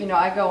want to, you know,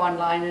 I go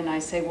online and I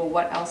say, well,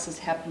 what else is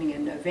happening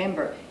in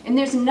November? And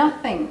there's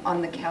nothing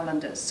on the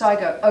calendar. So I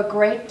go, a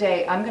great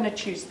day, I'm going to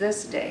choose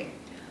this day.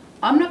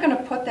 I'm not going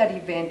to put that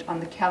event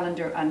on the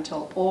calendar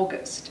until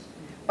August,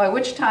 by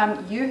which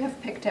time you have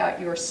picked out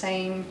your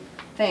same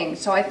thing.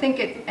 So I think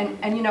it,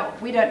 and you know,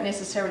 we don't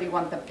necessarily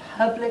want the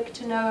public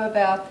to know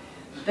about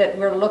that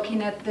we're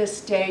looking at this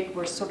date,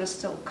 we're sort of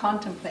still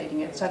contemplating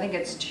it. So I think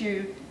it's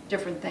two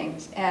different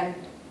things. And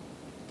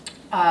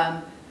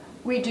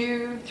we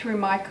do, through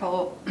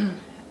Michael,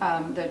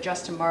 the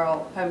Justin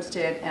Morrill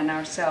Homestead and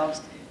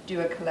ourselves,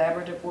 do a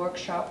collaborative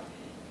workshop.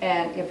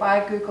 And if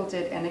I Googled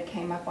it and it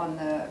came up on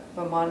the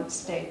Vermont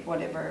State,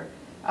 whatever,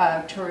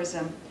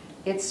 tourism,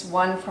 it's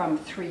one from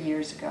 3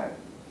 years ago.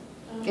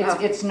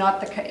 It's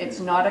not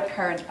a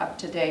current up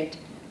to date,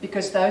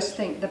 because those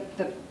things,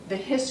 the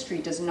history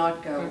does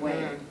not go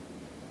away.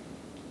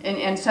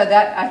 And so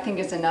that, I think,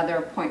 is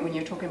another point when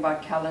you're talking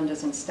about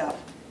calendars and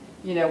stuff.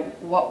 You know,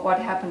 what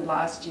happened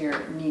last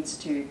year needs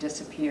to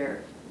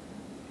disappear.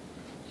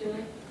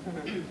 Julie?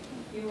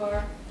 You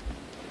are?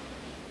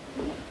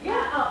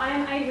 Yeah,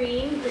 I'm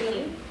Irene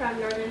Green from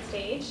Northern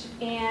Stage,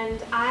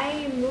 and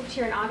I moved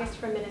here in August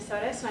from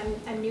Minnesota, so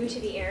I'm new to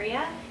the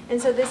area.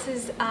 And so this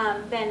has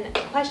been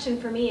a question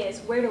for me is,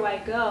 where do I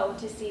go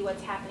to see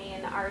what's happening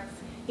in the arts?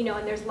 You know,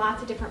 and there's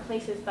lots of different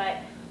places, but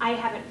I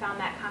haven't found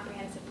that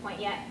comprehensive point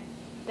yet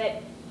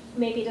that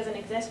maybe doesn't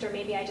exist, or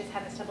maybe I just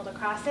haven't stumbled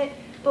across it.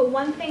 But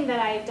one thing that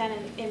I've done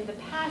in the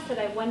past that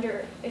I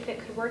wonder if it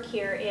could work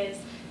here is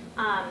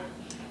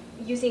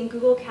using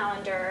Google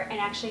Calendar and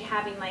actually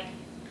having like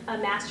a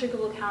master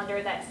Google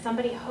Calendar that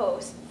somebody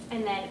hosts,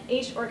 and then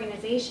each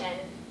organization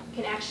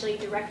can actually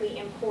directly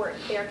import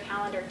their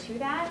calendar to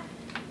that.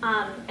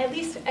 At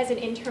least as an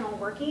internal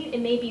working, it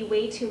may be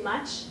way too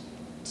much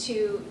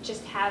to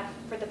just have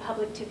for the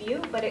public to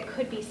view, but it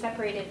could be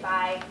separated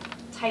by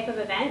type of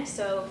event,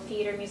 so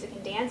theater, music,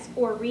 and dance,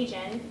 or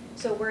region.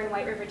 So we're in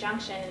White River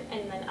Junction,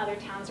 and then other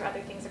towns or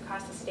other things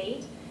across the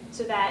state,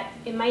 so that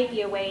it might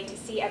be a way to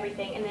see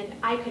everything, and then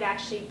I could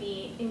actually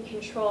be in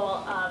control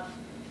of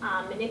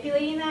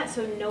manipulating that,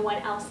 so no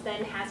one else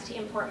then has to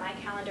import my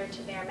calendar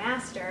to their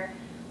master.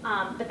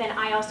 But then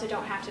I also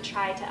don't have to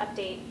try to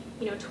update,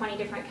 20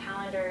 different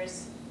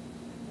calendars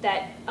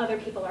that other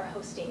people are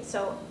hosting.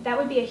 So that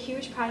would be a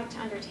huge project to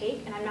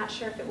undertake, and I'm not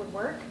sure if it would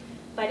work,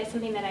 but it's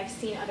something that I've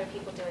seen other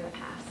people do in the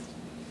past.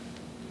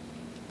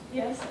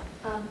 Yes?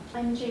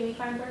 I'm Jamie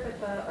Feinberg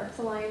with the Arts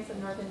Alliance of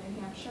Northern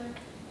New Hampshire.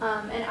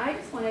 And I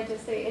just wanted to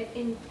say,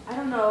 I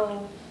don't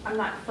know, I'm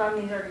not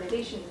from these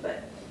organizations,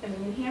 but I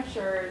mean, New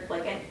Hampshire,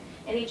 like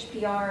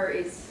NHPR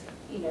is,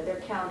 their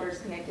calendar is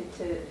connected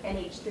to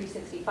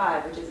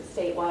NH365, which is a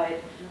statewide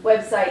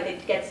website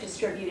that gets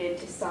distributed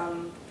to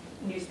some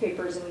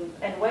newspapers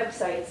and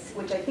websites,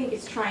 which I think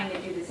is trying to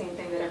do the same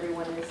thing that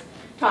everyone is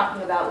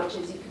talking about, which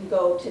is you can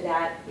go to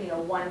that,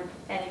 one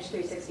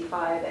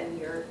NH365 and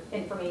your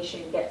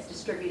information gets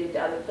distributed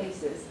to other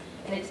places.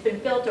 And it's been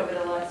built over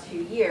the last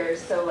few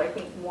years, so I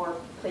think more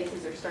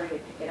places are starting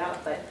to pick it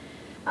up. But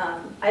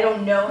I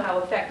don't know how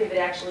effective it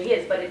actually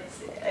is, but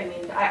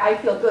I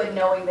feel good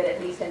knowing that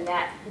at least in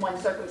that one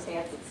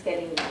circumstance, it's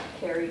getting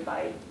carried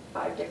by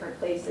 5 different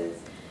places.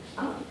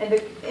 And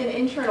an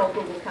internal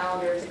Google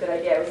Calendar is a good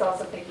idea. I was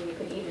also thinking you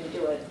could even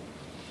do an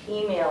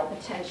email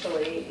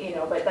potentially,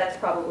 but that's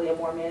probably a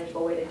more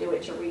manageable way to do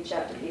it, to reach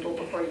out to people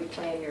before you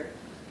plan your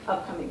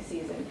upcoming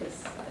season.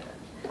 Because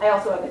I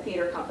also have a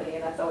theater company,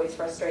 and that's always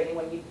frustrating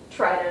when you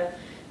try to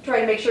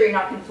make sure you're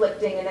not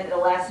conflicting, and then at the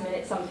last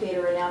minute some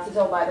theater announces,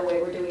 oh, by the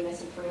way, we're doing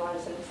this in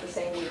Freelance, and it's the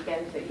same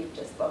weekend that you've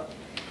just booked.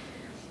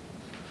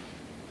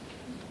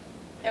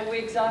 Have we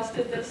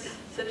exhausted this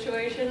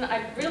situation?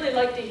 I'd really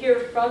like to hear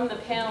from the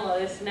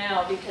panelists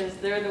now, because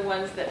they're the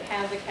ones that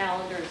have the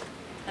calendars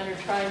and are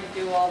trying to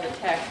do all the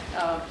tech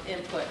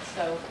input.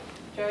 So,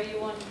 Joe, you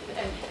want to,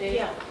 and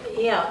Dave?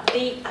 Yeah.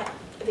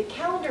 The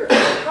calendar,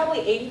 probably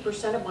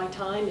 80% of my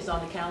time is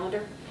on the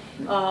calendar.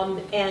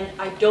 And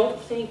I don't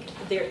think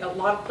a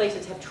lot of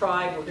places have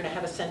tried, we're going to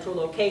have a central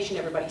location,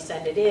 everybody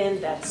send it in,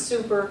 that's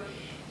super.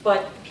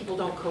 But people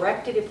don't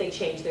correct it if they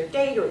change their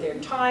date or their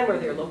time or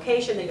their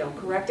location, they don't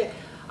correct it.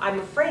 I'm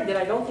afraid that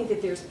I don't think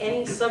that there's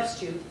any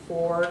substitute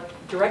for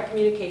direct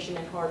communication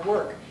and hard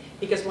work.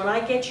 Because when I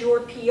get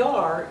your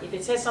PR, if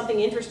it says something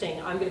interesting,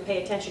 I'm going to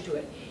pay attention to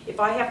it. If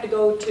I have to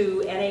go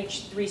to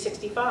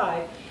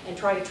NH365 and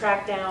try to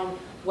track down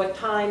what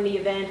time the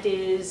event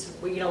is,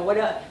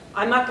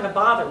 I'm not going to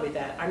bother with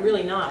that. I'm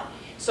really not.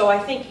 So I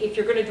think if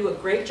you're going to do a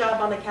great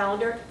job on the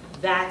calendar,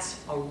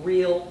 that's a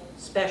real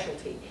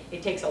specialty.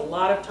 It takes a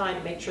lot of time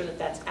to make sure that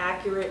that's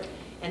accurate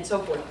and so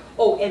forth.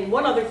 Oh, and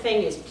one other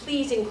thing is,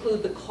 please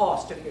include the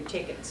cost of your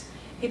tickets.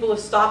 People have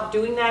stopped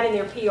doing that in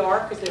their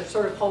PR because they're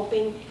sort of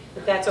hoping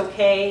that that's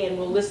okay and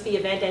we'll list the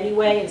event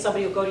anyway and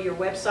somebody will go to your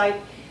website.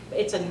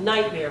 It's a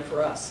nightmare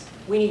for us.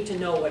 We need to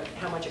know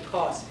how much it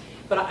costs.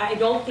 But I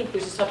don't think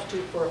there's a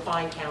substitute for a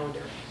fine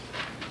calendar.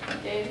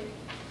 Dave?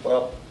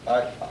 Well,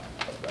 I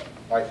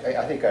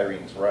think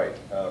Irene's right.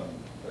 A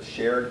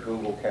shared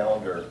Google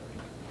Calendar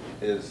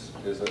is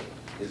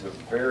a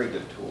very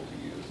good tool to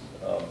use.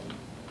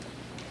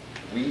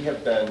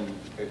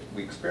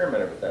 We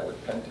experimented with that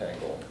with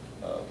Pentangle,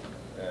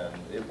 and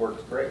it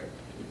worked great.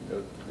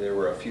 There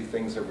were a few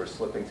things that were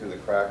slipping through the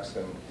cracks,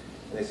 and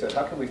they said,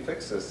 how can we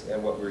fix this?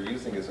 And what we're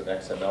using is an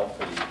XML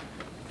feed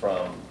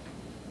from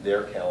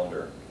their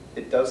calendar.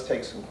 It does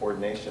take some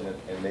coordination,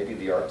 and maybe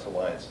the Arts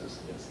Alliance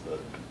is the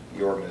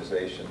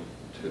organization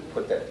to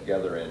put that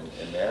together and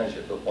manage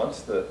it. But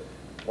once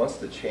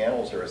the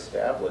channels are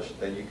established,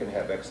 then you can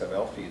have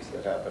XML feeds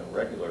that happen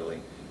regularly,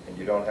 and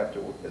you don't have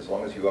to, as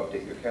long as you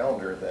update your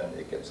calendar, then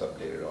it gets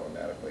updated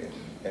automatically.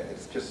 And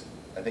it's just,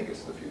 I think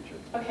it's the future.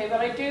 Okay,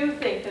 but I do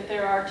think that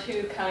there are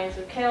 2 kinds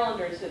of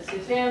calendars that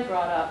Suzanne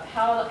brought up.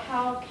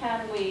 How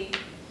can we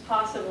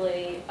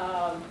possibly,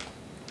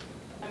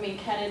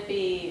 can it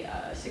be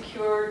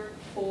secured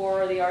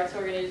for the arts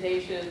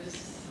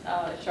organizations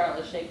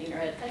Charlotte's shaking her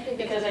head. I think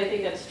Because I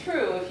think that's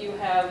true. If you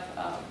have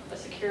a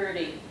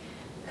security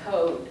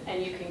code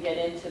and you can get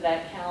into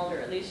that calendar,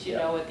 at least you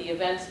know what the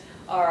events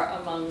are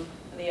among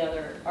the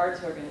other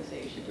arts You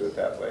organizations. could do it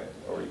that way,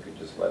 or you could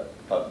just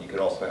you could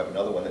also have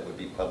another one that would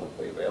be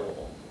publicly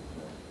available.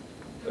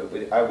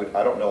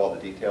 I don't know all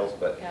the details,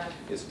 but Yeah.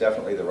 it's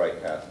definitely the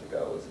right path to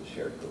go with the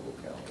shared Google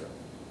Calendar.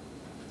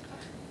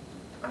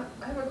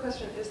 I have a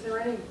question. Is there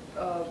any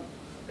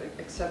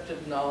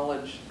accepted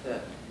knowledge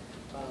that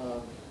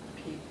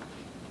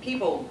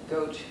people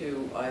go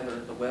to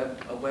either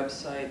a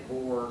website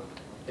or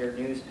their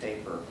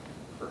newspaper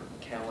for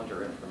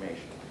calendar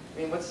information?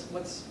 I mean, what's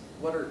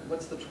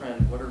the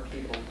trend? What are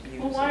people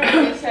using? Well, why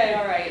don't we say,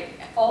 all right,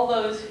 all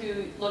those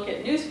who look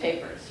at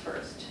newspapers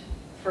first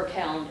for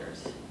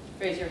calendars,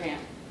 raise your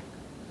hand.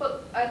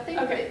 Well, I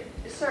think, Okay.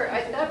 sir,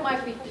 that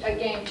might be,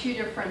 again, two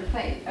different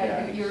things.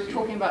 Yeah. You're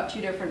talking about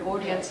two different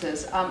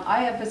audiences.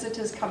 I have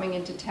visitors coming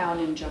into town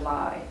in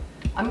July.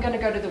 I'm going to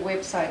go to the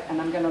website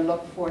and I'm going to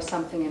look for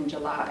something in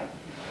July.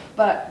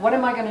 But what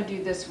am I going to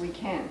do this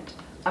weekend?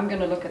 I'm going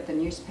to look at the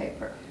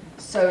newspaper.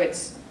 So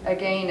it's,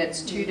 again,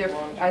 it's two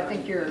different, I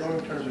think you're...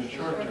 Long-term and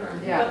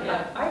short-term.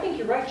 Yeah. I think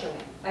you're right, Joanne.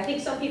 I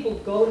think some people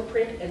go to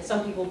print and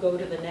some people go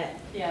to the net.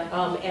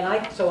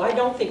 Yeah. So I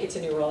don't think it's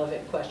an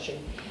irrelevant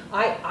question.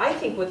 I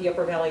think what the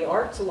Upper Valley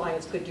Arts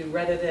Alliance could do,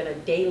 rather than a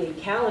daily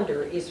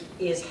calendar,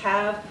 is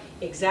have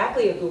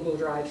exactly a Google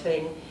Drive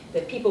thing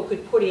that people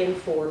could put in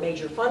for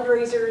major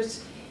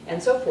fundraisers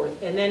and so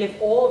forth. And then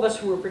if all of us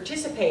who are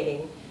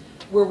participating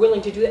were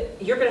willing to do it,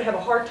 you're going to have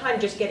a hard time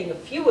just getting a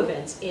few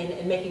events in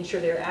and making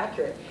sure they're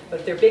accurate.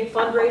 But if they're big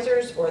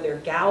fundraisers or they're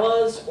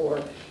galas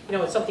or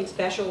it's something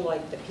special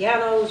like the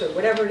pianos or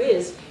whatever it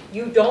is,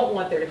 you don't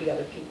want there to be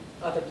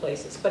other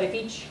places. But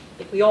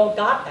if we all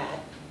got that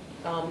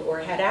or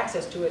had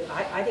access to it,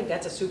 I think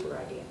that's a super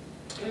idea.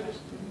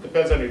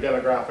 Depends on your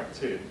demographic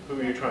too. Who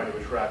are you trying to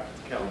attract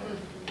to the calendar?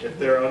 If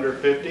they're under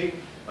 50,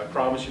 I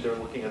promise you they're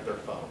looking at their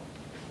phone.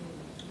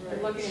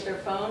 They're looking at their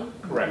phone?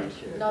 Correct.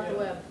 Not the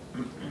web.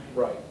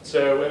 Right.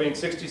 So,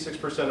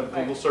 66% of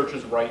Google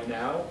searches right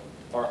now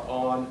are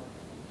on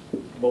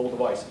mobile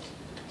devices.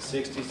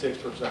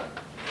 66%.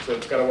 So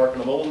it's got to work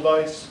on a mobile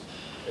device,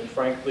 and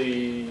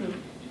frankly,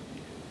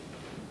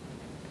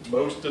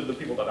 most of the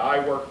people that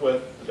I work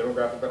with, the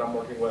demographic that I'm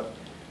working with,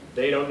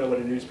 they don't know what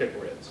a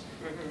newspaper is.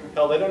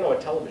 Hell, they don't know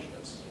what television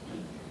is.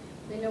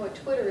 They know what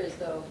Twitter is,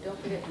 though. Don't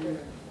forget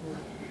Twitter.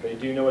 They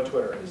do know what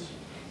Twitter is.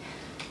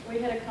 We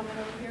had a comment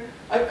over here.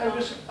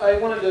 I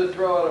wanted to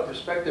throw out a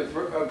perspective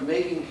of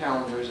making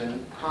calendars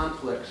and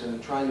conflicts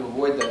and trying to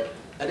avoid that.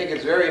 I think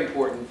it's very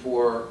important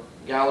for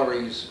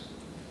galleries,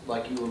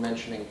 like you were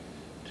mentioning,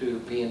 to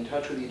be in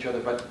touch with each other.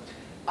 But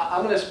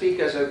I'm going to speak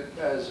as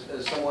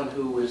someone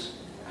who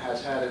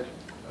has had a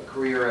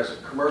career as a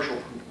commercial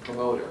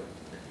promoter.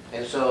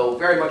 And so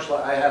very much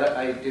like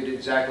I did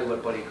exactly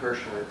what Buddy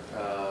Kirshner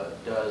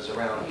does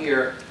around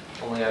here,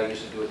 only I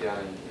used to do it down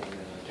in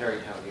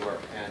Tarrytown, New York.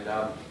 And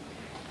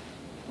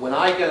when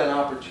I get an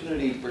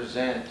opportunity to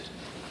present,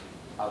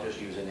 I'll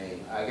just use a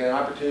name, I get an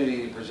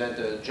opportunity to present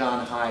to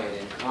John Hyatt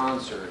in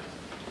concert,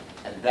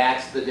 and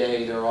that's the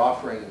day they're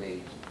offering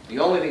me. The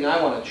only thing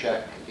I want to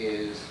check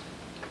is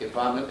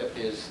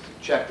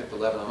check that the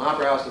Lebanon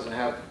Opera House doesn't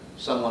have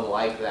someone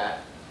like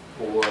that,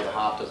 or the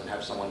Hop doesn't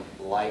have someone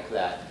like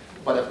that.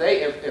 But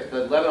if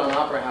the Lebanon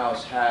Opera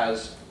House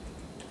has,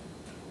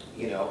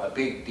 a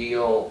big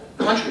deal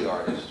country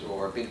artist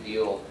or a big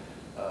deal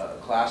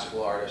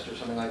classical artist or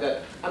something like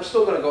that, I'm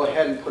still going to go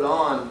ahead and put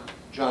on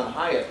John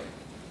Hyatt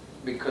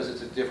because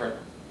it's a different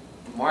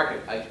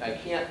market.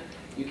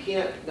 You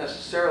can't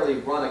necessarily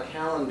run a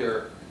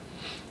calendar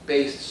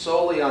based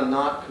solely on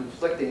not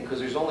conflicting, because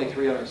there's only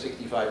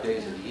 365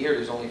 days of the year.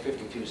 There's only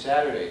 52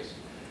 Saturdays.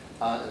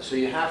 So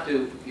you have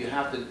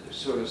to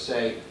sort of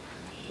say,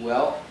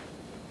 well,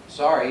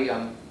 sorry,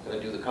 I'm going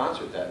to do the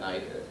concert that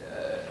night.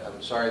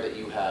 I'm sorry that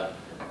you have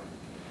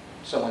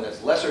someone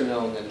that's lesser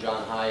known than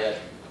John Hyatt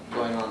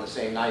going on the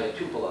same night at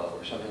Tupelo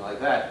or something like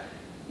that.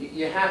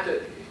 You have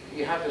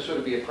to sort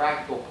of be a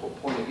practical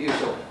point of view.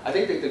 So I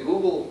think that the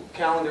Google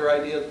Calendar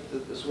idea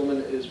that this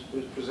woman is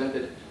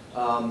presented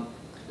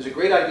is a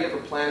great idea for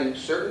planning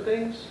certain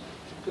things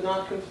to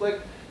not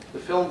conflict. The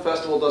film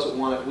festival doesn't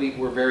want it.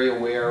 We're very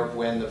aware of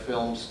when the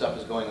film stuff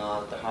is going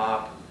on at the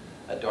Hop,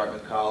 at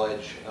Dartmouth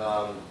College,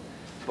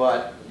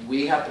 but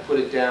we have to put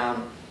it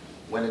down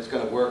when it's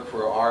going to work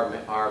for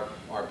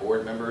our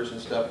board members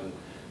and stuff, and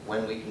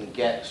when we can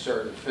get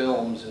certain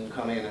films and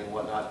come in and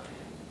whatnot.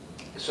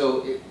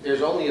 So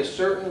there's only a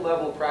certain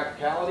level of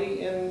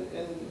practicality in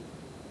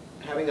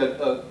having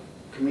a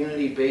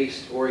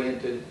community-based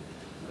oriented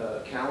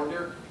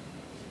calendar.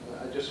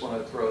 I just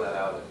want to throw that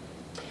out.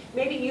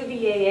 Maybe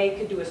UVAA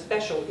could do a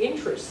special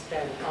interest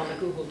then on the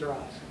Google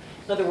Drive.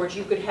 In other words,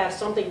 you could have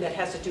something that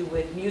has to do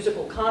with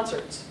musical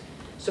concerts.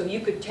 So you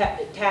could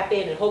tap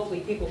in and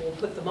hopefully people will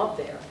put them up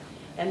there.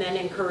 And then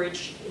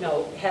encourage,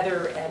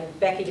 Heather and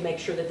Becky to make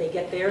sure that they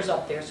get theirs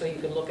up there so you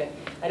can look at.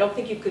 I don't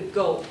think you could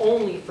go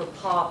only for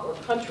pop or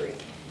country.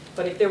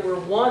 But if there were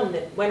one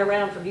that went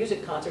around for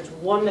music concerts,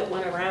 one that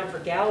went around for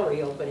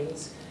gallery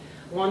openings,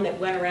 one that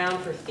went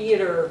around for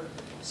theater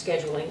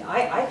scheduling,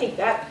 I think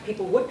that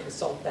people would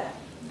consult that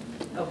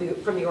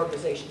from the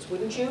organizations,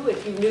 wouldn't you?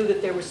 If you knew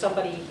that there was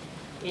somebody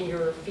in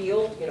your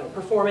field, you know,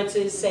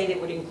 performances, say that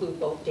would include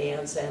both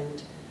dance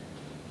and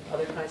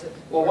other kinds of...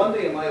 Well, one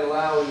thing it might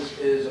allow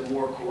is a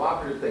more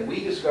cooperative thing.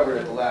 We discovered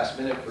at the last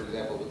minute, for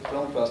example, with the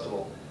film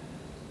festival,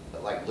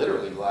 like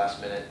literally the last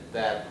minute,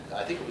 that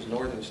I think it was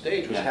Northern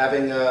Stage was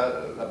having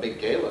a big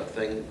gala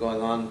thing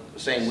going on the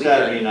same weekend.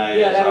 Saturday night.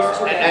 Yeah, that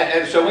was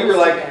and so we were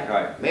like,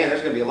 man,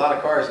 there's going to be a lot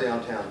of cars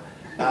downtown.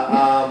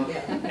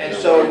 And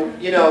so,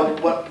 you know,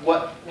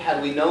 what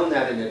had we known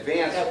that in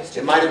advance,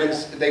 it might have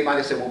been, they might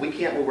have said, well, we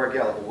can't move our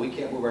gala, well, we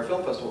can't move our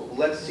film festival.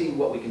 Let's see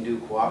what we can do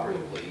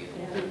cooperatively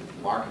in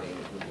marketing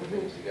and put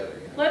things together.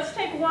 You know? Let's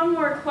take one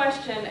more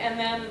question, and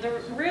then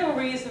the real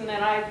reason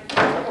that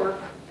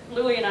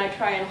Louis and I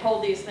try and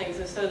hold these things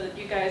is so that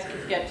you guys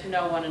can get to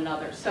know one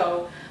another.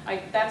 So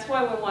that's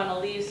why we want to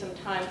leave some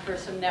time for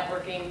some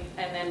networking,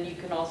 and then you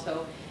can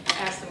also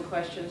ask some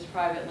questions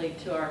privately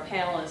to our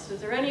panelists.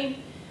 Is there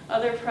any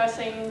other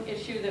pressing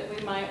issue that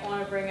we might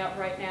want to bring up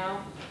right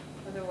now?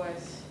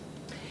 Otherwise,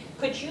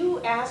 could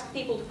you ask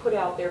people to put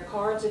out their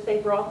cards if they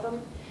brought them?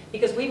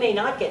 Because we may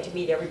not get to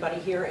meet everybody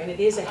here, and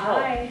it is a help.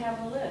 I have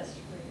a list for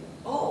you.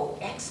 Oh,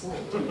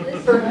 excellent.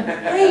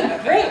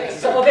 Great.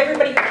 So of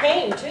everybody who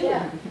came, too.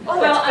 Yeah. Oh,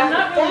 well, I'm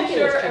not really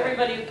fabulous, sure Joanne.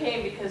 everybody who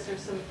came because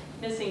there's some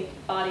missing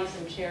bodies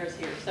and chairs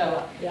here.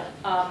 So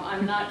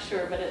I'm not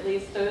sure, but at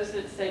least those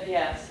that said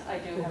yes, I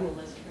do have a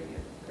list for you.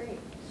 Great.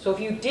 So if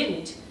you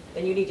didn't,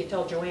 then you need to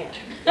tell Joanne.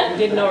 You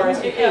didn't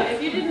RSVP. Yeah,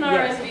 if you didn't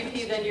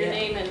RSVP, then your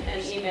name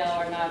and email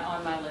are not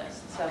on my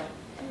list. So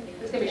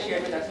It's going to be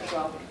shared with us as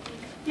well.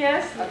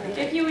 yes,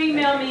 if you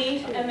email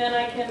me, and then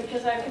I can,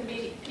 because I can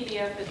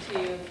PDF it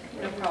to you,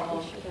 no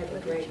problem.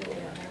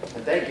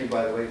 And thank you,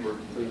 by the way, for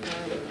putting this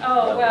together.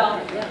 Oh,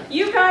 well,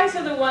 you guys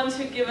are the ones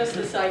who give us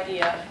this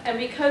idea, and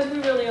because we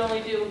really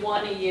only do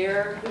one a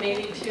year,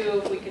 maybe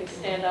two if we can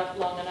stand up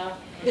long enough,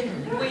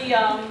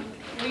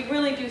 we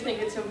really do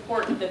think it's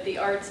important that the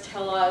arts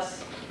tell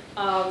us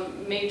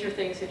major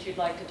things that you'd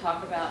like to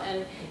talk about,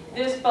 and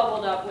this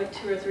bubbled up with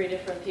 2 or 3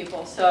 different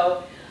people.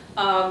 So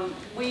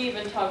we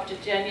even talked to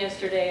Jen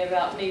yesterday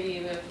about maybe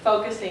even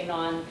focusing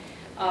on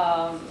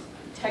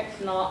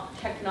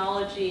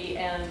technology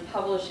and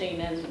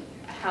publishing and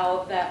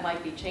how that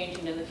might be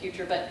changing in the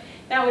future, but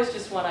that was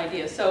just one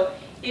idea. So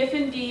if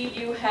indeed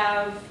you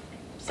have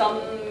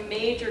some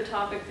major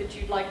topic that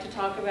you'd like to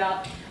talk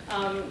about,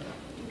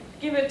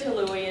 give it to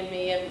Louis and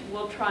me, and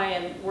we'll try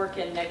and work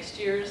in next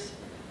year's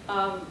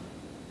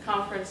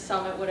conference,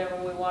 summit, whatever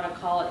we want to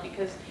call it,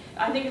 because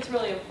I think it's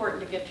really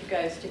important to get you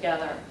guys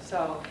together.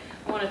 So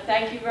I want to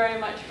thank you very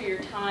much for your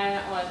time.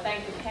 I want to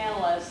thank the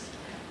panelists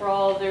for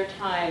all of their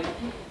time.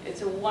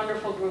 It's a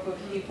wonderful group of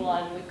people,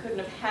 and we couldn't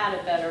have had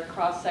a better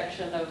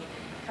cross-section of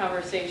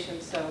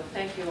conversation. So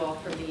thank you all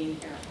for being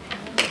here.